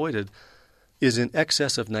could be avoided, is in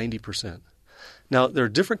excess of 90%. Now, there are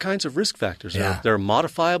different kinds of risk factors. Yeah. There are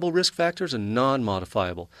modifiable risk factors and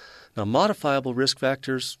non-modifiable. Now, modifiable risk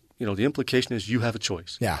factors, the implication is you have a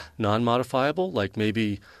choice. Yeah. Non-modifiable, like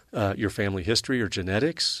maybe your family history or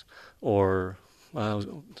genetics, or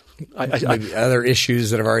maybe other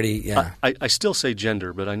issues that have already. I still say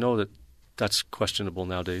gender, but I know that that's questionable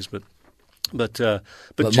nowadays. But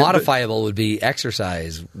modifiable would be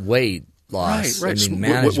exercise, weight loss. Right.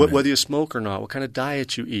 Management. Whether you smoke or not, what kind of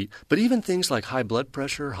diet you eat. But even things like high blood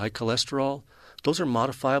pressure, high cholesterol, those are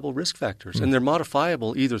modifiable risk factors. And they're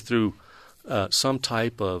modifiable either through some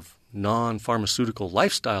type of non-pharmaceutical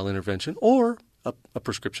lifestyle intervention or a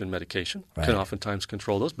prescription medication can oftentimes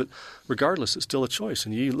control those. But regardless, it's still a choice.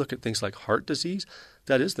 And you look at things like heart disease,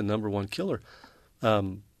 that is the number one killer.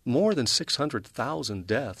 More than 600,000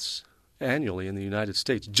 deaths annually in the United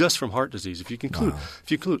States just from heart disease. If you include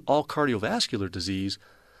all cardiovascular disease,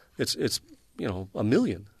 it's 1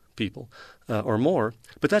 million people or more.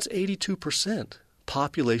 But that's 82%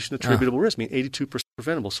 population attributable risk, 82%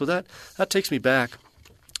 preventable. So that takes me back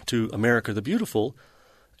to America the Beautiful,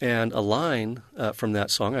 and a line from that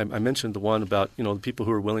song. I mentioned the one about the people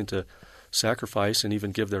who are willing to sacrifice and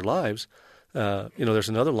even give their lives. There's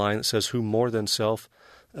another line that says, "Who more than self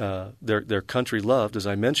their country loved," as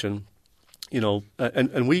I mentioned.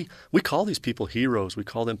 And we call these people heroes. We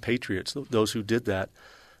call them patriots, those who did that.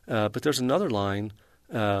 But there's another line,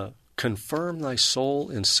 confirm thy soul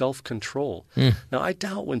in self-control. Now, I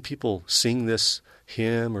doubt when people sing this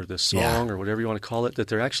hymn or this song or whatever you want to call it, that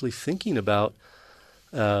they're actually thinking about,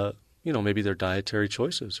 maybe their dietary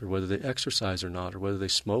choices or whether they exercise or not or whether they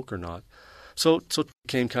smoke or not. So it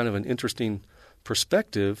became kind of an interesting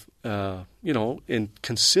perspective, in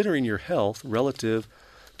considering your health relative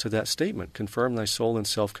to that statement, confirm thy soul in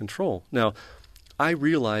self-control. Now, I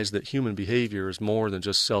realize that human behavior is more than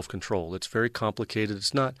just self-control. It's very complicated.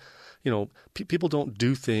 It's not, people don't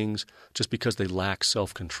do things just because they lack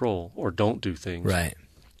self-control or don't do things. Right.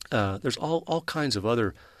 There's all kinds of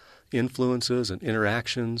other influences and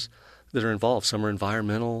interactions that are involved. Some are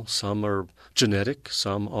environmental, some are genetic,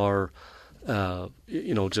 some are,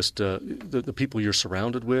 just the people you're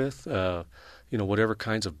surrounded with, whatever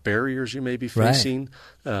kinds of barriers you may be facing,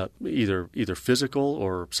 either physical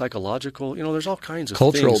or psychological. There's all kinds of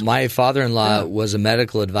cultural. Things. My father-in-law was a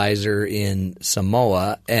medical advisor in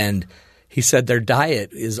Samoa, and he said their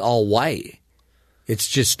diet is all white. It's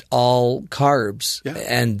just all carbs,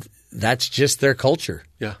 and that's just their culture.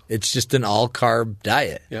 Yeah, it's just an all-carb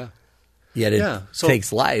diet. Yeah, yet it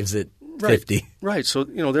takes lives at 50. Right. So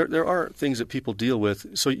there are things that people deal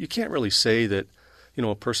with. So you can't really say that.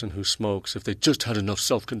 A person who smokes, if they just had enough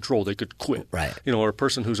self-control, they could quit. Right. Or a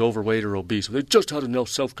person who's overweight or obese, if they just had enough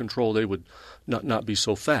self-control, they would not be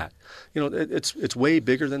so fat. It's way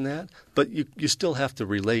bigger than that, but you still have to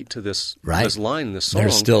relate to this line in this song.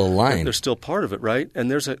 There's still a line. There's still part of it, right? And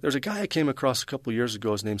there's a guy I came across a couple of years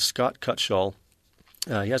ago. His name's Scott Cutshall.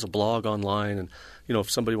 He has a blog online, and if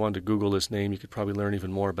somebody wanted to Google his name, you could probably learn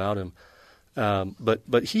even more about him.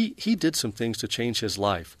 But he did some things to change his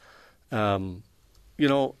life. And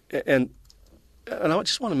I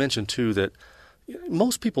just want to mention, too, that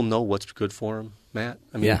most people know what's good for them, Matt.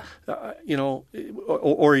 I mean,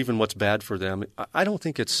 or even what's bad for them. I don't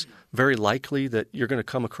think it's very likely that you're going to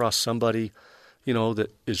come across somebody, that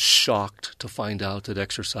is shocked to find out that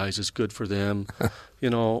exercise is good for them,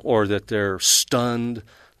 or that they're stunned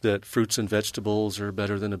that fruits and vegetables are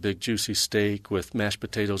better than a big juicy steak with mashed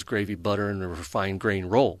potatoes, gravy, butter, and a refined grain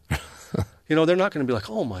roll. They're not going to be like,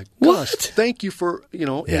 oh, my gosh, thank you for,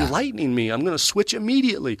 enlightening me. I'm going to switch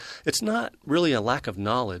immediately. It's not really a lack of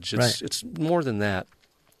knowledge. It's more than that.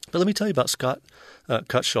 But let me tell you about Scott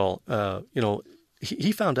Cutshall.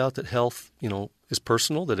 He found out that health, is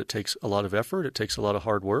personal, that it takes a lot of effort. It takes a lot of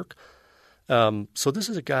hard work. So this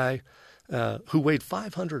is a guy who weighed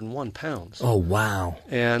 501 pounds. Oh, wow.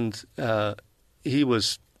 And he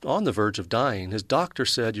was on the verge of dying. His doctor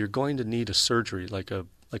said, you're going to need a surgery, like a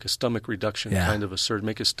stomach reduction kind of a surgery,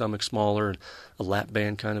 make his stomach smaller and a lap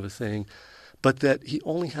band kind of a thing. But that he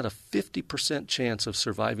only had a 50% chance of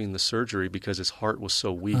surviving the surgery because his heart was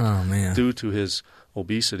so weak due to his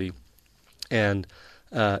obesity. And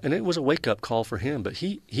it was a wake-up call for him. But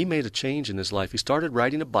he made a change in his life. He started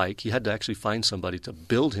riding a bike. He had to actually find somebody to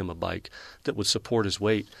build him a bike that would support his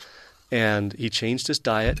weight. And he changed his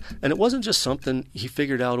diet. And it wasn't just something he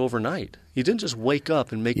figured out overnight. He didn't just wake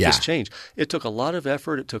up and make this change. It took a lot of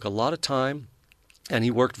effort. It took a lot of time. And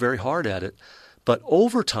he worked very hard at it. But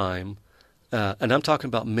over time, and I'm talking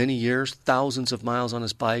about many years, thousands of miles on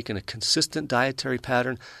his bike and a consistent dietary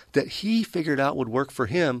pattern that he figured out would work for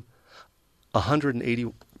him,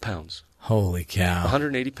 180 pounds. Holy cow.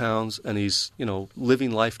 180 pounds, and he's,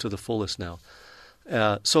 living life to the fullest now.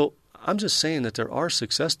 So I'm just saying that there are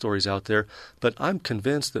success stories out there, but I'm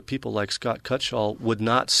convinced that people like Scott Cutshall would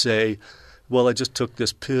not say, well, I just took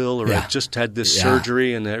this pill or I just had this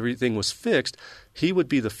surgery and everything was fixed. He would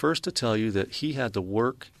be the first to tell you that he had to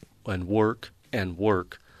work and work and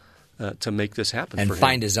work to make this happen and for him.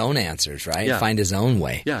 Find his own answers, right? Yeah. Find his own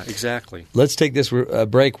way. Yeah, exactly. Let's take this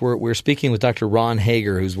break. We're speaking with Dr. Ron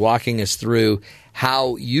Hager, who's walking us through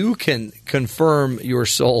how you can confirm your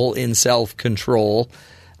soul in self-control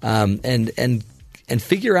and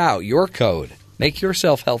figure out your code. Make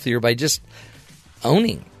yourself healthier by just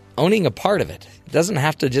owning a part of it. It doesn't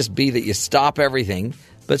have to just be that you stop everything,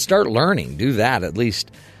 but start learning. Do that at least.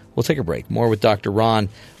 We'll take a break. More with Dr. Ron.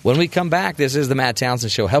 When we come back, this is the Matt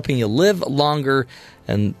Townsend Show, helping you live longer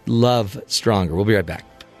and love stronger. We'll be right back.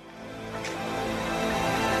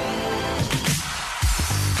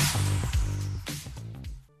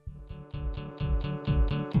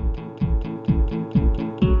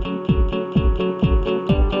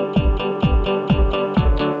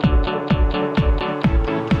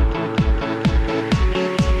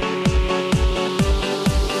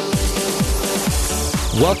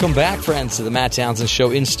 Welcome back, friends, to the Matt Townsend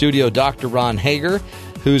Show. In studio, Dr. Ron Hager,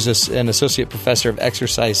 who's an associate professor of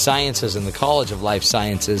exercise sciences in the College of Life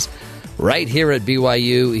Sciences right here at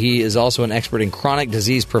BYU. He is also an expert in chronic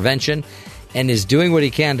disease prevention and is doing what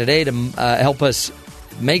he can today to help us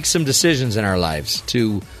make some decisions in our lives,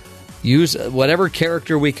 to use whatever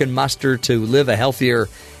character we can muster to live a healthier,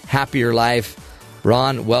 happier life.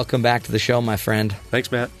 Ron, welcome back to the show, my friend.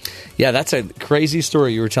 Thanks, Matt. Yeah, that's a crazy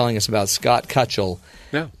story you were telling us about Scott Cutshall.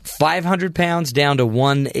 Yeah. 500 pounds down to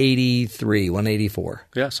 183, 184.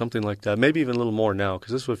 Yeah, something like that. Maybe even a little more now,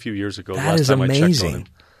 because this was a few years ago. That is amazing. I checked on him.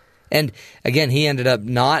 And again, he ended up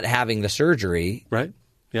not having the surgery. Right.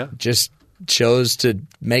 Yeah. Just chose to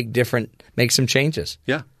make some changes.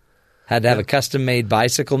 Yeah. Had to have a custom-made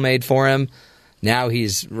bicycle made for him. Now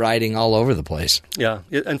he's riding all over the place. Yeah.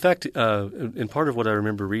 In fact, in part of what I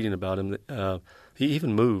remember reading about him, he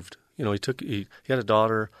even moved. He had a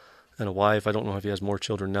daughter and a wife. I don't know if he has more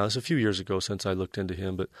children now. It's a few years ago since I looked into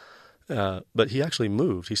him, but he actually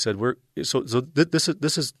moved. He said, this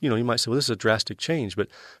is you might say, well, this is a drastic change, but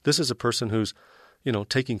this is a person who's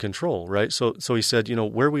taking control, right? So he said,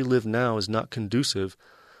 where we live now is not conducive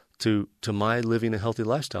to my living a healthy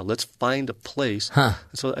lifestyle. Let's find a place. Huh.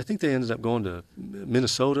 So I think they ended up going to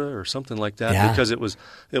Minnesota or something like that because it was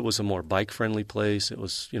a more bike friendly place. It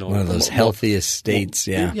was one of those healthiest states.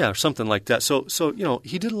 Yeah, something like that. So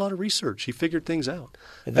he did a lot of research. He figured things out.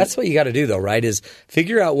 That's what you got to do, though, right? Is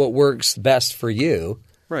figure out what works best for you,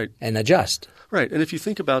 right, and adjust. Right, and if you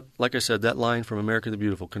think about, like I said, that line from America the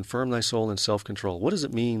Beautiful, confirm thy soul in self-control. What does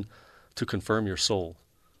it mean to confirm your soul?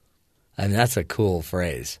 I mean, that's a cool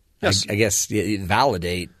phrase. Yes. I guess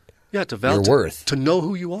validate your worth. To know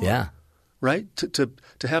who you are. Yeah. Right? To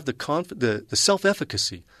have the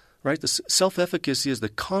self-efficacy, right? The self-efficacy is the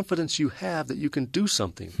confidence you have that you can do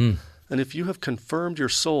something. And if you have confirmed your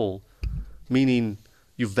soul, meaning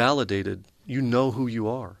you've validated, you know who you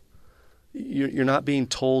are. You're not being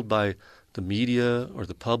told by the media or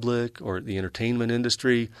the public or the entertainment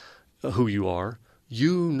industry who you are.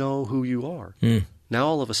 You know who you are. Now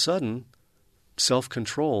all of a sudden,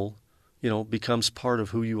 self-control, becomes part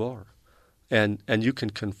of who you are. And you can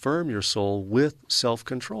confirm your soul with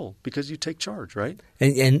self-control because you take charge, right?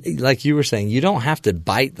 And like you were saying, you don't have to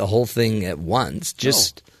bite the whole thing at once.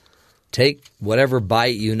 Just take whatever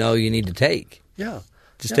bite you need to take. Yeah.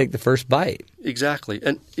 Just take the first bite. Exactly.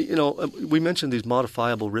 And, we mentioned these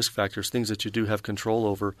modifiable risk factors, things that you do have control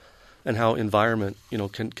over, and how environment,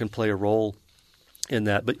 can play a role in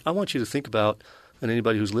that. But I want you to think about, and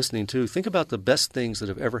anybody who's listening too, think about the best things that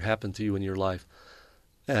have ever happened to you in your life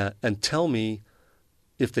and tell me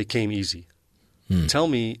if they came easy. Tell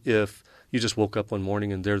me if you just woke up one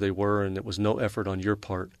morning and there they were and it was no effort on your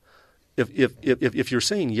part. If you're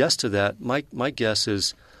saying yes to that, my guess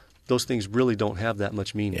is those things really don't have that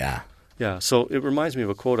much meaning. Yeah. So it reminds me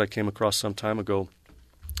of a quote I came across some time ago,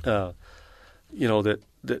 that's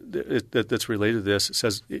related to this. It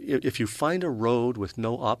says, if you find a road with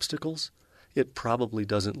no obstacles, it probably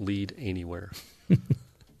doesn't lead anywhere.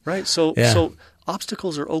 Right? So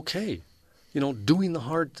obstacles are okay. Doing the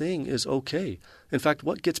hard thing is okay. In fact,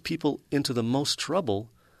 what gets people into the most trouble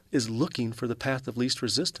is looking for the path of least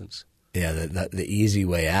resistance. Yeah, the easy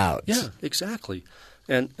way out. Yeah, exactly.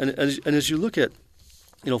 And as you look at,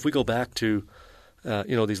 if we go back to,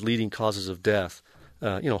 these leading causes of death,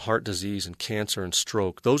 heart disease and cancer and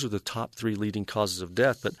stroke, those are the top 3 leading causes of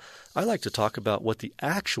death. But I like to talk about what the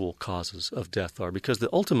actual causes of death are, because the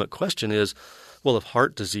ultimate question is, well, if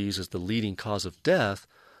heart disease is the leading cause of death,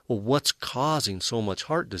 well, what's causing so much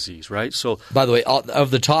heart disease, right? So, by the way,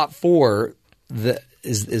 of the top 4,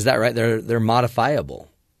 is that right? They're modifiable.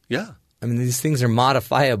 Yeah. I mean, these things are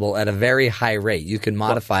modifiable at a very high rate. You can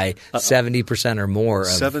modify 70% or more of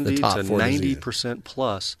the top 4 70 to 90%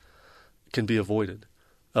 plus can be avoided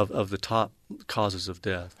of the top causes of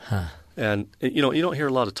death. Huh. And, you don't hear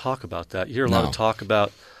a lot of talk about that. You hear a lot of talk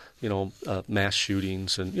about, mass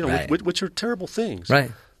shootings and, right. which are terrible things.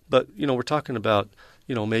 Right. But, we're talking about,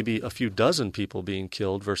 maybe a few dozen people being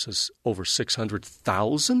killed versus over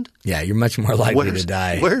 600,000. Yeah, you're much more likely to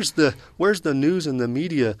die. Where's the news and the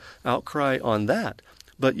media outcry on that?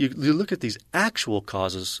 But you look at these actual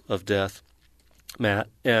causes of death, Matt,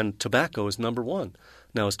 and tobacco is number 1.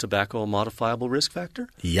 Now, is tobacco a modifiable risk factor?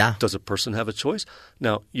 Yeah. Does a person have a choice?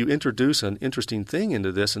 Now, you introduce an interesting thing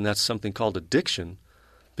into this, and that's something called addiction,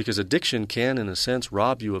 because addiction can, in a sense,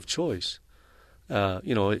 rob you of choice.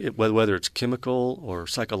 Whether it's chemical or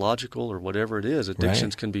psychological or whatever it is,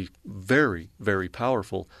 addictions can be very, very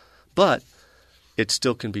powerful, but it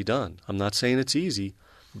still can be done. I'm not saying it's easy,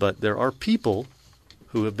 but there are people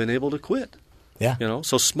who have been able to quit. Yeah.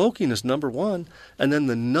 So smoking is number 1, and then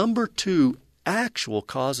the number 2 actual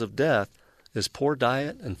cause of death is poor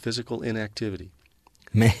diet and physical inactivity.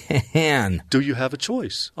 Man. Do you have a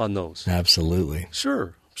choice on those? Absolutely.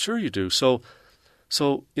 Sure you do. So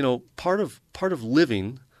part of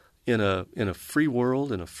living in a free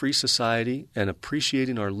world, in a free society, and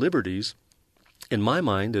appreciating our liberties, in my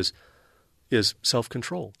mind, is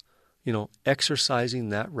self-control. Exercising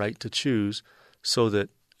that right to choose so that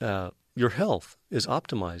your health is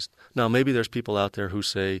optimized. Now, maybe there's people out there who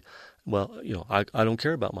say, well, I don't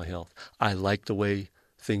care about my health. I like the way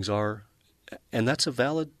things are, and that's a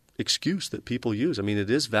valid excuse that people use. I mean, it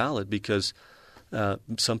is valid because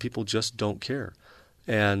some people just don't care.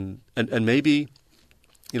 And maybe,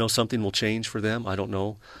 something will change for them. I don't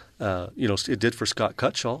know. It did for Scott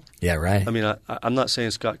Cutshall. Yeah, right. I mean, I'm not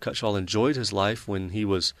saying Scott Cutshall enjoyed his life when he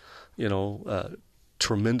was,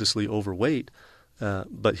 tremendously overweight.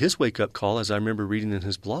 But his wake-up call, as I remember reading in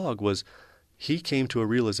his blog, was he came to a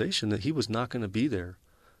realization that he was not going to be there.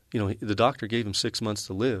 The doctor gave him 6 months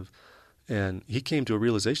to live. And he came to a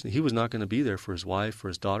realization that he was not going to be there for his wife, for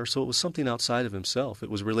his daughter. So it was something outside of himself.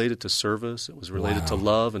 It was related to service. It was related to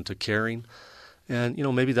love and to caring. And,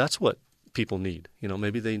 maybe that's what people need.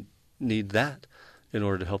 Maybe they need that in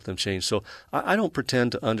order to help them change. So I don't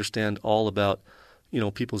pretend to understand all about,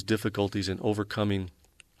 people's difficulties in overcoming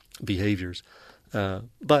behaviors.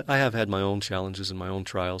 But I have had my own challenges and my own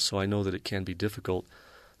trials, so I know that it can be difficult.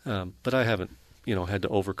 But I haven't, had to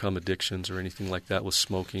overcome addictions or anything like that with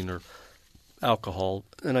smoking or alcohol,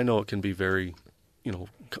 and I know it can be very,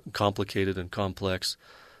 complicated and complex.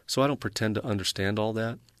 So I don't pretend to understand all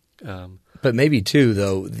that. But maybe too,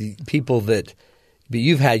 though, the people that, but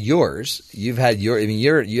you've had yours. You have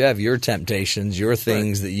your temptations, your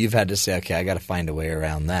things that you've had to say, okay, I got to find a way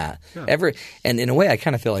around that. Yeah. And in a way, I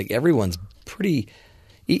kind of feel like everyone's pretty.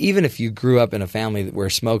 Even if you grew up in a family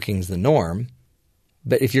where smoking's the norm.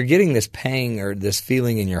 But if you're getting this pang or this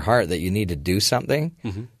feeling in your heart that you need to do something,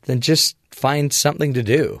 then just find something to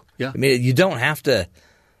do. Yeah. I mean, you don't have to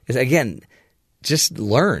 – again, just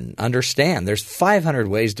learn, understand. There's 500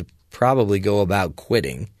 ways to probably go about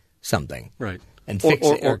quitting something. Right. And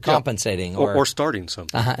fixing or compensating. Or starting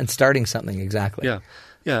something. And starting something, exactly. Yeah.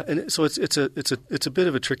 Yeah, and so it's a bit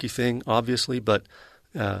of a tricky thing, obviously, but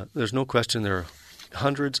there's no question there are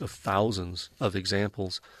hundreds of thousands of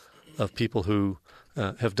examples of people who –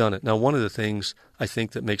 have done it. Now, one of the things I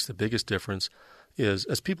think that makes the biggest difference is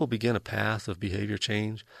as people begin a path of behavior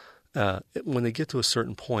change, when they get to a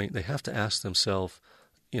certain point, they have to ask themselves,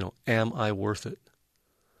 am I worth it?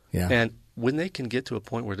 Yeah. And when they can get to a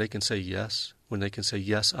point where they can say yes, when they can say,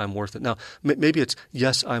 yes, I'm worth it. Now, maybe it's,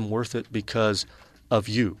 yes, I'm worth it because of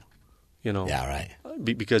you, Yeah, right.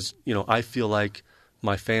 Because, I feel like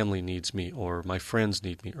my family needs me or my friends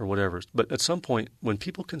need me or whatever. But at some point, when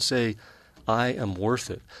people can say, I am worth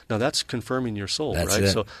it. Now that's confirming your soul, that's right? It.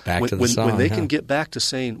 So back to the song, when they can get back to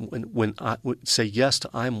saying when I say yes to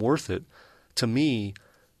I'm worth it, to me,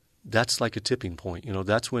 that's like a tipping point.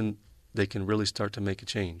 That's when they can really start to make a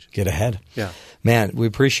change. Get ahead. Yeah. Man, we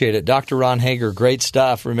appreciate it. Dr. Ron Hager, great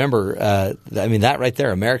stuff. Remember, that right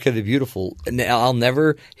there, America the Beautiful. I'll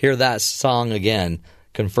never hear that song again.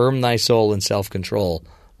 Confirm thy soul in self-control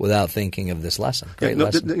without thinking of this lesson. Great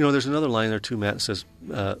lesson. There's another line there too, Matt. It says,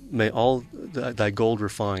 may all thy gold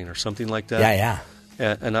refine, or something like that.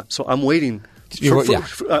 Yeah. So I'm waiting.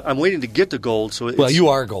 I'm waiting to get to gold. You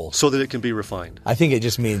are gold, so that it can be refined. I think it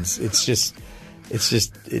just means it's just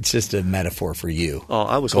a metaphor for you. Oh,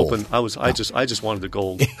 I was gold. hoping. I just wanted the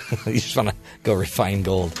gold. You just want to go refine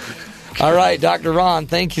gold. All right, Dr. Ron,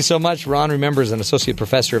 thank you so much. Ron, remember, is an associate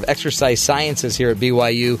professor of exercise sciences here at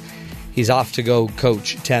BYU. He's off to go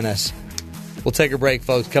coach tennis. We'll take a break,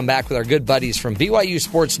 folks. Come back with our good buddies from BYU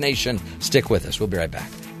Sports Nation. Stick with us. We'll be right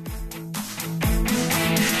back.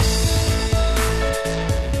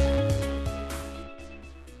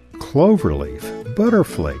 Cloverleaf,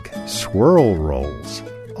 Butterflake, Swirl Rolls.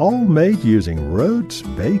 All made using Rhodes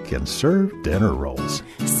Bake and Serve dinner rolls.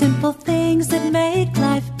 Simple things that make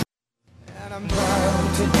life. And I'm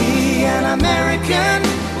proud to be an American,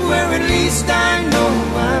 where at least I know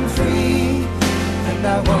I'm free. And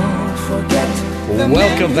I won't forget.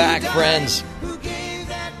 Welcome back, friends.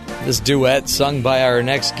 This duet sung by our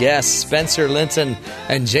next guests, Spencer Linton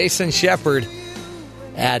and Jason Shepard,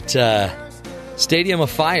 at Stadium of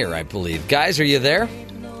Fire, I believe. Guys, are you there?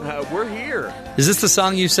 We're here. Is this the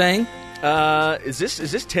song you sang? Is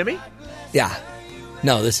this Timmy? Yeah.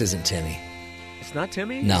 No, this isn't Timmy. It's not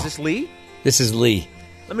Timmy? No. Is this Lee? This is Lee.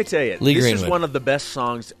 Let me tell you, Lee this Greenwood. is one of the best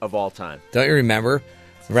songs of all time. Don't you remember?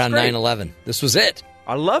 Around 9/11. This was it.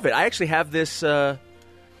 I love it. I actually have this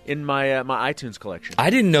in my my iTunes collection. I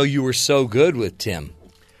didn't know you were so good with Tim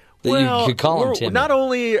that you could call him Tim. Not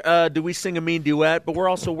only do we sing a mean duet, but we're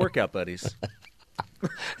also workout buddies.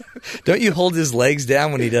 Don't you hold his legs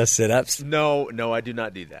down when he does sit-ups? No, I do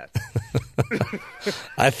not do that.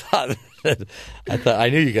 I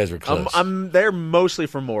knew you guys were close. I'm there mostly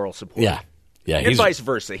for moral support. Yeah. And vice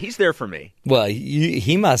versa. He's there for me. Well,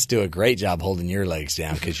 he must do a great job holding your legs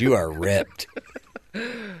down because you are ripped.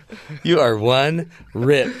 You are one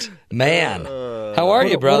ripped man. How are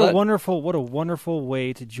you, brother? What a wonderful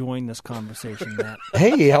way to join this conversation, Matt.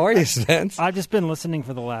 Hey, how are you, Spence? I've just been listening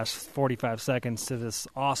for the last 45 seconds to this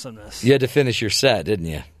awesomeness. You had to finish your set, didn't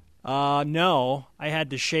you? No. I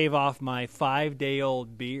had to shave off my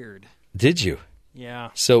 5-day-old beard. Did you? Yeah.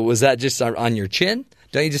 So was that just on your chin?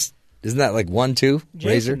 Don't you just... Isn't that like 1-2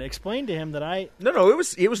 razor? Jason, explain to him that No,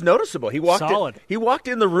 it was noticeable. He walked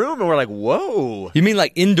in the room and we're like, whoa. You mean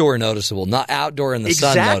like indoor noticeable, not outdoor in the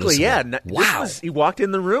sun noticeable? Exactly, yeah. Wow. He walked in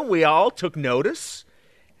the room. We all took notice.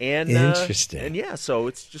 And, interesting. And yeah, so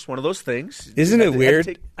it's just one of those things. Isn't it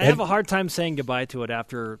weird? I have a hard time saying goodbye to it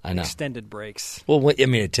after extended breaks. Well, I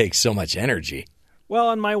mean, it takes so much energy. Well,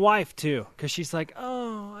 and my wife, too, because she's like,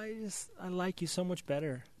 oh, I like you so much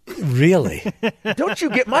better. Really? Don't you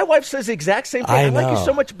get... My wife says the exact same thing. I like you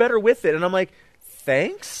so much better with it. And I'm like,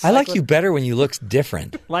 thanks? I like you better when you look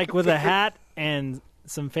different. Like with a hat and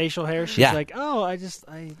some facial hair. She's like, oh, I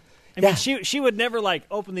mean, she would never like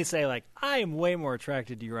openly say like, I am way more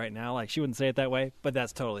attracted to you right now. Like she wouldn't say it that way, but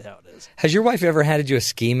that's totally how it is. Has your wife ever handed you a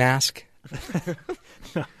ski mask?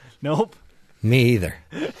 Nope. Me either.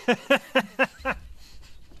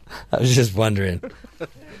 I was just wondering.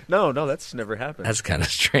 No, that's never happened. That's kind of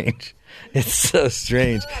strange. It's so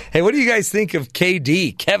strange. Hey, what do you guys think of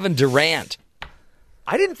KD, Kevin Durant?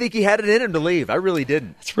 I didn't think he had it in him to leave. I really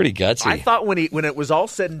didn't. That's pretty gutsy. I thought when it was all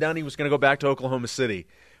said and done, he was going to go back to Oklahoma City.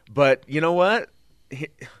 But you know what?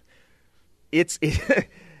 This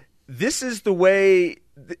is the way.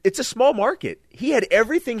 It's a small market. He had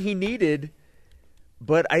everything he needed,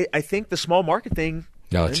 but I think the small market thing.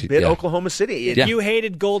 No, it's Oklahoma City. If you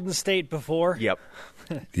hated Golden State before, yep,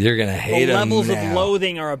 you're gonna hate them now. The levels of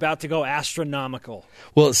loathing are about to go astronomical.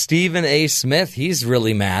 Well, Stephen A. Smith, he's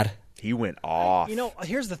really mad. He went off. You know,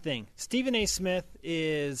 here's the thing: Stephen A. Smith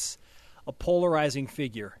is a polarizing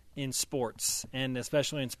figure in sports, and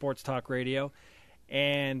especially in sports talk radio.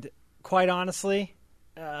 And quite honestly,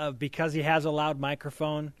 because he has a loud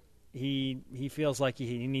microphone, he feels like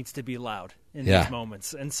he needs to be loud in these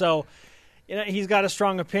moments, and so. You know, he's got a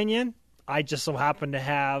strong opinion. I just so happen to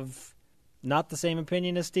have not the same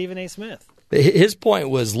opinion as Stephen A. Smith. His point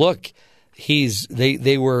was, look,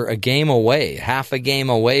 they were a game away, half a game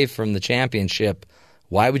away from the championship.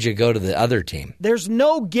 Why would you go to the other team? There's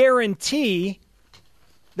no guarantee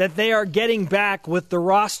that they are getting back with the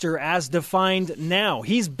roster as defined now.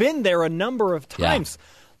 He's been there a number of times.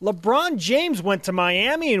 Yeah. LeBron James went to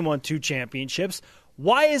Miami and won 2 championships.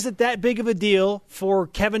 Why is it that big of a deal for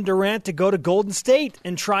Kevin Durant to go to Golden State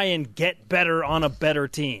and try and get better on a better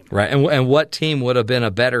team? Right, and what team would have been a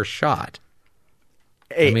better shot?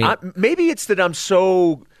 Hey, maybe it's that I'm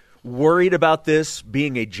so worried about this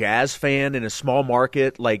being a Jazz fan in a small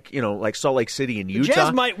market like Salt Lake City and Utah. The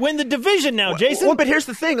Jazz might win the division now, Jason. Well, but here's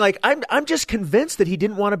the thing. I'm just convinced that he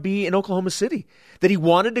didn't want to be in Oklahoma City, that he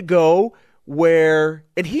wanted to go where,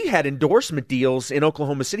 and he had endorsement deals in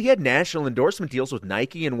Oklahoma City. He had national endorsement deals with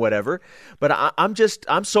Nike and whatever. But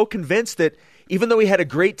I'm so convinced that even though he had a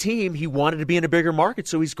great team, he wanted to be in a bigger market,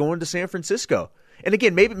 so he's going to San Francisco. And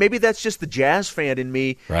again, maybe that's just the Jazz fan in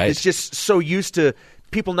me. Right. It's just so used to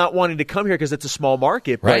people not wanting to come here because it's a small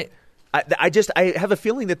market. But right. I have a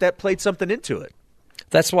feeling that played something into it.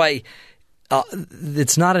 That's why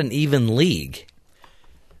it's not an even league.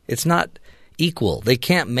 It's not equal. They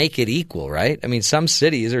can't make it equal, right? I mean, some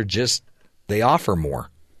cities are just, they offer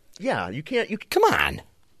more. Yeah, you can't. Come on.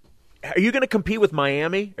 Are you going to compete with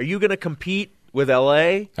Miami? Are you going to compete with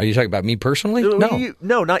L.A.? Are you talking about me personally? No.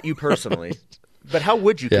 No, not you personally. But how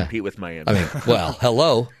would you compete with Miami? I mean, well,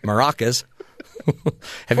 hello, maracas.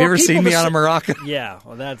 Have you ever seen me on a maraca? Yeah,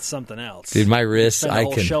 well, that's something else. Dude, my wrists, I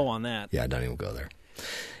can show on that. Yeah, don't even go there.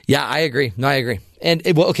 Yeah, I agree. No, I agree. And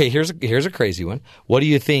okay, here's a crazy one. What do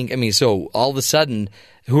you think? I mean, so all of a sudden,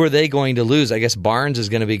 who are they going to lose? I guess Barnes is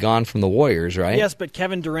going to be gone from the Warriors, right? Yes, but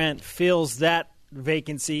Kevin Durant fills that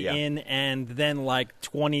vacancy in, and then like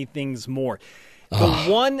 20 things more.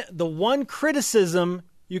 The one criticism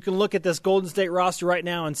you can look at this Golden State roster right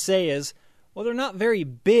now and say is, well, they're not very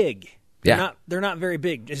big. They're not very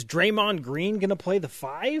big. Is Draymond Green going to play the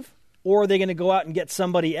 5? Or are they going to go out and get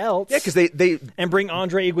somebody else? Yeah, because they and bring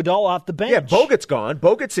Andre Iguodala off the bench. Yeah, Bogut's gone.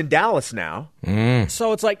 Bogut's in Dallas now.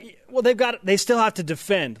 So it's like, well, they still have to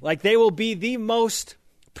defend. Like, they will be the most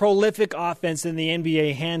prolific offense in the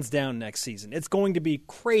NBA hands down next season. It's going to be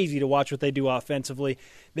crazy to watch what they do offensively.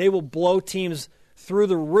 They will blow teams through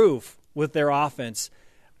the roof with their offense.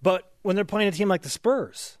 But when they're playing a team like the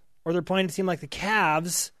Spurs or they're playing a team like the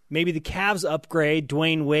Cavs, maybe the Cavs upgrade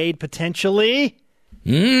Dwayne Wade potentially.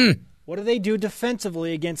 What do they do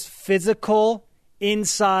defensively against physical,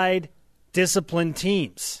 inside, disciplined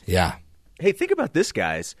teams? Yeah. Hey, think about this,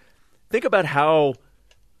 guys. Think about how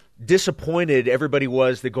disappointed everybody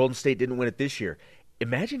was that Golden State didn't win it this year.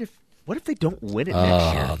 Imagine what if they don't win it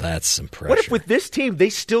next year? Oh, that's some pressure. What if with this team they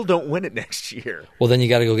still don't win it next year? Well, then you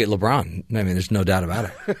got to go get LeBron. I mean, there's no doubt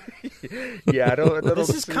about it. Yeah, I don't This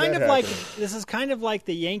is kind of like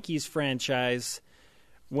the Yankees franchise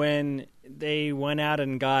when they went out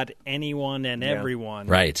and got anyone and everyone,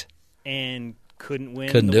 right, and couldn't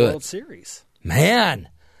win the World Series. Man.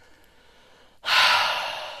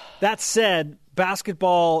 That said,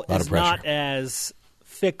 basketball is not as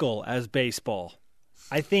fickle as baseball.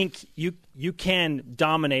 I think you can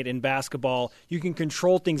dominate in basketball. You can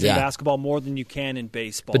control things in basketball more than you can in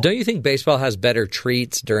baseball. But don't you think baseball has better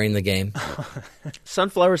treats during the game?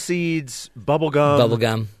 Sunflower seeds, bubble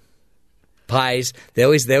gum. Pies. They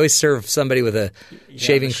always serve somebody with a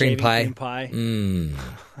shaving cream pie.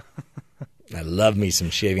 I love me some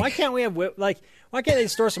shaving. Why can't we have why can't they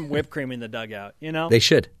store some whipped cream in the dugout? You know, they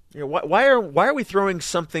should. Yeah, why are we throwing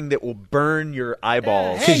something that will burn your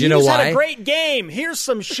eyeballs? Hey, you know just why? Had a great game. Here's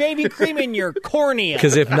some shaving cream in your cornea.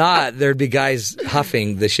 Because if not, there'd be guys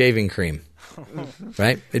huffing the shaving cream.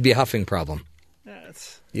 Right? It'd be a huffing problem.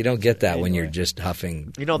 You don't get that when you're just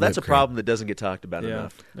huffing. You know, that's a problem that doesn't get talked about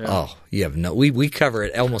enough. Yeah. Oh, you have no. We cover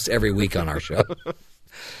it almost every week on our show.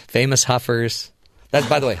 Famous huffers. That's,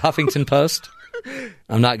 by the way, Huffington Post.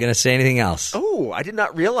 I'm not going to say anything else. Oh, I did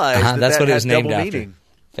not realize that's what it was named after. Meaning.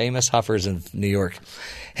 Famous huffers in New York.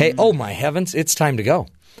 Hey, oh my heavens, it's time to go.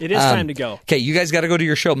 It is time to go. Okay, you guys got to go to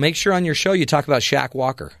your show. Make sure on your show you talk about Shaq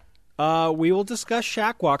Walker. We will discuss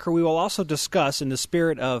Shaq Walker. We will also discuss, in the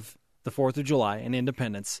spirit of the 4th of July and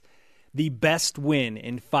independence, the best win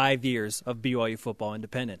in 5 years of BYU football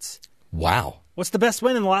independence. Wow. What's the best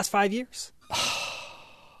win in the last 5 years?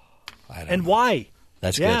 And why?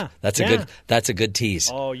 That's good. That's a good tease.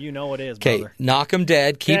 Oh, you know it is, brother. Okay, knock 'em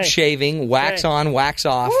dead. Keep shaving. Wax on, wax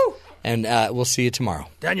off. Woo! And we'll see you tomorrow.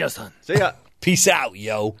 Danielson. See ya. Peace out,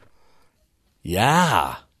 yo.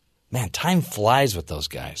 Yeah. Man, time flies with those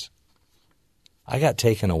guys. I got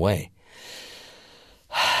taken away.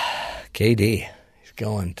 KD, he's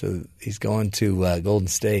going to Golden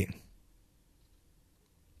State.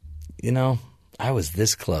 You know, I was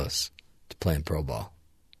this close to playing pro ball.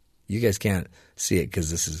 You guys can't see it because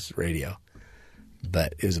this is radio,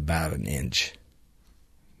 but it was about an inch.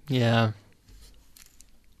 Yeah.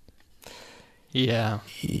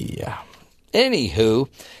 Anywho,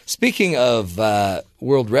 speaking of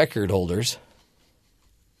world record holders,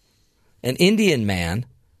 An Indian man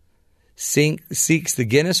seeks the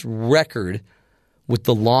Guinness record with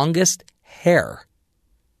the longest hair.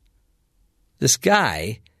 This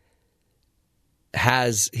guy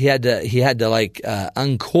had to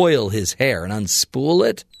uncoil his hair and unspool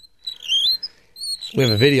it. We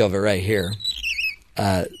have a video of it right here.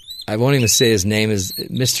 I won't even say his name is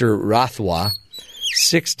Mr. Rathwa,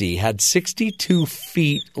 60, had 62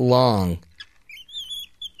 feet long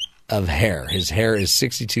of hair. His hair is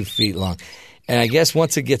 62 feet long. And I guess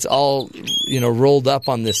once it gets all, rolled up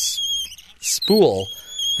on this spool,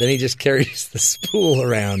 then he just carries the spool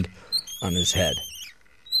around on his head.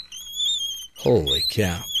 Holy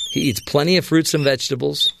cow. He eats plenty of fruits and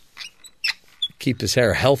vegetables. Keep his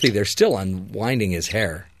hair healthy. They're still unwinding his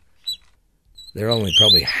hair. They're only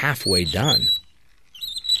probably halfway done.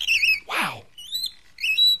 Wow.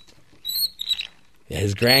 Yeah,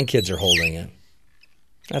 his grandkids are holding it.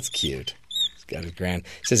 That's cute. He's got his He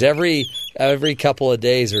says every couple of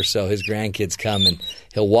days or so, his grandkids come and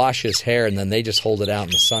he'll wash his hair, and then they just hold it out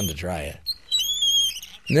in the sun to dry it.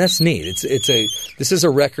 And that's neat. This is a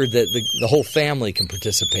record that the whole family can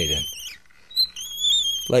participate in.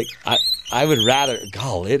 Like I would rather.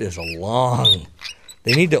 God, it is a long.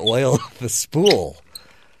 They need to oil the spool.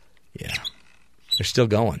 Yeah, they're still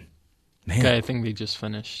going. Man, okay, I think they just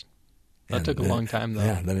finished. That took a long time, though.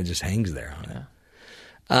 Yeah, then it just hangs there on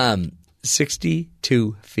it.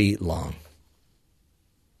 62 feet long.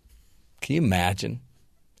 Can you imagine?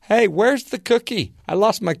 Hey, where's the cookie? I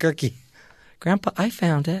lost my cookie. Grandpa, I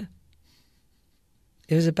found it.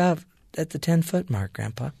 It was about at the 10-foot mark,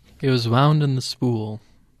 Grandpa. It was wound in the spool.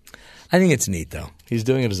 I think it's neat, though. He's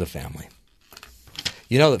doing it as a family.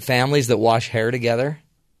 You know that families that wash hair together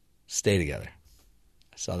stay together.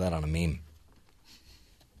 I saw that on a meme.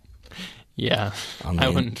 Yeah, I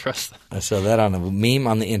wouldn't trust that. I saw that on a meme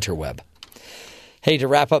on the interweb. Hey, to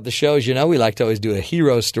wrap up the show, as you know, we like to always do a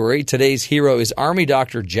hero story. Today's hero is Army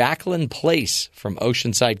Doctor Jacqueline Place from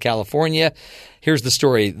Oceanside, California. Here's the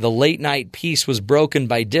story. The late-night peace was broken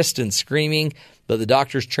by distant screaming, but the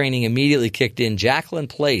doctor's training immediately kicked in. Jacqueline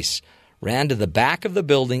Place ran to the back of the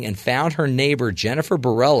building and found her neighbor, Jennifer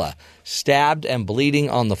Barella, stabbed and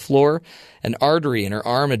bleeding on the floor. An artery in her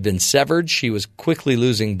arm had been severed. She was quickly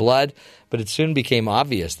losing blood, but it soon became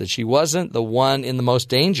obvious that she wasn't the one in the most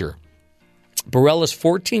danger. Barella's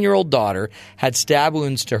 14-year-old daughter had stab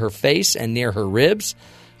wounds to her face and near her ribs.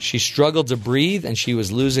 She struggled to breathe, and she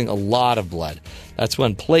was losing a lot of blood. That's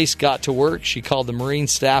when Place got to work. She called the Marine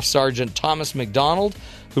Staff Sergeant Thomas McDonald,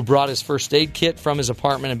 who brought his first aid kit from his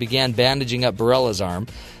apartment and began bandaging up Barella's arm.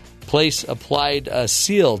 Place applied a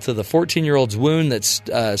seal to the 14-year-old's wound that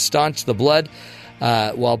staunched the blood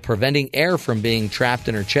while preventing air from being trapped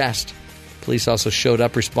in her chest. Police also showed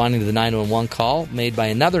up responding to the 911 call made by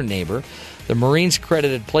another neighbor. The Marines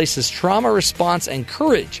credited Place's trauma response and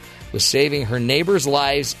courage with saving her neighbors'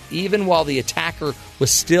 lives even while the attacker was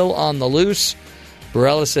still on the loose.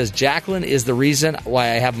 Barella says, Jacqueline is the reason why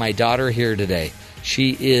I have my daughter here today.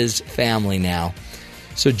 She is family now.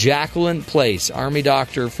 So Jacqueline Place, Army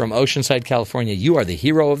doctor from Oceanside, California, you are the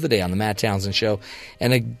hero of the day on the Matt Townsend Show.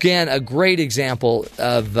 And again, a great example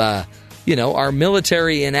of, our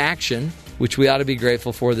military in action, which we ought to be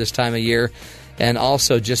grateful for this time of year. And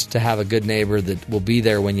also just to have a good neighbor that will be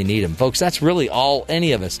there when you need them. Folks, that's really all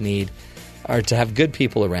any of us need, are to have good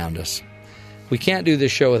people around us. We can't do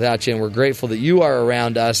this show without you, and we're grateful that you are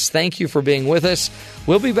around us. Thank you for being with us.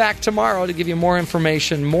 We'll be back tomorrow to give you more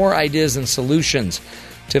information, more ideas and solutions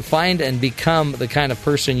to find and become the kind of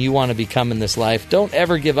person you want to become in this life. Don't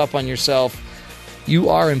ever give up on yourself. You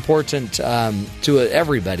are important to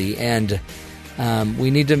everybody, and we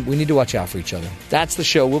need to watch out for each other. That's the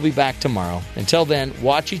show. We'll be back tomorrow. Until then,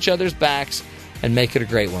 watch each other's backs and make it a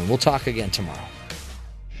great one. We'll talk again tomorrow.